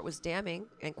report was damning,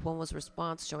 and Cuomo's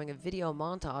response showing a video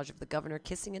montage of the governor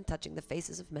kissing and touching the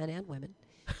faces of men and women,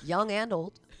 young and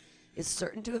old, is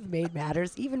certain to have made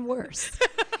matters even worse.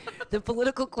 The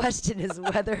political question is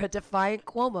whether a defiant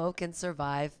Cuomo can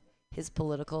survive his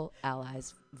political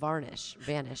allies'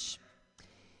 vanish.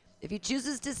 If he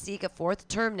chooses to seek a fourth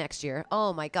term next year,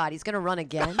 oh my God, he's going to run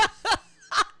again.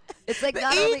 It's like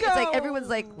not only, it's like everyone's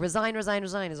like resign. He's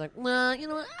like, well, you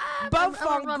know what? I'm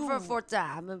gonna run for a fourth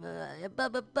time.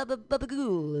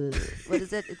 Babagool. What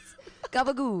is it? It's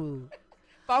gabagool.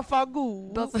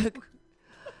 Bafagoo.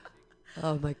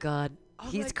 Oh my God,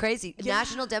 he's crazy. yeah.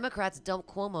 National Democrats dump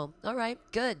Cuomo. All right,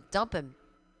 good, dump him.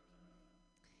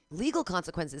 Legal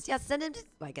consequences. Yeah, send him to.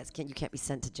 I guess you can't be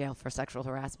sent to jail for sexual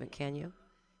harassment, can you?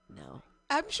 No.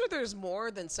 I'm sure there's more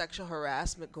than sexual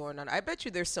harassment going on. I bet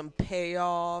you there's some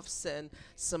payoffs and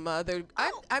some other.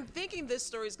 I'm thinking this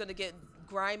story is going to get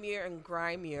grimier and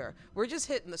grimier. We're just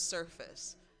hitting the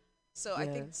surface. So I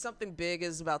think something big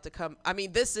is about to come. I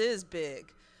mean, this is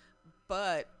big.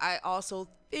 But I also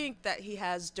think that he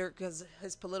has dirt because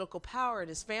his political power and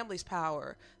his family's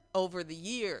power over the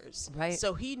years. Right.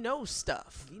 So he knows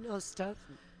stuff. He knows stuff.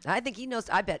 I think he knows.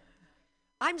 I bet.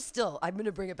 I'm going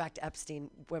to bring it back to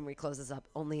Epstein when we close this up.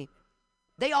 Only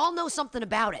they all know something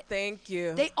about it. Thank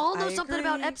you. They all know something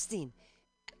about agree. Epstein.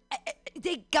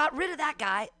 They got rid of that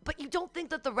guy, but you don't think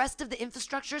that the rest of the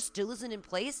infrastructure still isn't in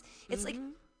place? It's like,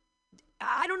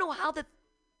 I don't know how that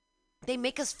they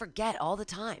make us forget all the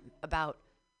time about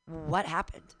what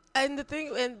happened. And the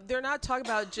thing, and they're not talking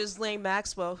about Ghislaine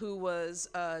Maxwell, who was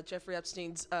Jeffrey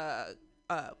Epstein's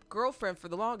girlfriend for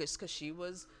the longest, because she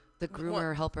was The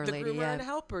groomer helper the lady. groomer Yeah. and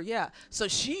helper, yeah. So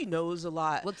she knows a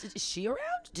lot. Well, is she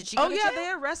around? Did she? Go Oh to yeah, jail?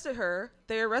 they arrested her.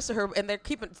 And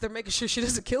they're making sure she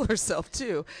doesn't kill herself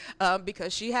too,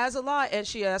 because she has a lot, and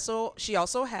she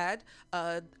also had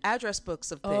address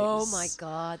books of things. Oh my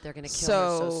God, they're gonna kill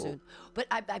her so soon. But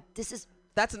I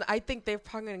think they're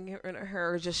punking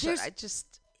her.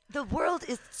 The world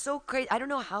is so crazy. I don't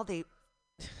know how they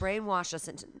brainwash us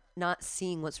into not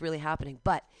seeing what's really happening,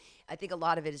 but I think a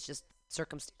lot of it is just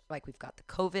circumstance. Like we've got the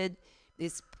COVID. We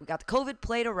got the COVID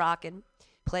plague a rockin'.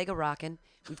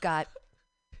 We've got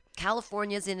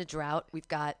California's in a drought. We've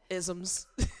got isms.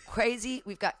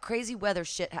 We've got crazy weather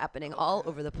shit happening all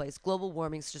over the place. Global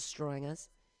warming's destroying us.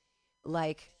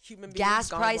 Like Human beings gas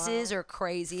gone prices wild. are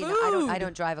crazy. Food. I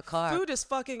don't drive a car. Food is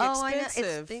fucking I know.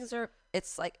 expensive.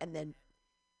 It's like, and then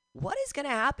what is gonna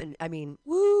happen? I mean,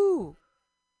 woo.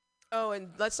 Oh, and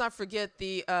let's not forget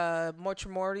the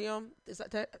moratorium. Is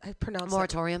that I pronounce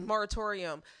Moratorium. That?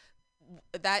 Moratorium.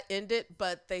 That ended,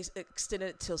 but they extended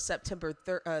it till September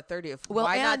 30th. Well,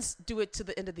 why and not do it to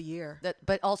the end of the year?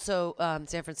 But also,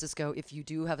 San Francisco, if you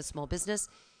do have a small business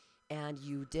and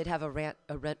you did have a rent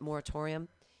moratorium,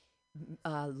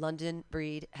 London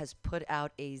Breed has put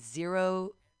out a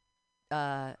 0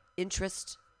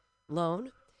 interest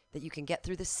loan that you can get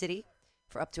through the city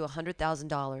for up to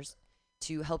 $100,000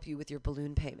 to help you with your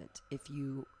balloon payment if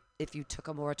you took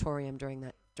a moratorium during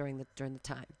the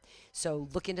time. So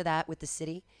look into that with the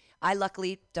city. I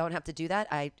luckily don't have to do that.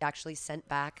 I actually sent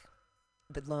back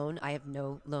the loan. I have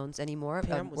no loans anymore.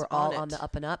 We're all on the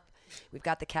up and up. We've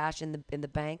got the cash in the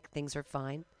bank. Things are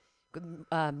fine.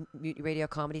 Mutiny Radio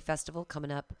Comedy Festival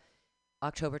coming up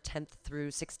October 10th through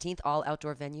 16th, all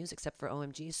outdoor venues except for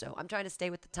OMG. So I'm trying to stay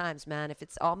with the times, man. If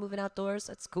it's all moving outdoors,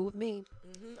 that's cool with me.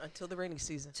 Until the rainy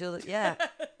season. Yeah.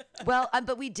 Well,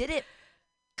 but we did it.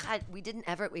 God, we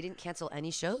didn't cancel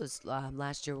any shows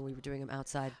last year when we were doing them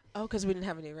outside. Oh, because we didn't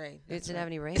have any rain. We didn't have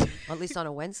any rain, at least on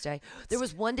a Wednesday. There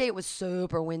was one day it was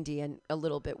super windy and a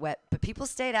little bit wet, but people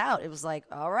stayed out. It was like,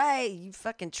 all right, you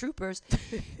fucking troopers.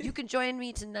 You can join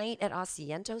me tonight at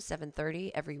Asiento,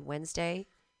 7:30 every Wednesday.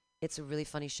 It's a really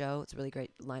funny show. It's a really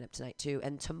great lineup tonight, too.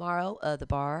 And tomorrow, the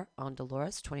bar on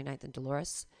Dolores, 29th and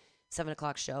Dolores, 7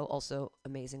 o'clock show. Also,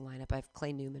 amazing lineup. I have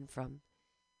Clay Newman from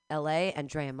L.A. and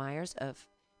Drea Myers of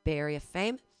Bay Area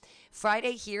fame.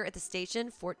 Friday here at the station,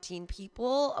 14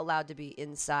 people allowed to be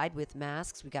inside with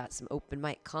masks. We got some open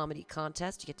mic comedy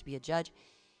contest. You get to be a judge.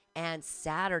 And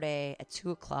Saturday at 2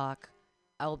 o'clock,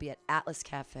 I will be at Atlas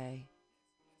Cafe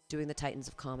doing the Titans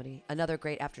of Comedy. Another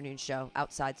great afternoon show,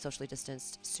 outside, socially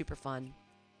distanced, super fun.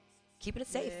 Keeping it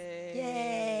safe.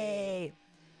 Yay.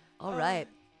 All right.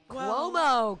 well-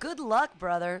 Cuomo, good luck,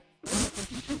 brother.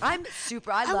 I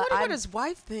wonder what his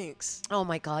wife thinks. Oh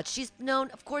my God, she's known.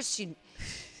 Of course, she.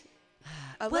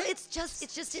 Well, it's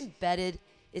just embedded.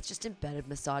 It's just embedded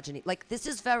misogyny. Like this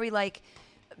is very like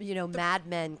Mad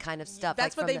Men kind of stuff.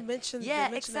 That's like what from they mentioned. Yeah,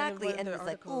 they mentioned that in exactly. one of And their it's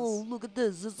like, articles. oh, look at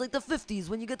this. It's like the 50s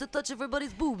when you get to touch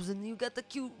everybody's boobs and you get the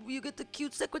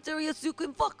cute secretary so you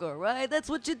can fuck her, right? That's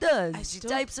what she does. She still-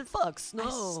 types and fucks. No, I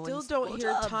still and don't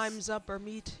hear blowjobs. "Time's Up" or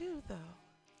 "Me Too" though.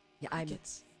 Yeah, Like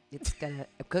it's gonna.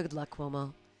 Good luck,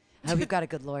 Cuomo. I hope you've got a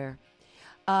good lawyer.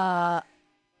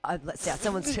 Let's see.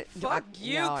 Someone's. Fuck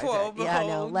you, no, Cuomo. Yeah, I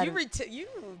know. Let you,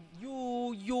 him-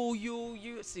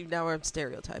 you. See, now I'm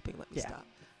stereotyping. Let me Yeah.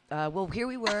 stop. Well, here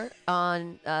we were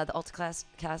on the Alta Class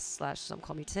Cast /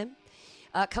 SomeCallMeTim.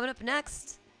 Coming up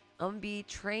next, I'm gonna be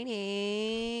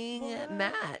training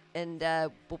Matt, and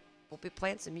we'll be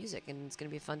playing some music, and it's gonna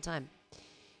be a fun time.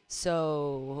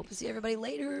 So hope to see everybody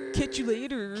later. Catch you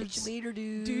later. Catch you later,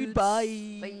 dude. Dude,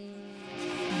 bye.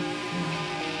 Bye.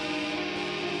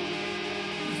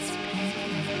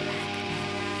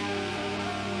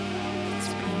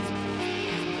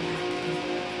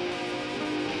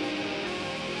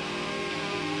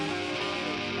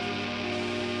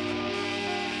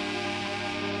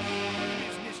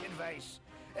 Business advice.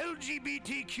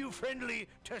 LGBTQ friendly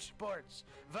to sports.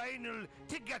 Vinyl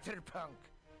to gutter punk.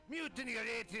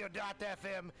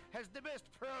 MutinyRadio.fm has the best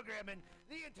programming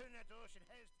the internet ocean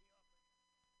has to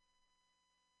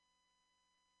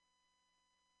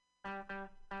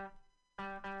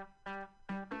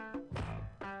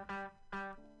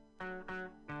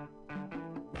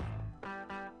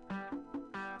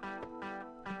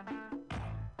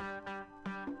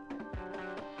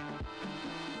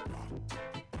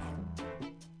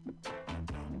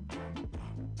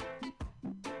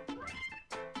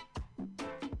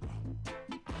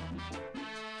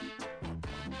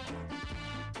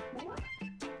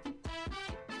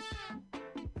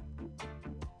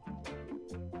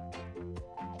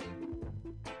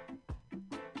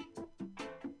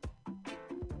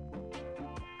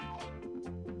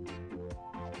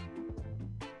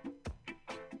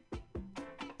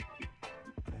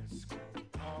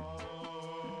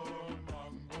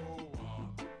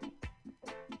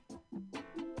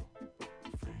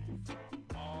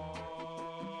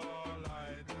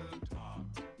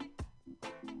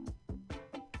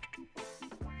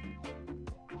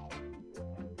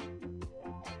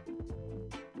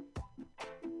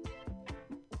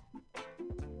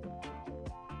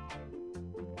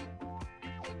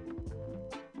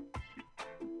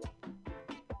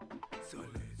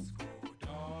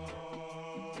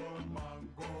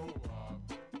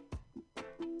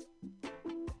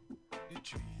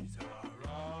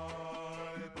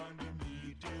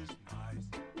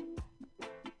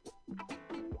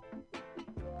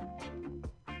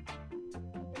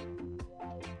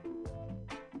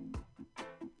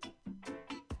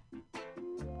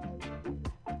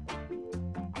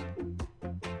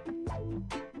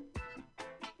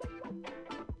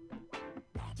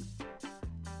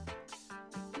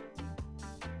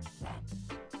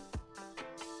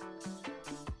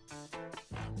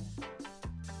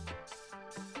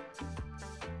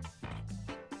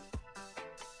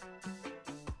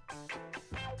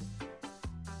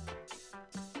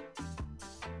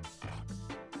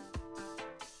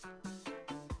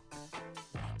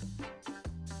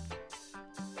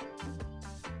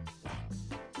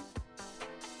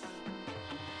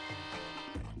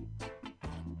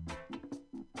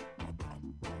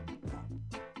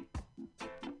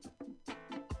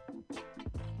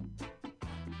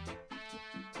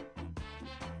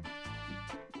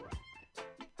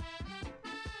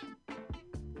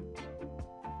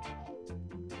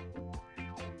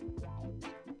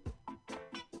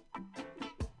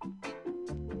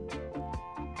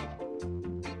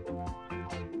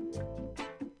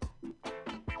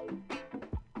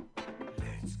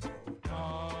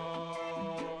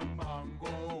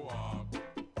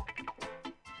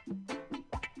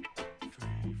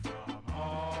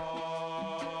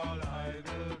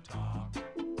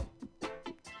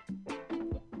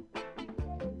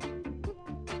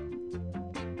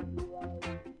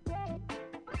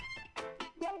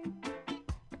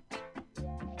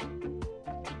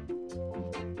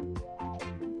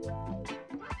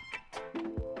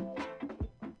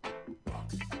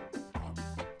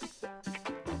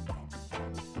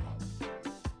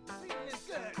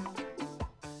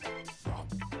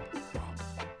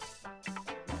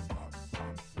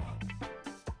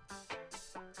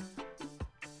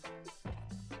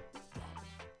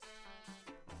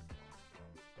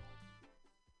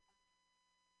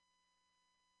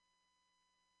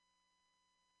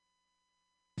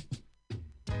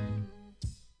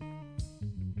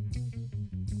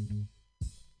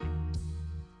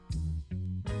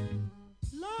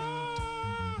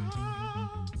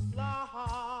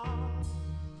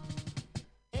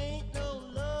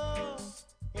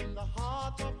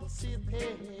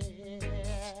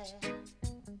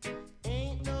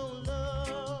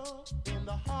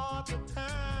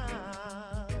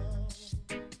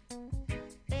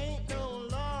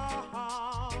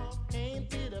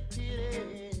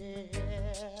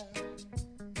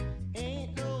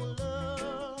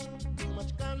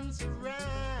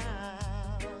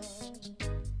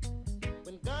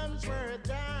guns were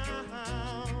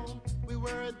down, we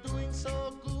were doing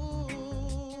so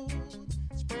good,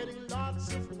 spreading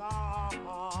lots of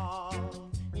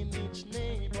love in each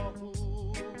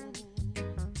neighborhood.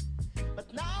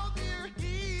 But now they're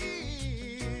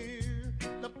here,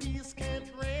 the peace can't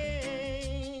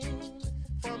reign,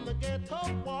 from the ghetto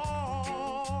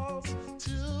walls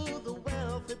to the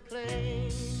wealthy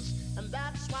plains. And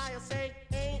that's why I say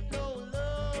ain't no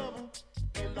love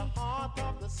in the heart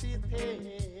of the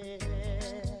city.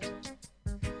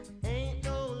 Ain't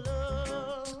no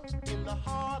love in the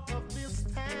heart of this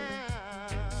town.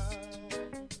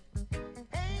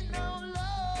 Ain't no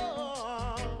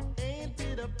love, ain't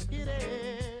it a pity,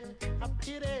 a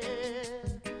pity.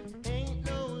 Ain't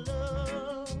no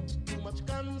love, too much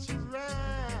guns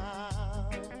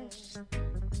around.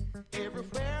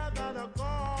 Everywhere that I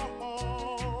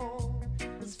go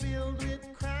is filled with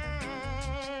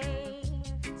crime.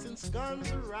 Since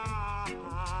guns arrived,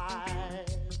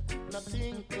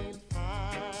 nothing ain't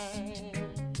fine.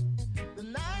 The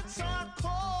nights are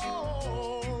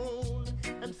cold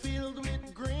and filled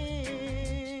with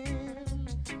green.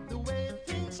 The way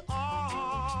things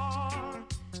are,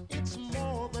 it's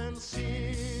more than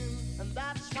sin. And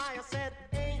that's why I said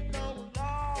ain't no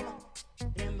love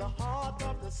in the heart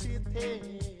of the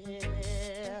city.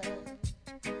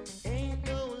 Ain't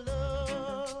no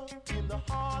love in the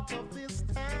heart of this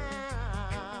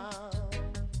town.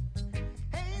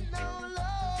 Ain't no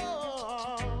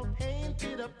love, ain't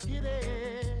it a pity,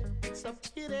 it's a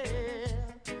pity.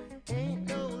 Ain't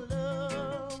no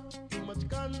love, too much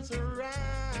guns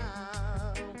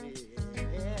around,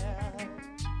 yeah.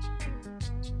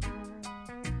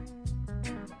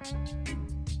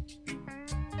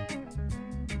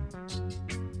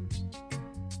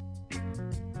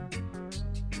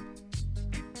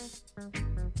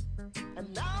 And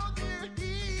now they're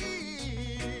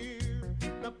here,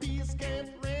 the peace can't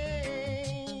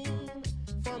reign,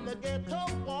 from the ghetto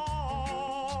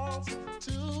walls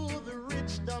to the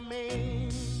rich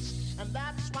domains. And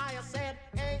that's why I said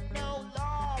ain't no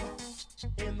love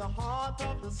in the heart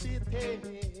of the city.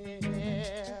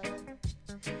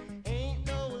 Ain't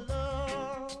no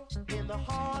love in the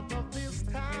heart of this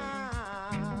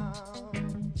town.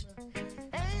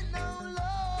 Ain't no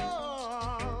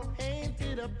love, ain't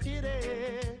it a pity,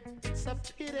 it's a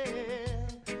pity.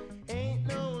 Ain't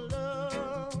no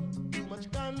love, too much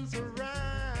guns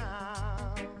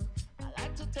around. I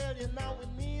like to tell you now we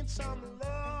need some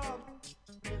love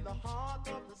in the heart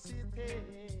of the city.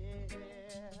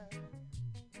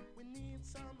 We need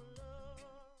some love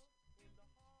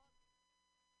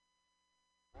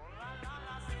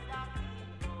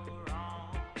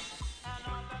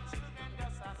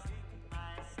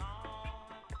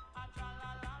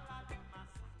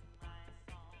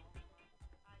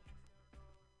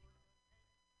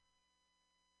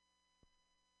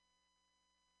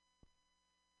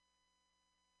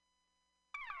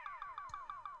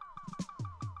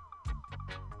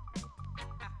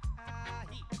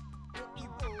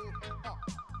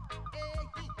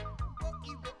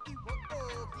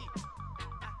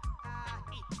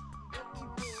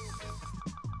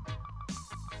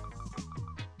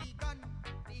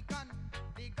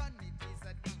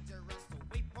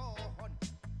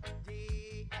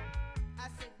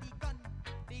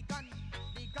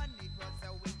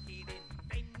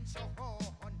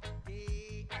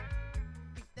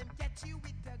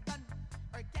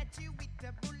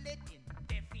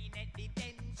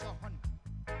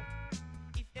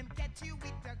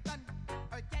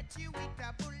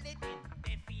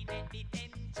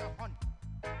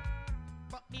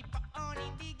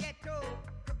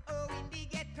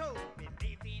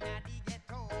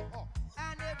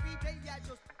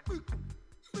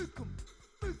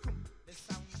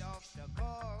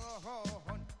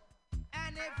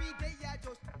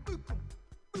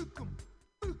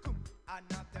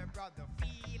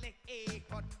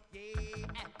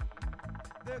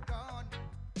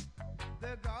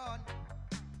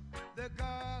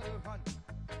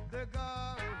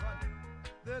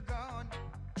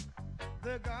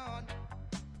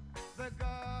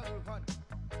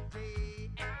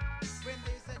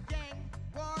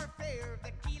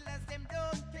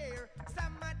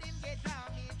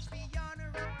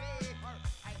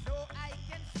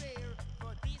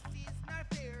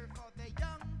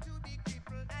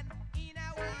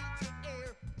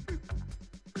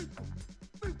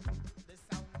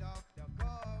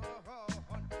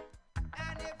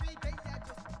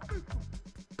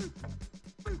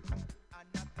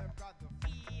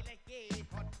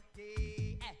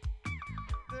in the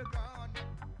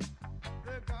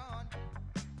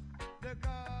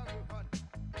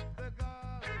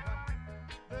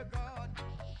the gun,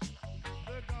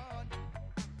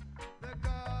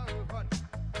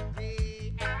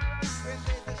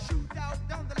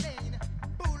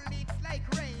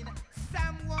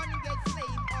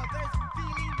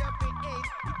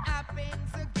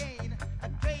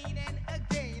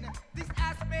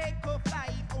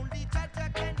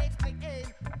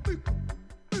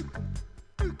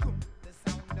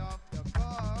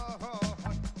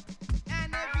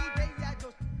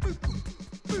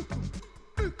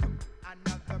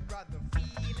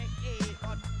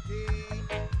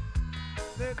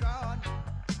 they're gone,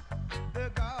 they're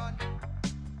gone,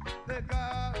 they're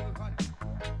gone,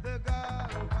 they're gone,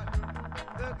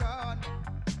 they're gone.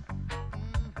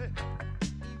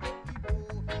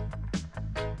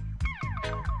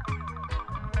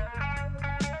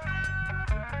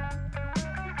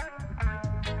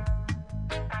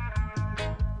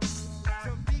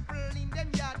 Some people in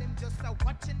them yard, them just a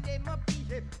watching them a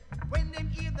behave. When them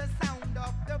hear the sound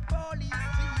of the police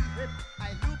jeep,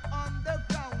 I look on the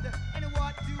ground and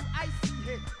what do I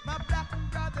see? My black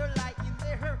brother lying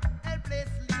there,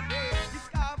 helplessly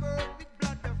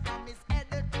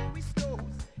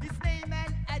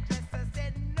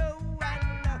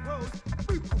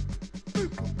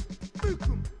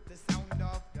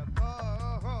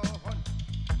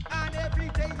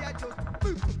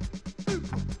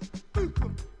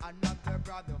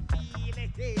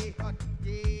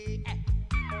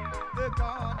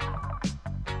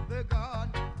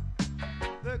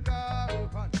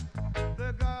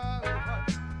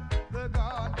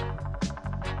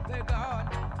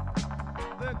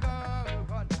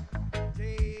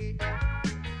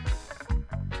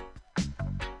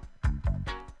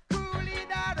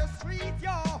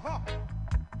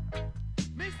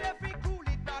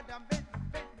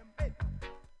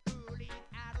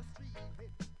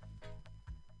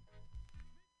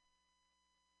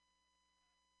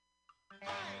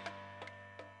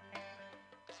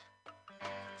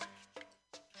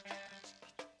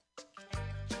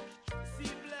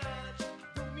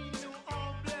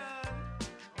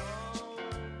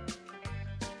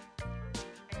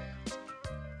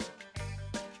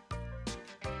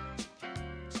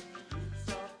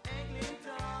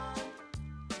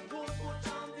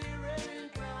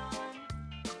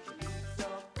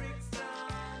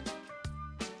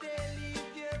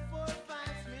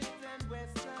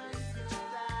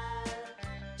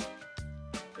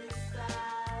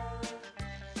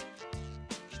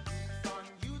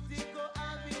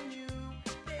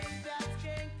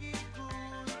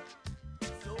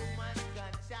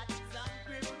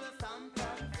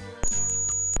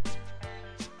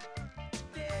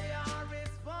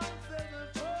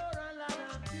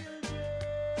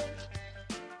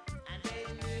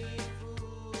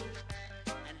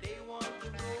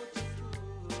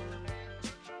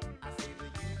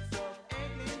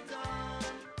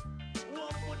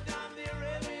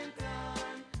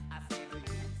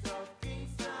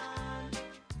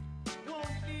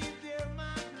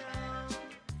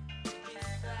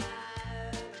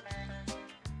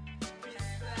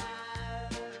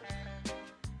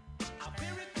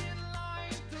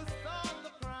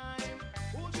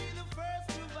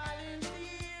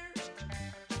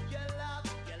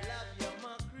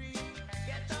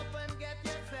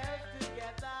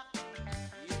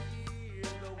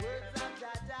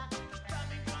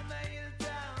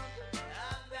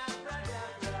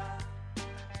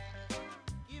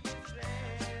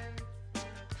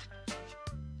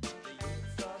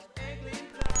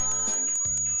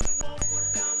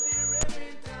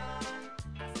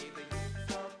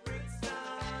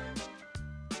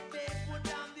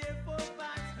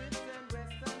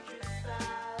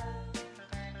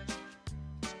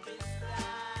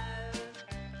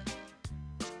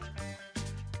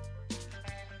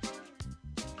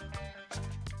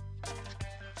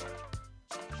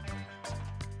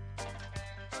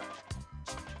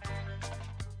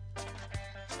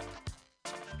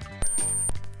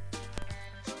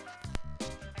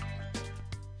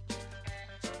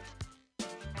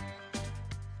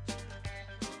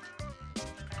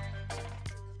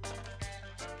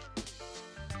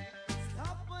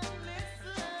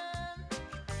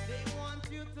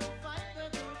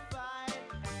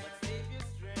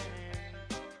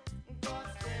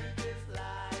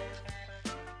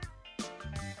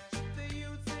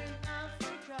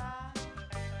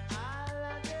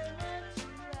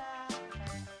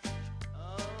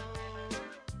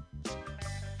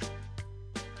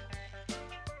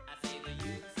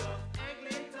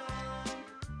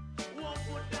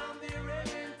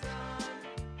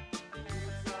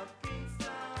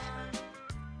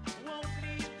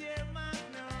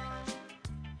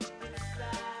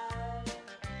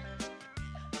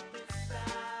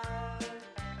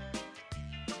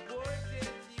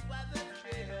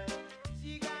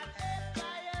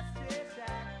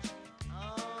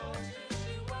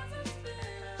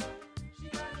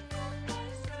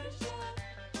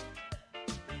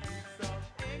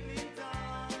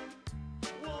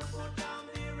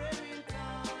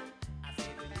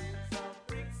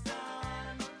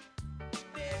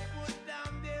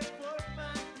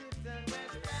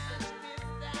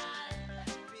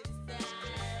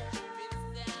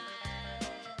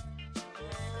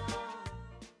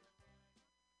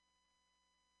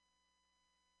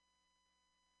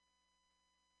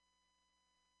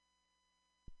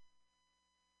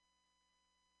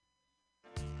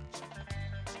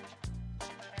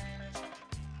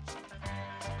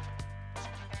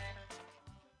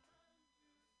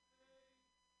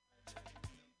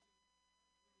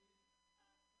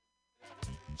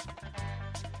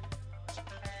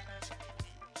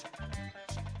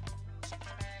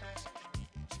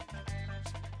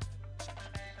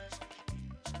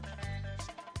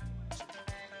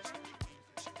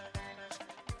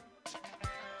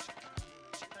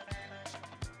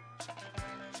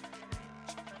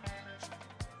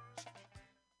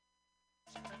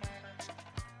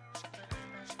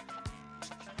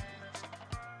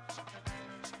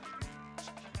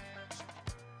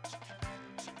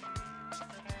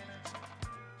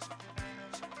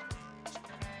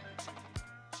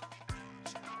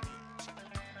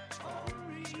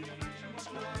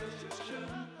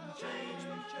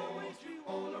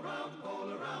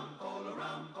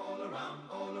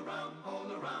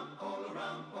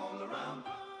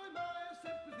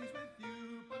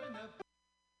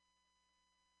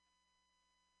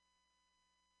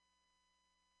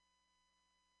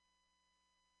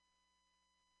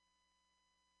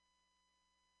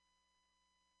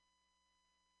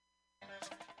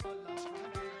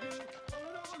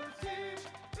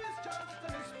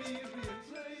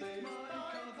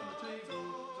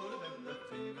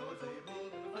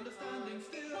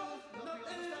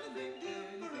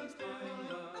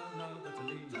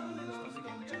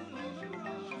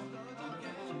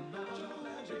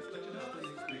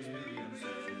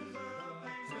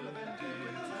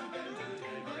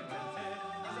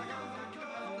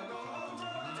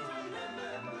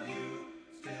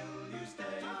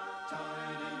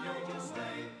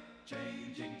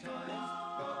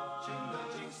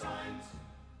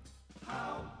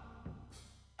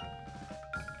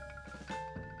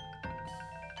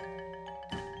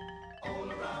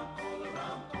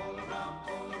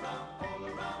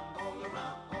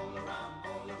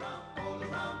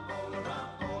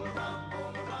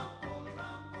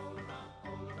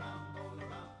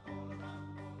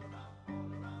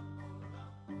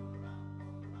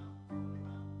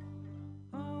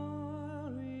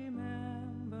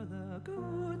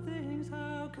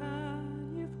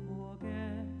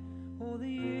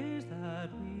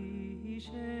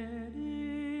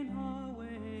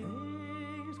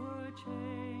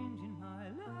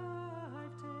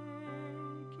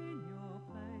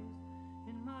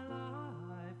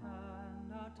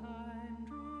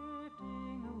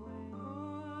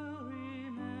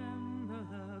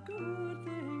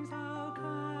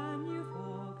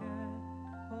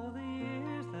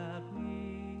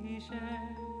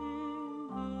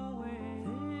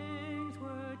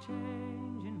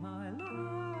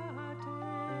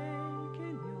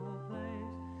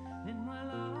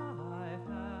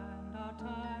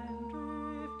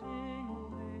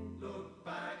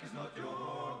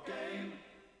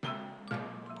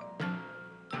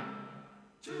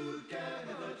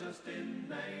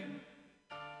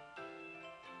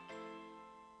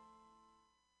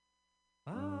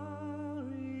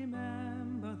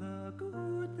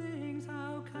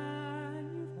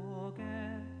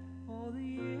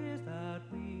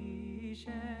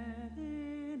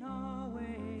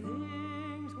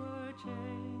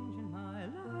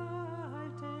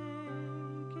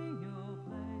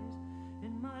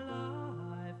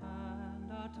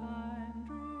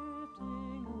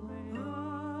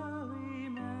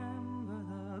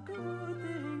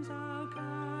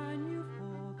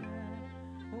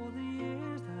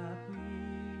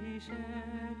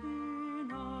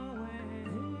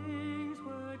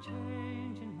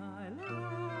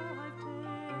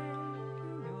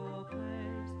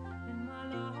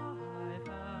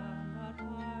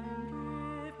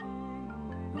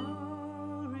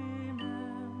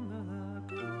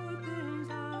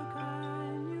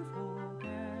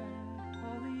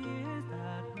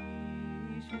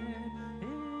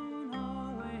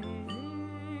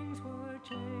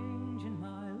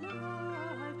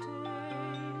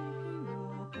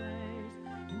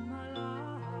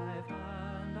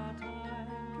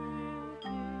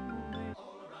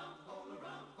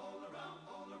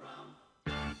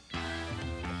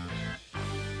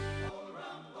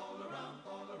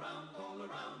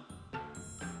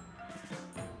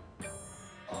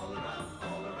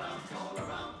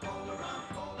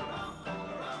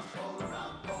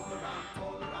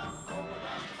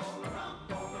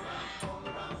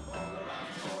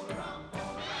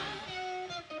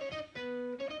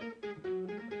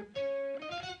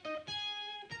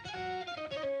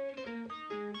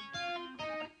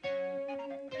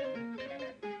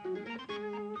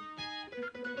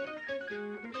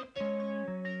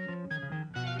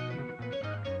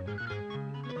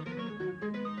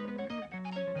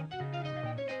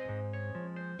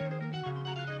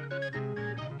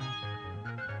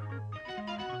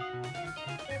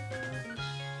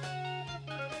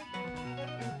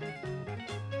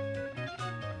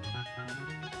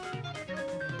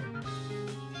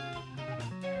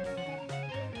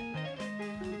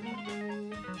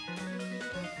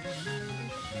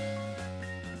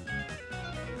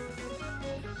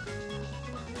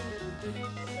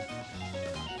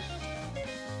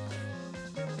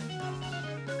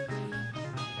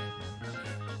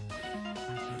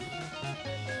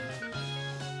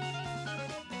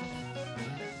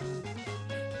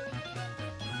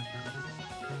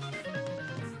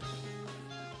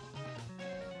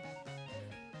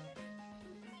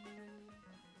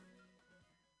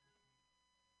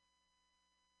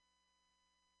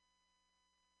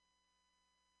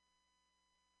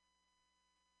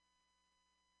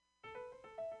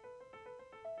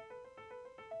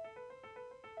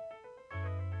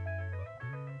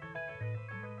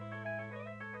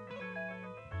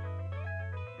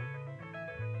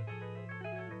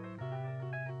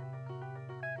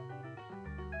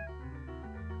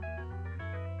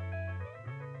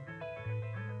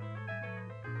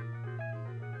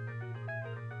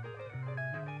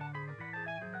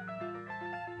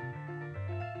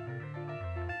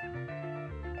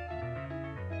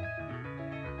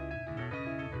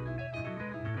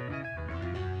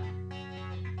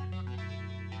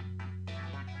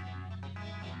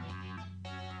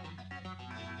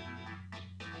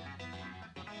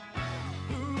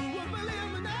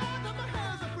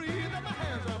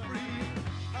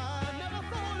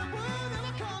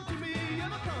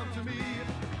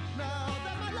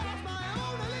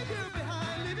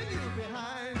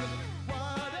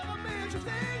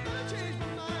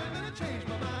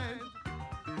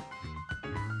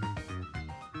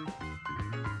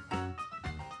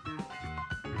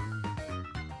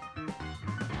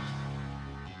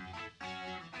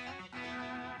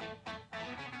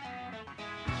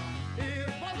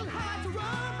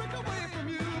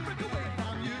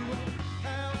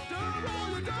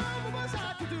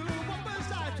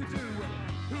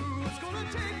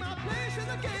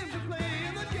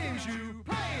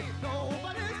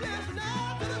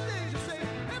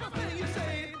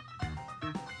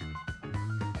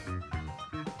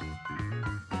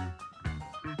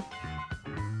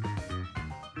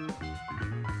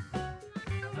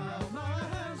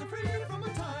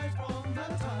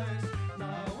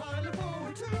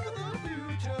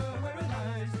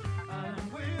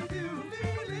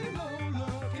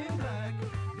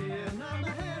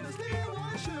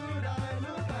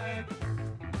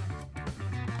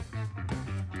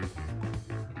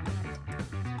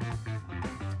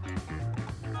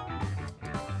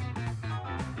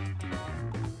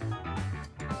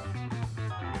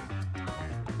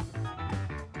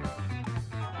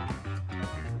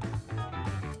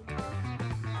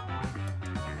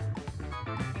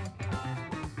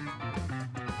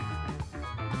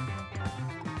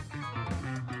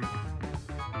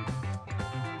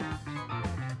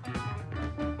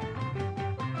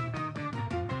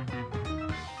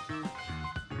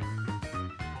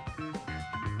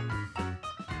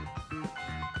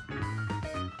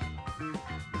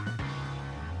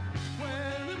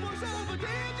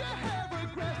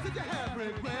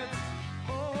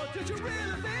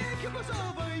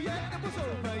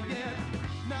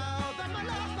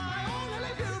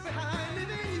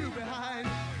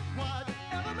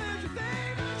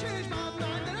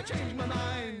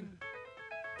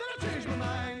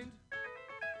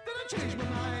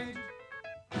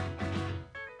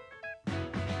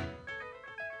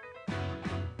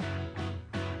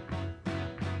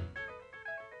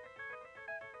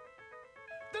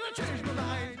then I changed my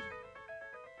mind.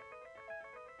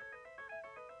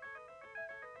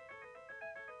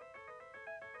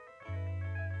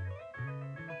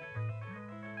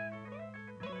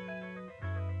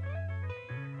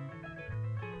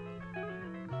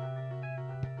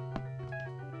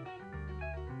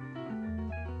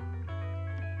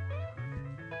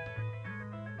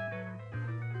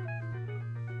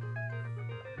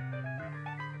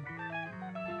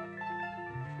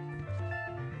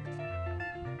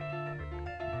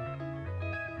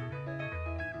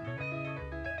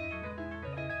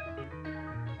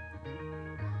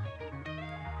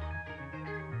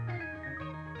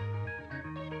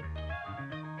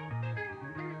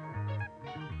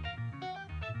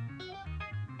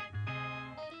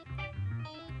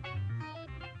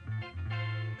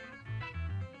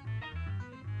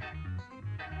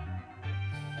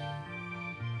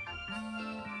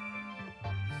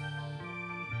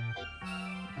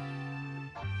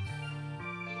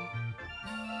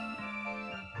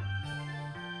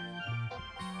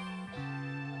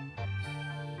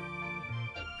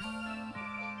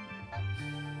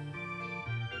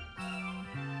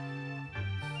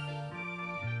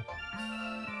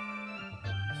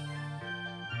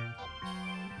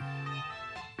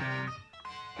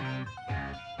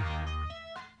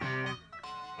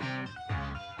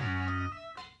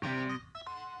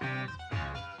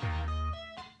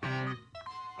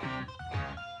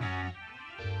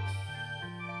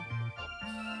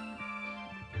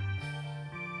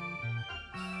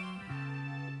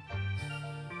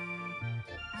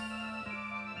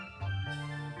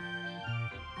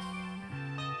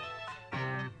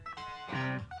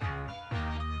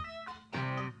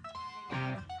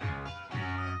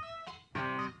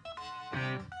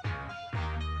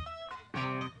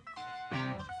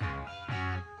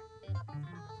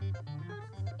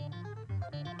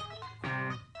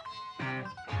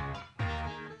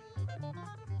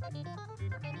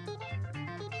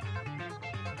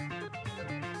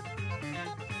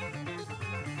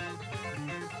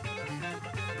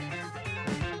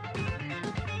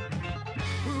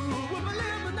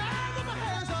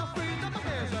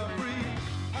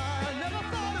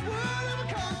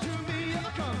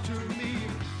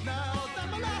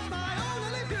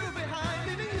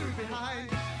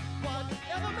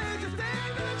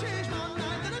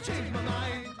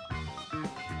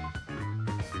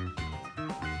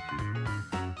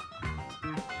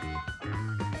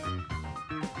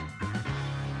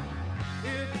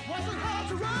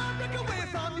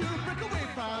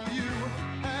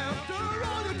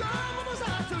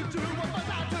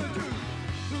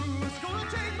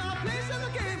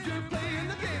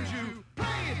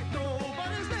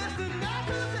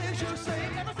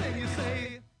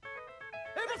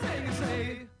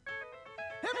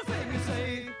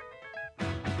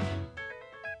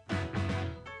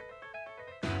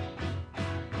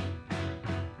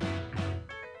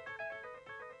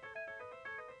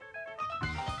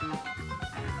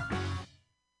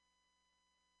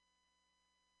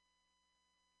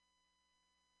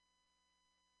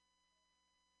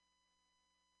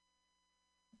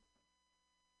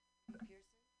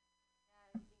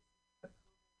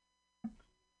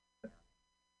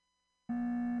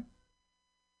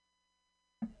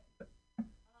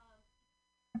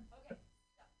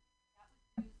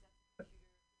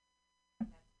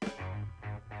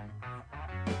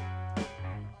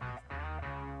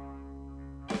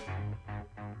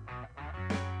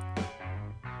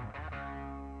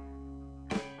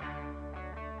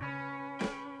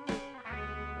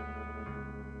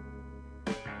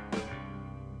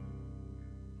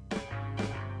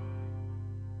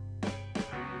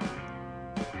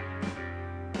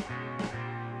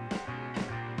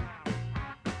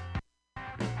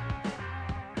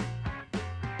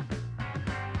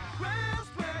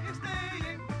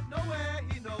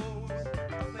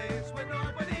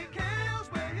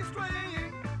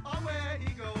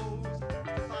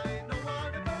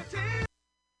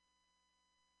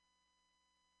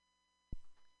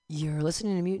 You're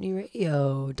listening to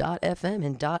MutinyRadio.fm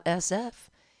and .sf.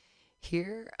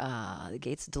 Here, the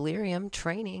Gates of Delirium,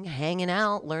 training, hanging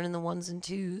out, learning the ones and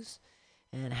twos,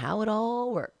 and how it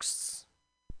all works.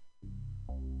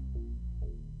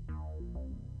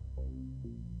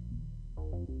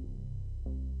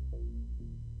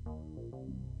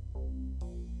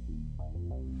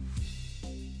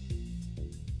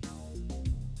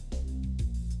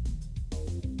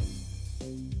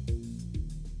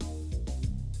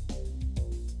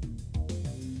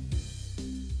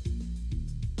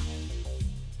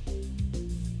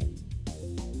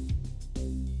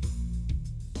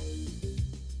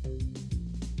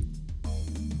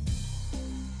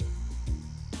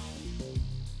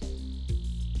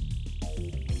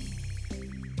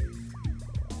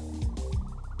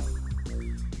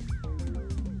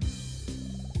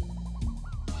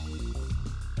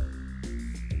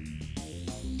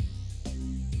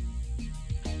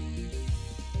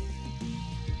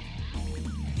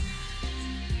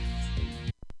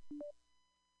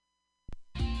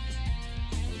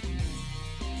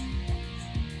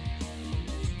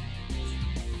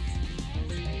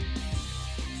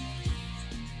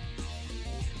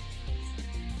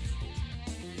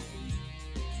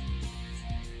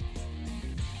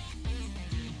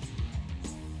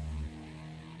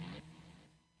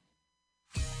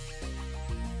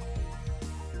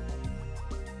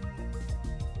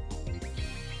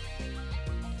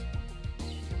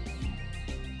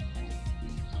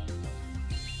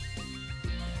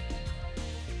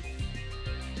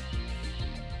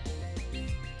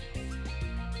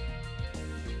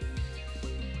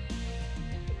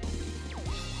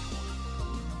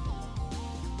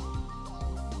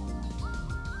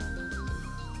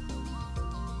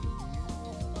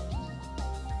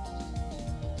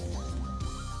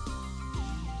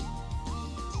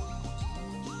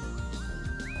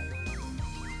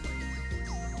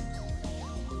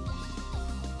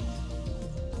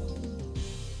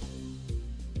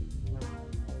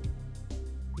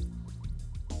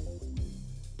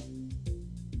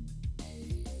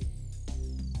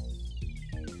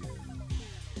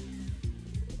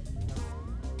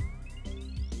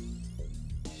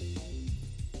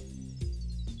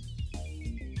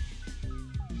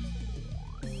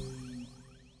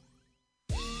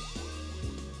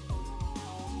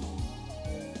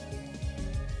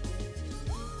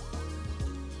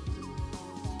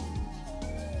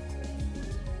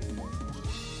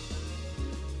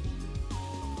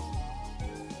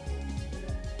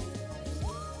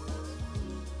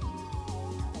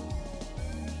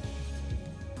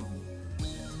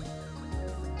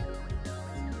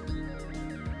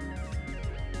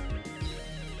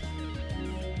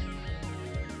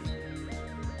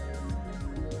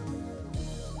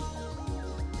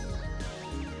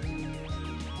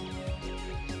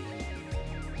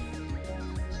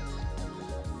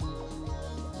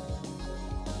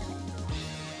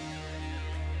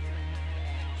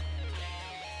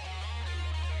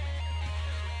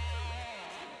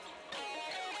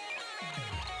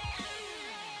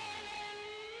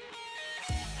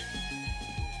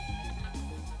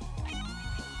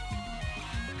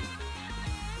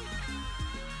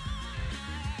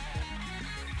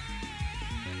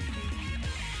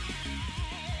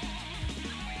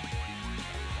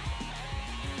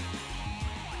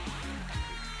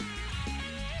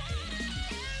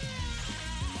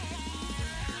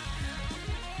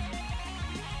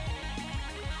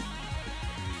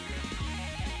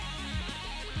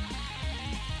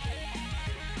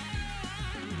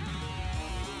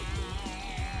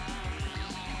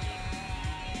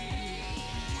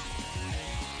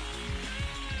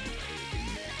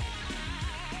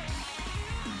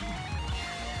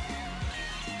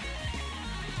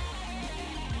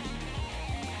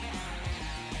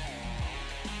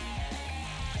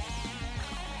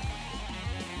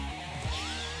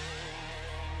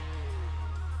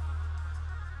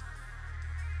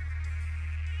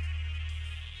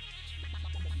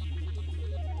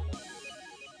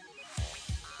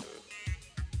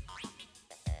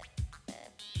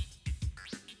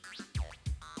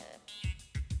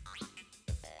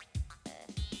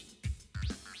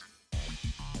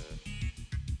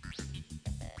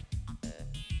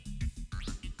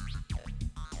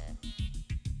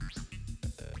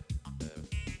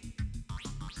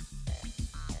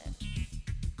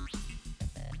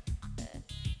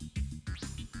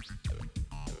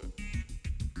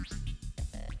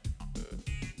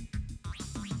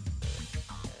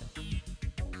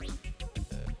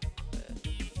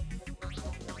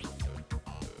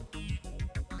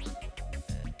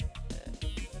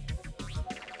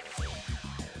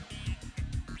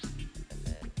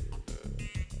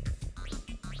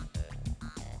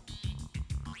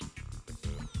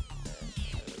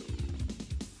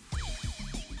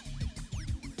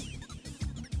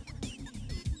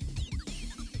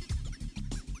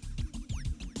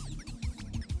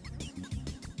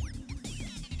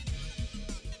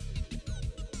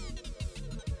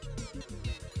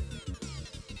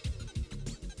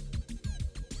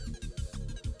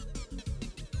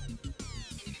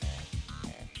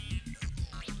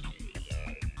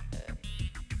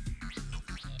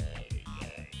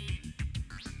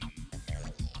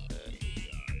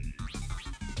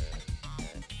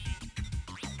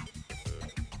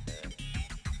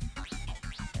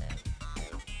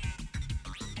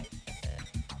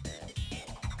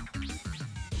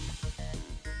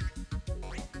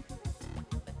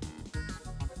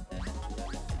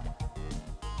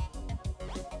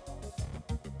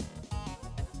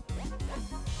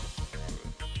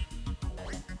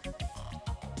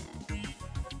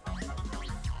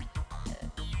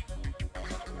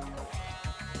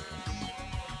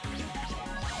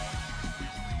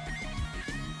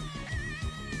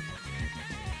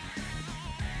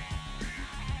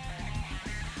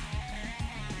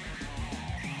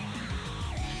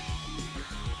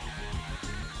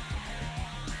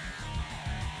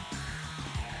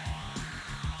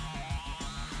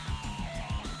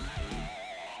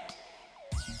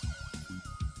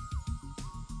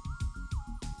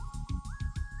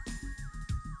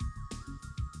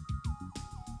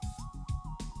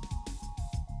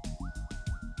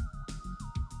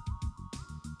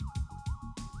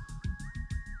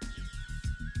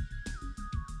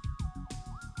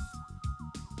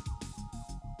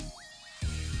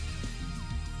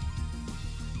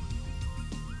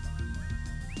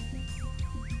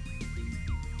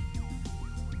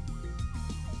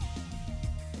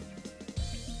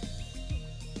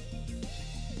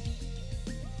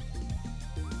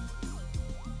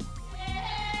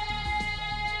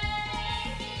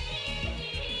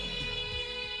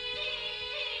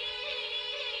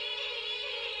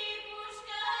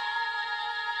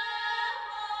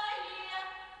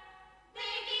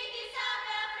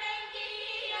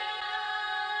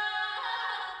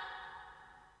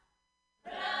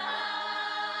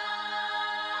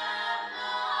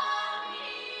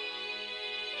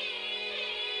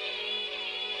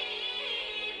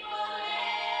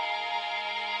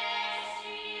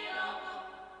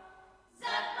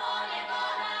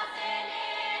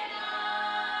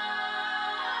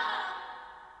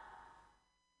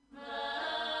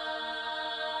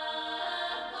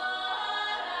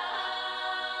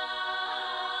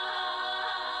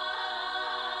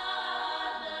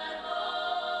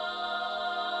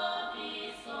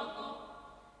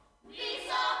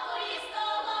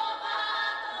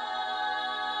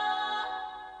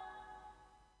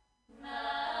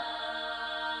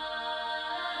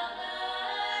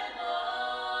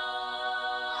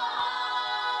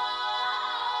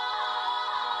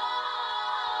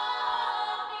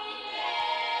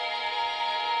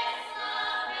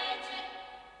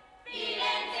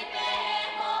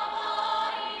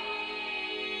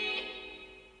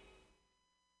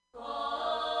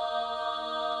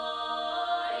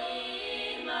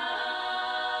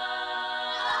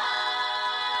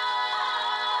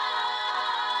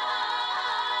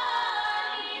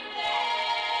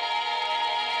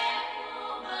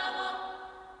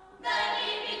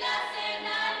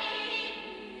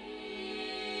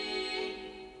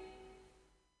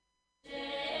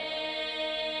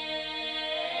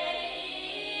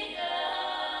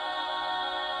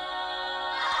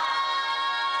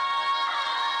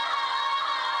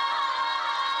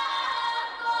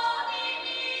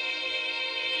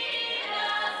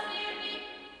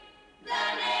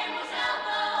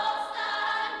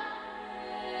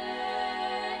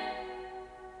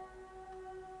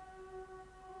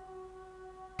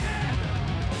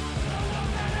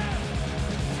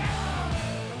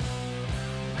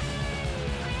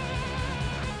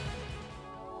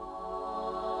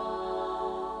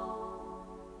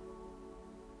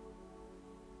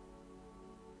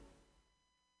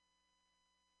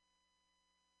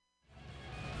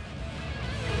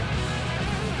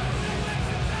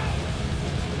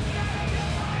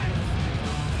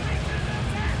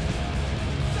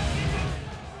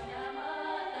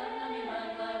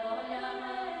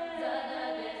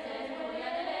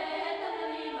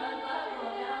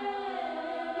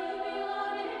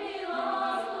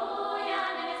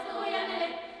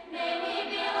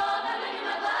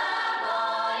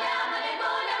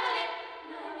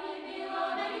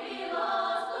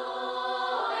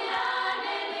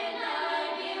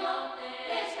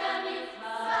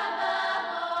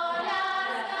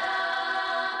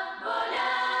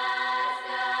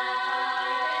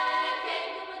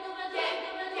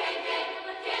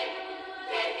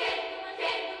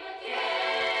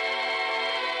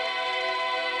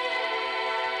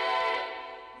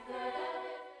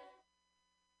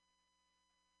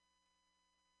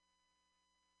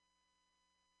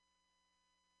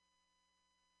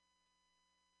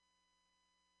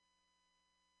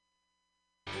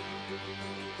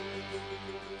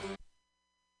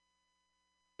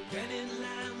 Bennett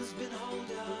Lamb's been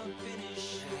holed up in his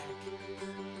shack,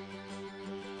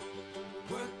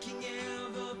 working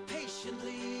ever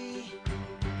patiently.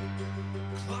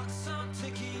 Clocks are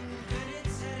ticking,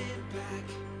 Bennett's headed back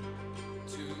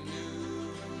to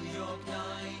New York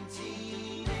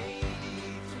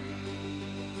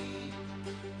 1983.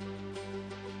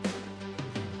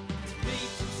 To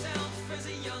meet himself as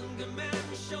a younger man,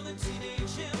 show the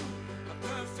teenage him a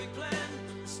perfect plan.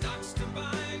 Stocks to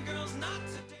buy, girls not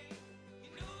to date.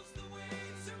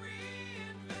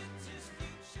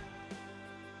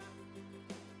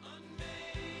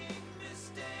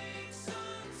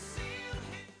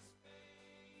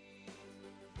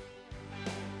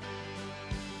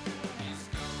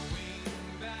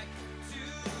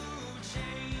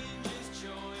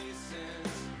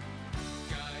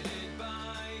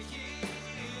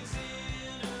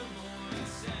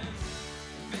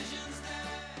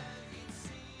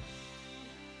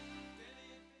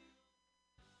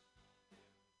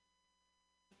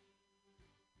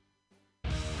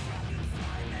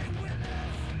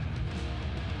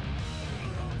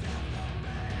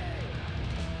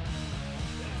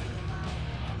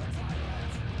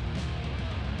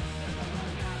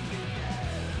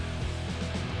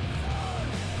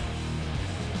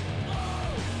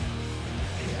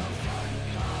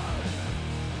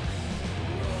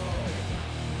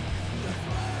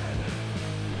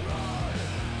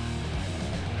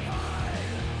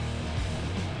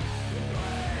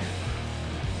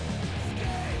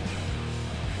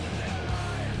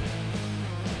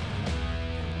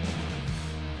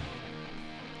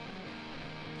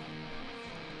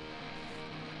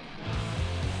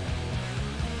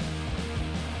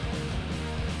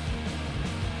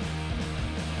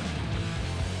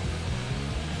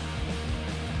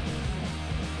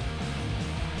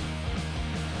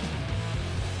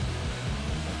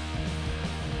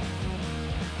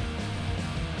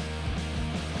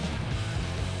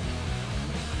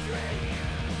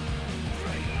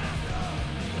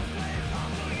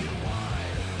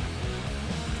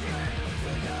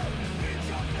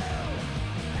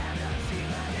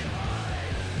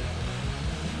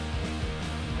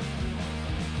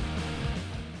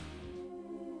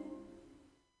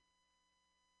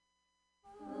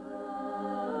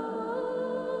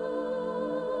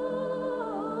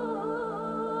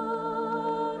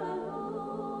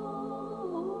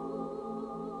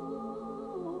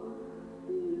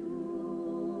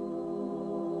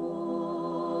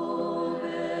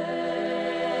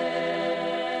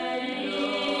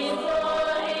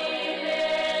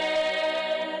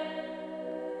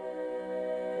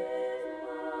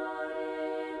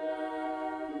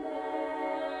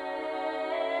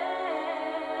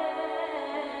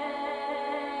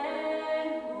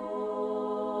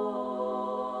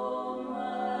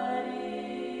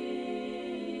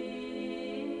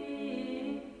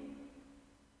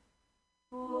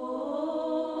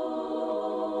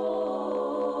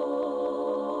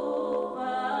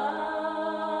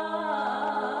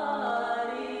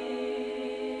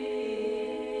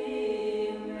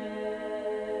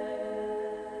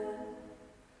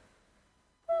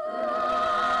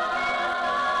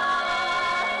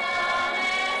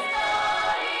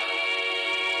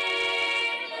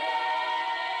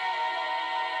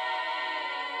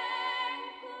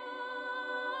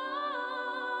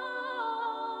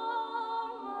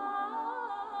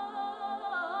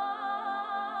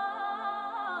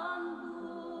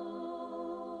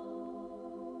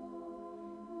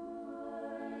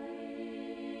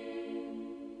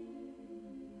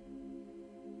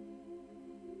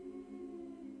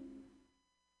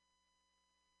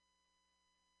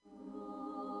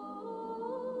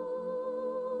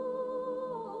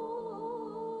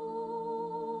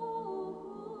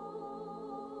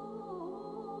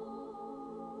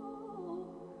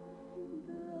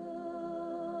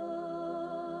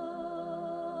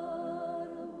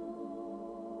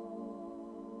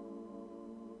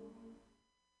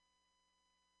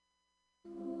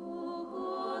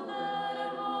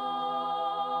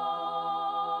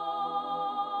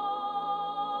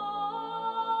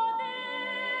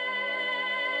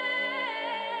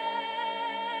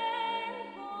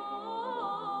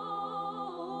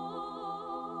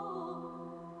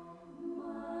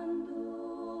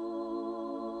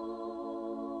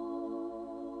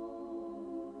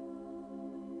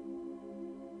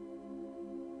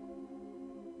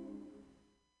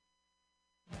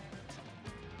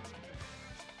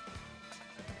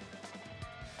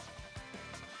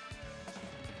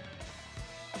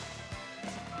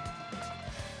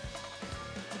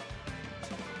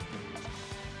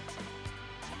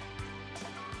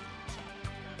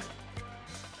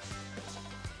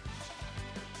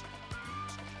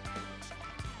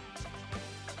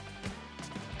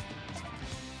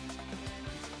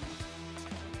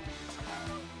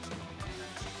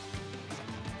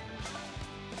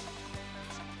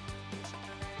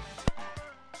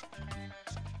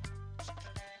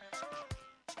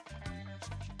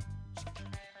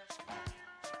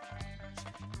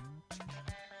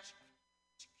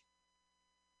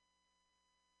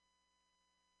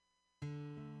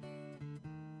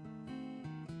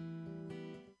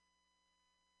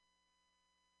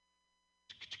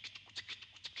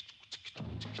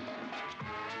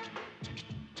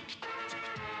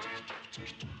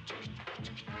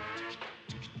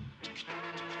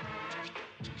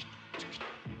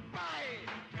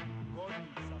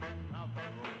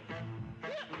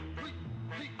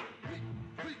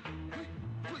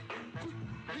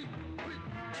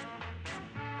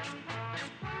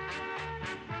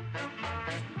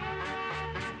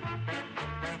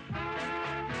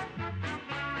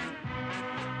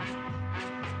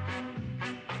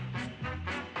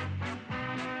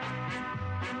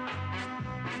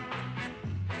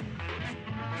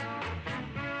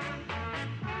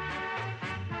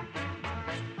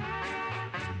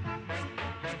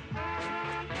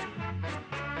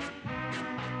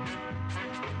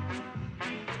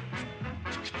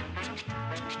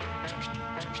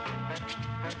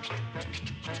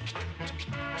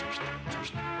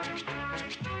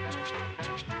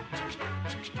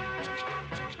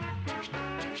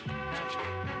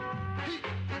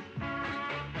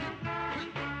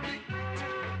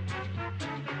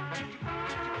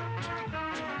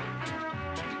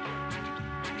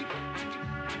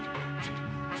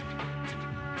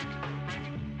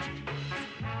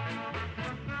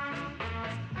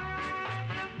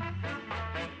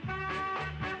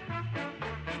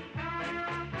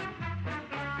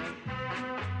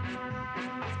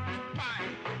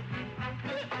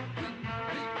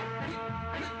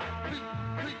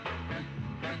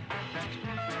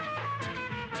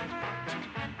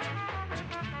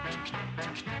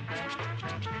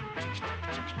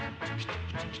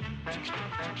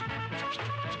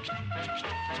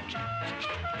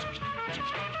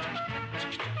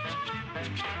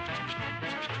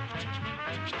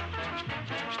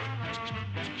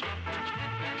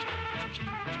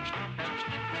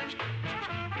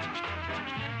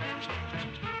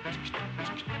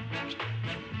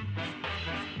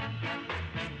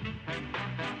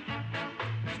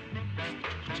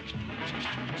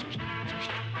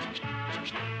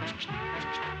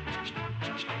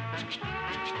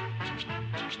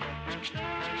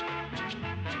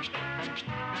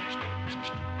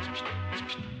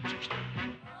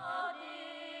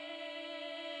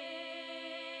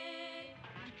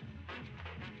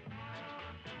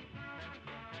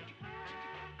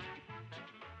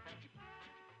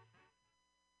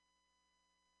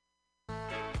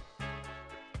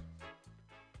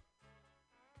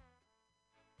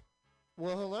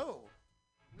 Well, hello.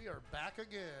 We are back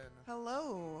again.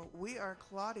 Hello, we are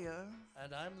Claudia.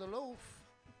 And I'm the loaf.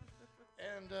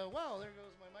 And, wow, there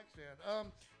goes my mic stand.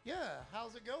 Yeah,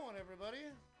 how's it going, everybody?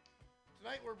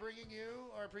 Tonight we're bringing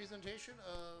you our presentation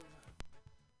of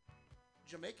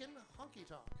Jamaican honky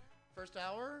tonk. First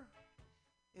hour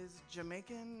is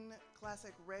Jamaican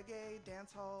classic reggae,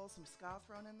 dancehall, some ska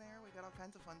thrown in there. We got all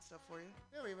kinds of fun stuff for you.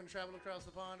 Yeah, we even traveled across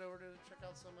the pond over to check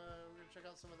out some. We're gonna check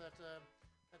out some of that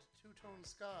two-tone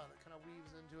ska that kind of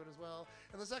weaves into it as well.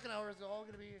 And the second hour is all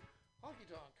going to be honky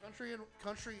tonk, country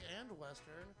and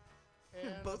western,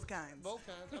 and both kinds. Both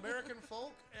kinds, American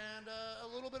folk and a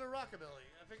little bit of rockabilly.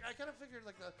 I kind of figured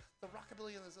like the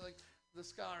rockabilly and the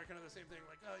ska are kind of the same thing.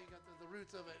 Like, oh, you got the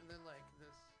roots of it, and then like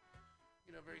this,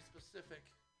 very specific.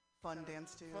 Fun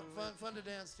dance to. Fun to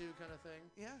dance to kind of thing.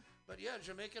 Yeah. But yeah,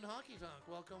 Jamaican honky tonk.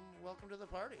 Welcome to the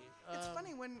party. It's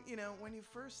funny when you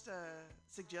first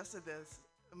suggested this,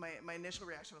 my initial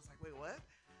reaction was like, wait, what?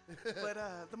 But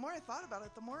the more I thought about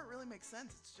it, the more it really makes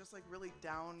sense. It's just like really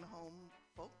down home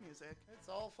folk music. It's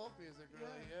all folk music,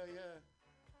 really. Yeah.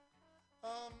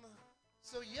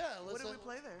 So yeah, what did we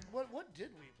play there? What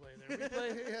did we play there? We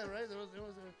played right. There was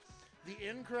the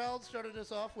in crowd started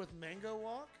us off with Mango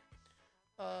Walk.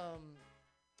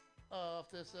 Off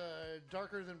this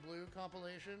Darker Than Blue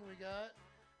compilation we got.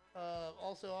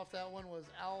 Also off that one was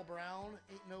Al Brown,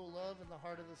 Ain't No Love in the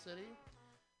Heart of the City.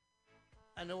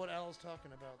 I know what Al's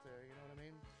talking about there, you know what I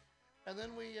mean? And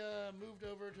then we moved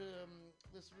over to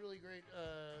this really great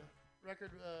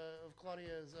record of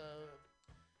Claudia's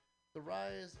The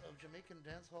Rise of Jamaican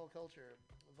Dancehall Culture,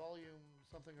 volume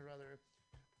something or other.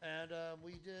 And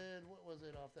we did, what was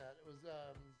it off that? It was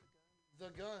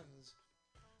The Guns,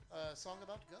 song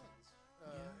about guns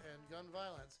and gun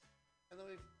violence. And then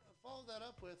we followed that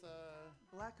up with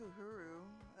Black Uhuru.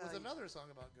 With another song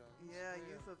about guns. Yeah,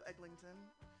 Youth of Eglinton.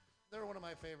 They're one of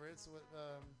my favorites.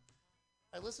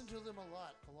 I listened to them a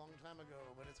lot a long time ago,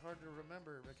 but it's hard to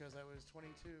remember because I was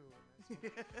 22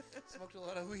 and I smoked a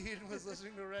lot of weed and was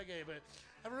listening to reggae. But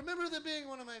I remember them being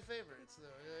one of my favorites,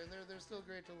 though, and they're still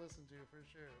great to listen to for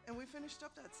sure. And we finished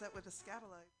up that set with a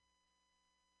Scatolite.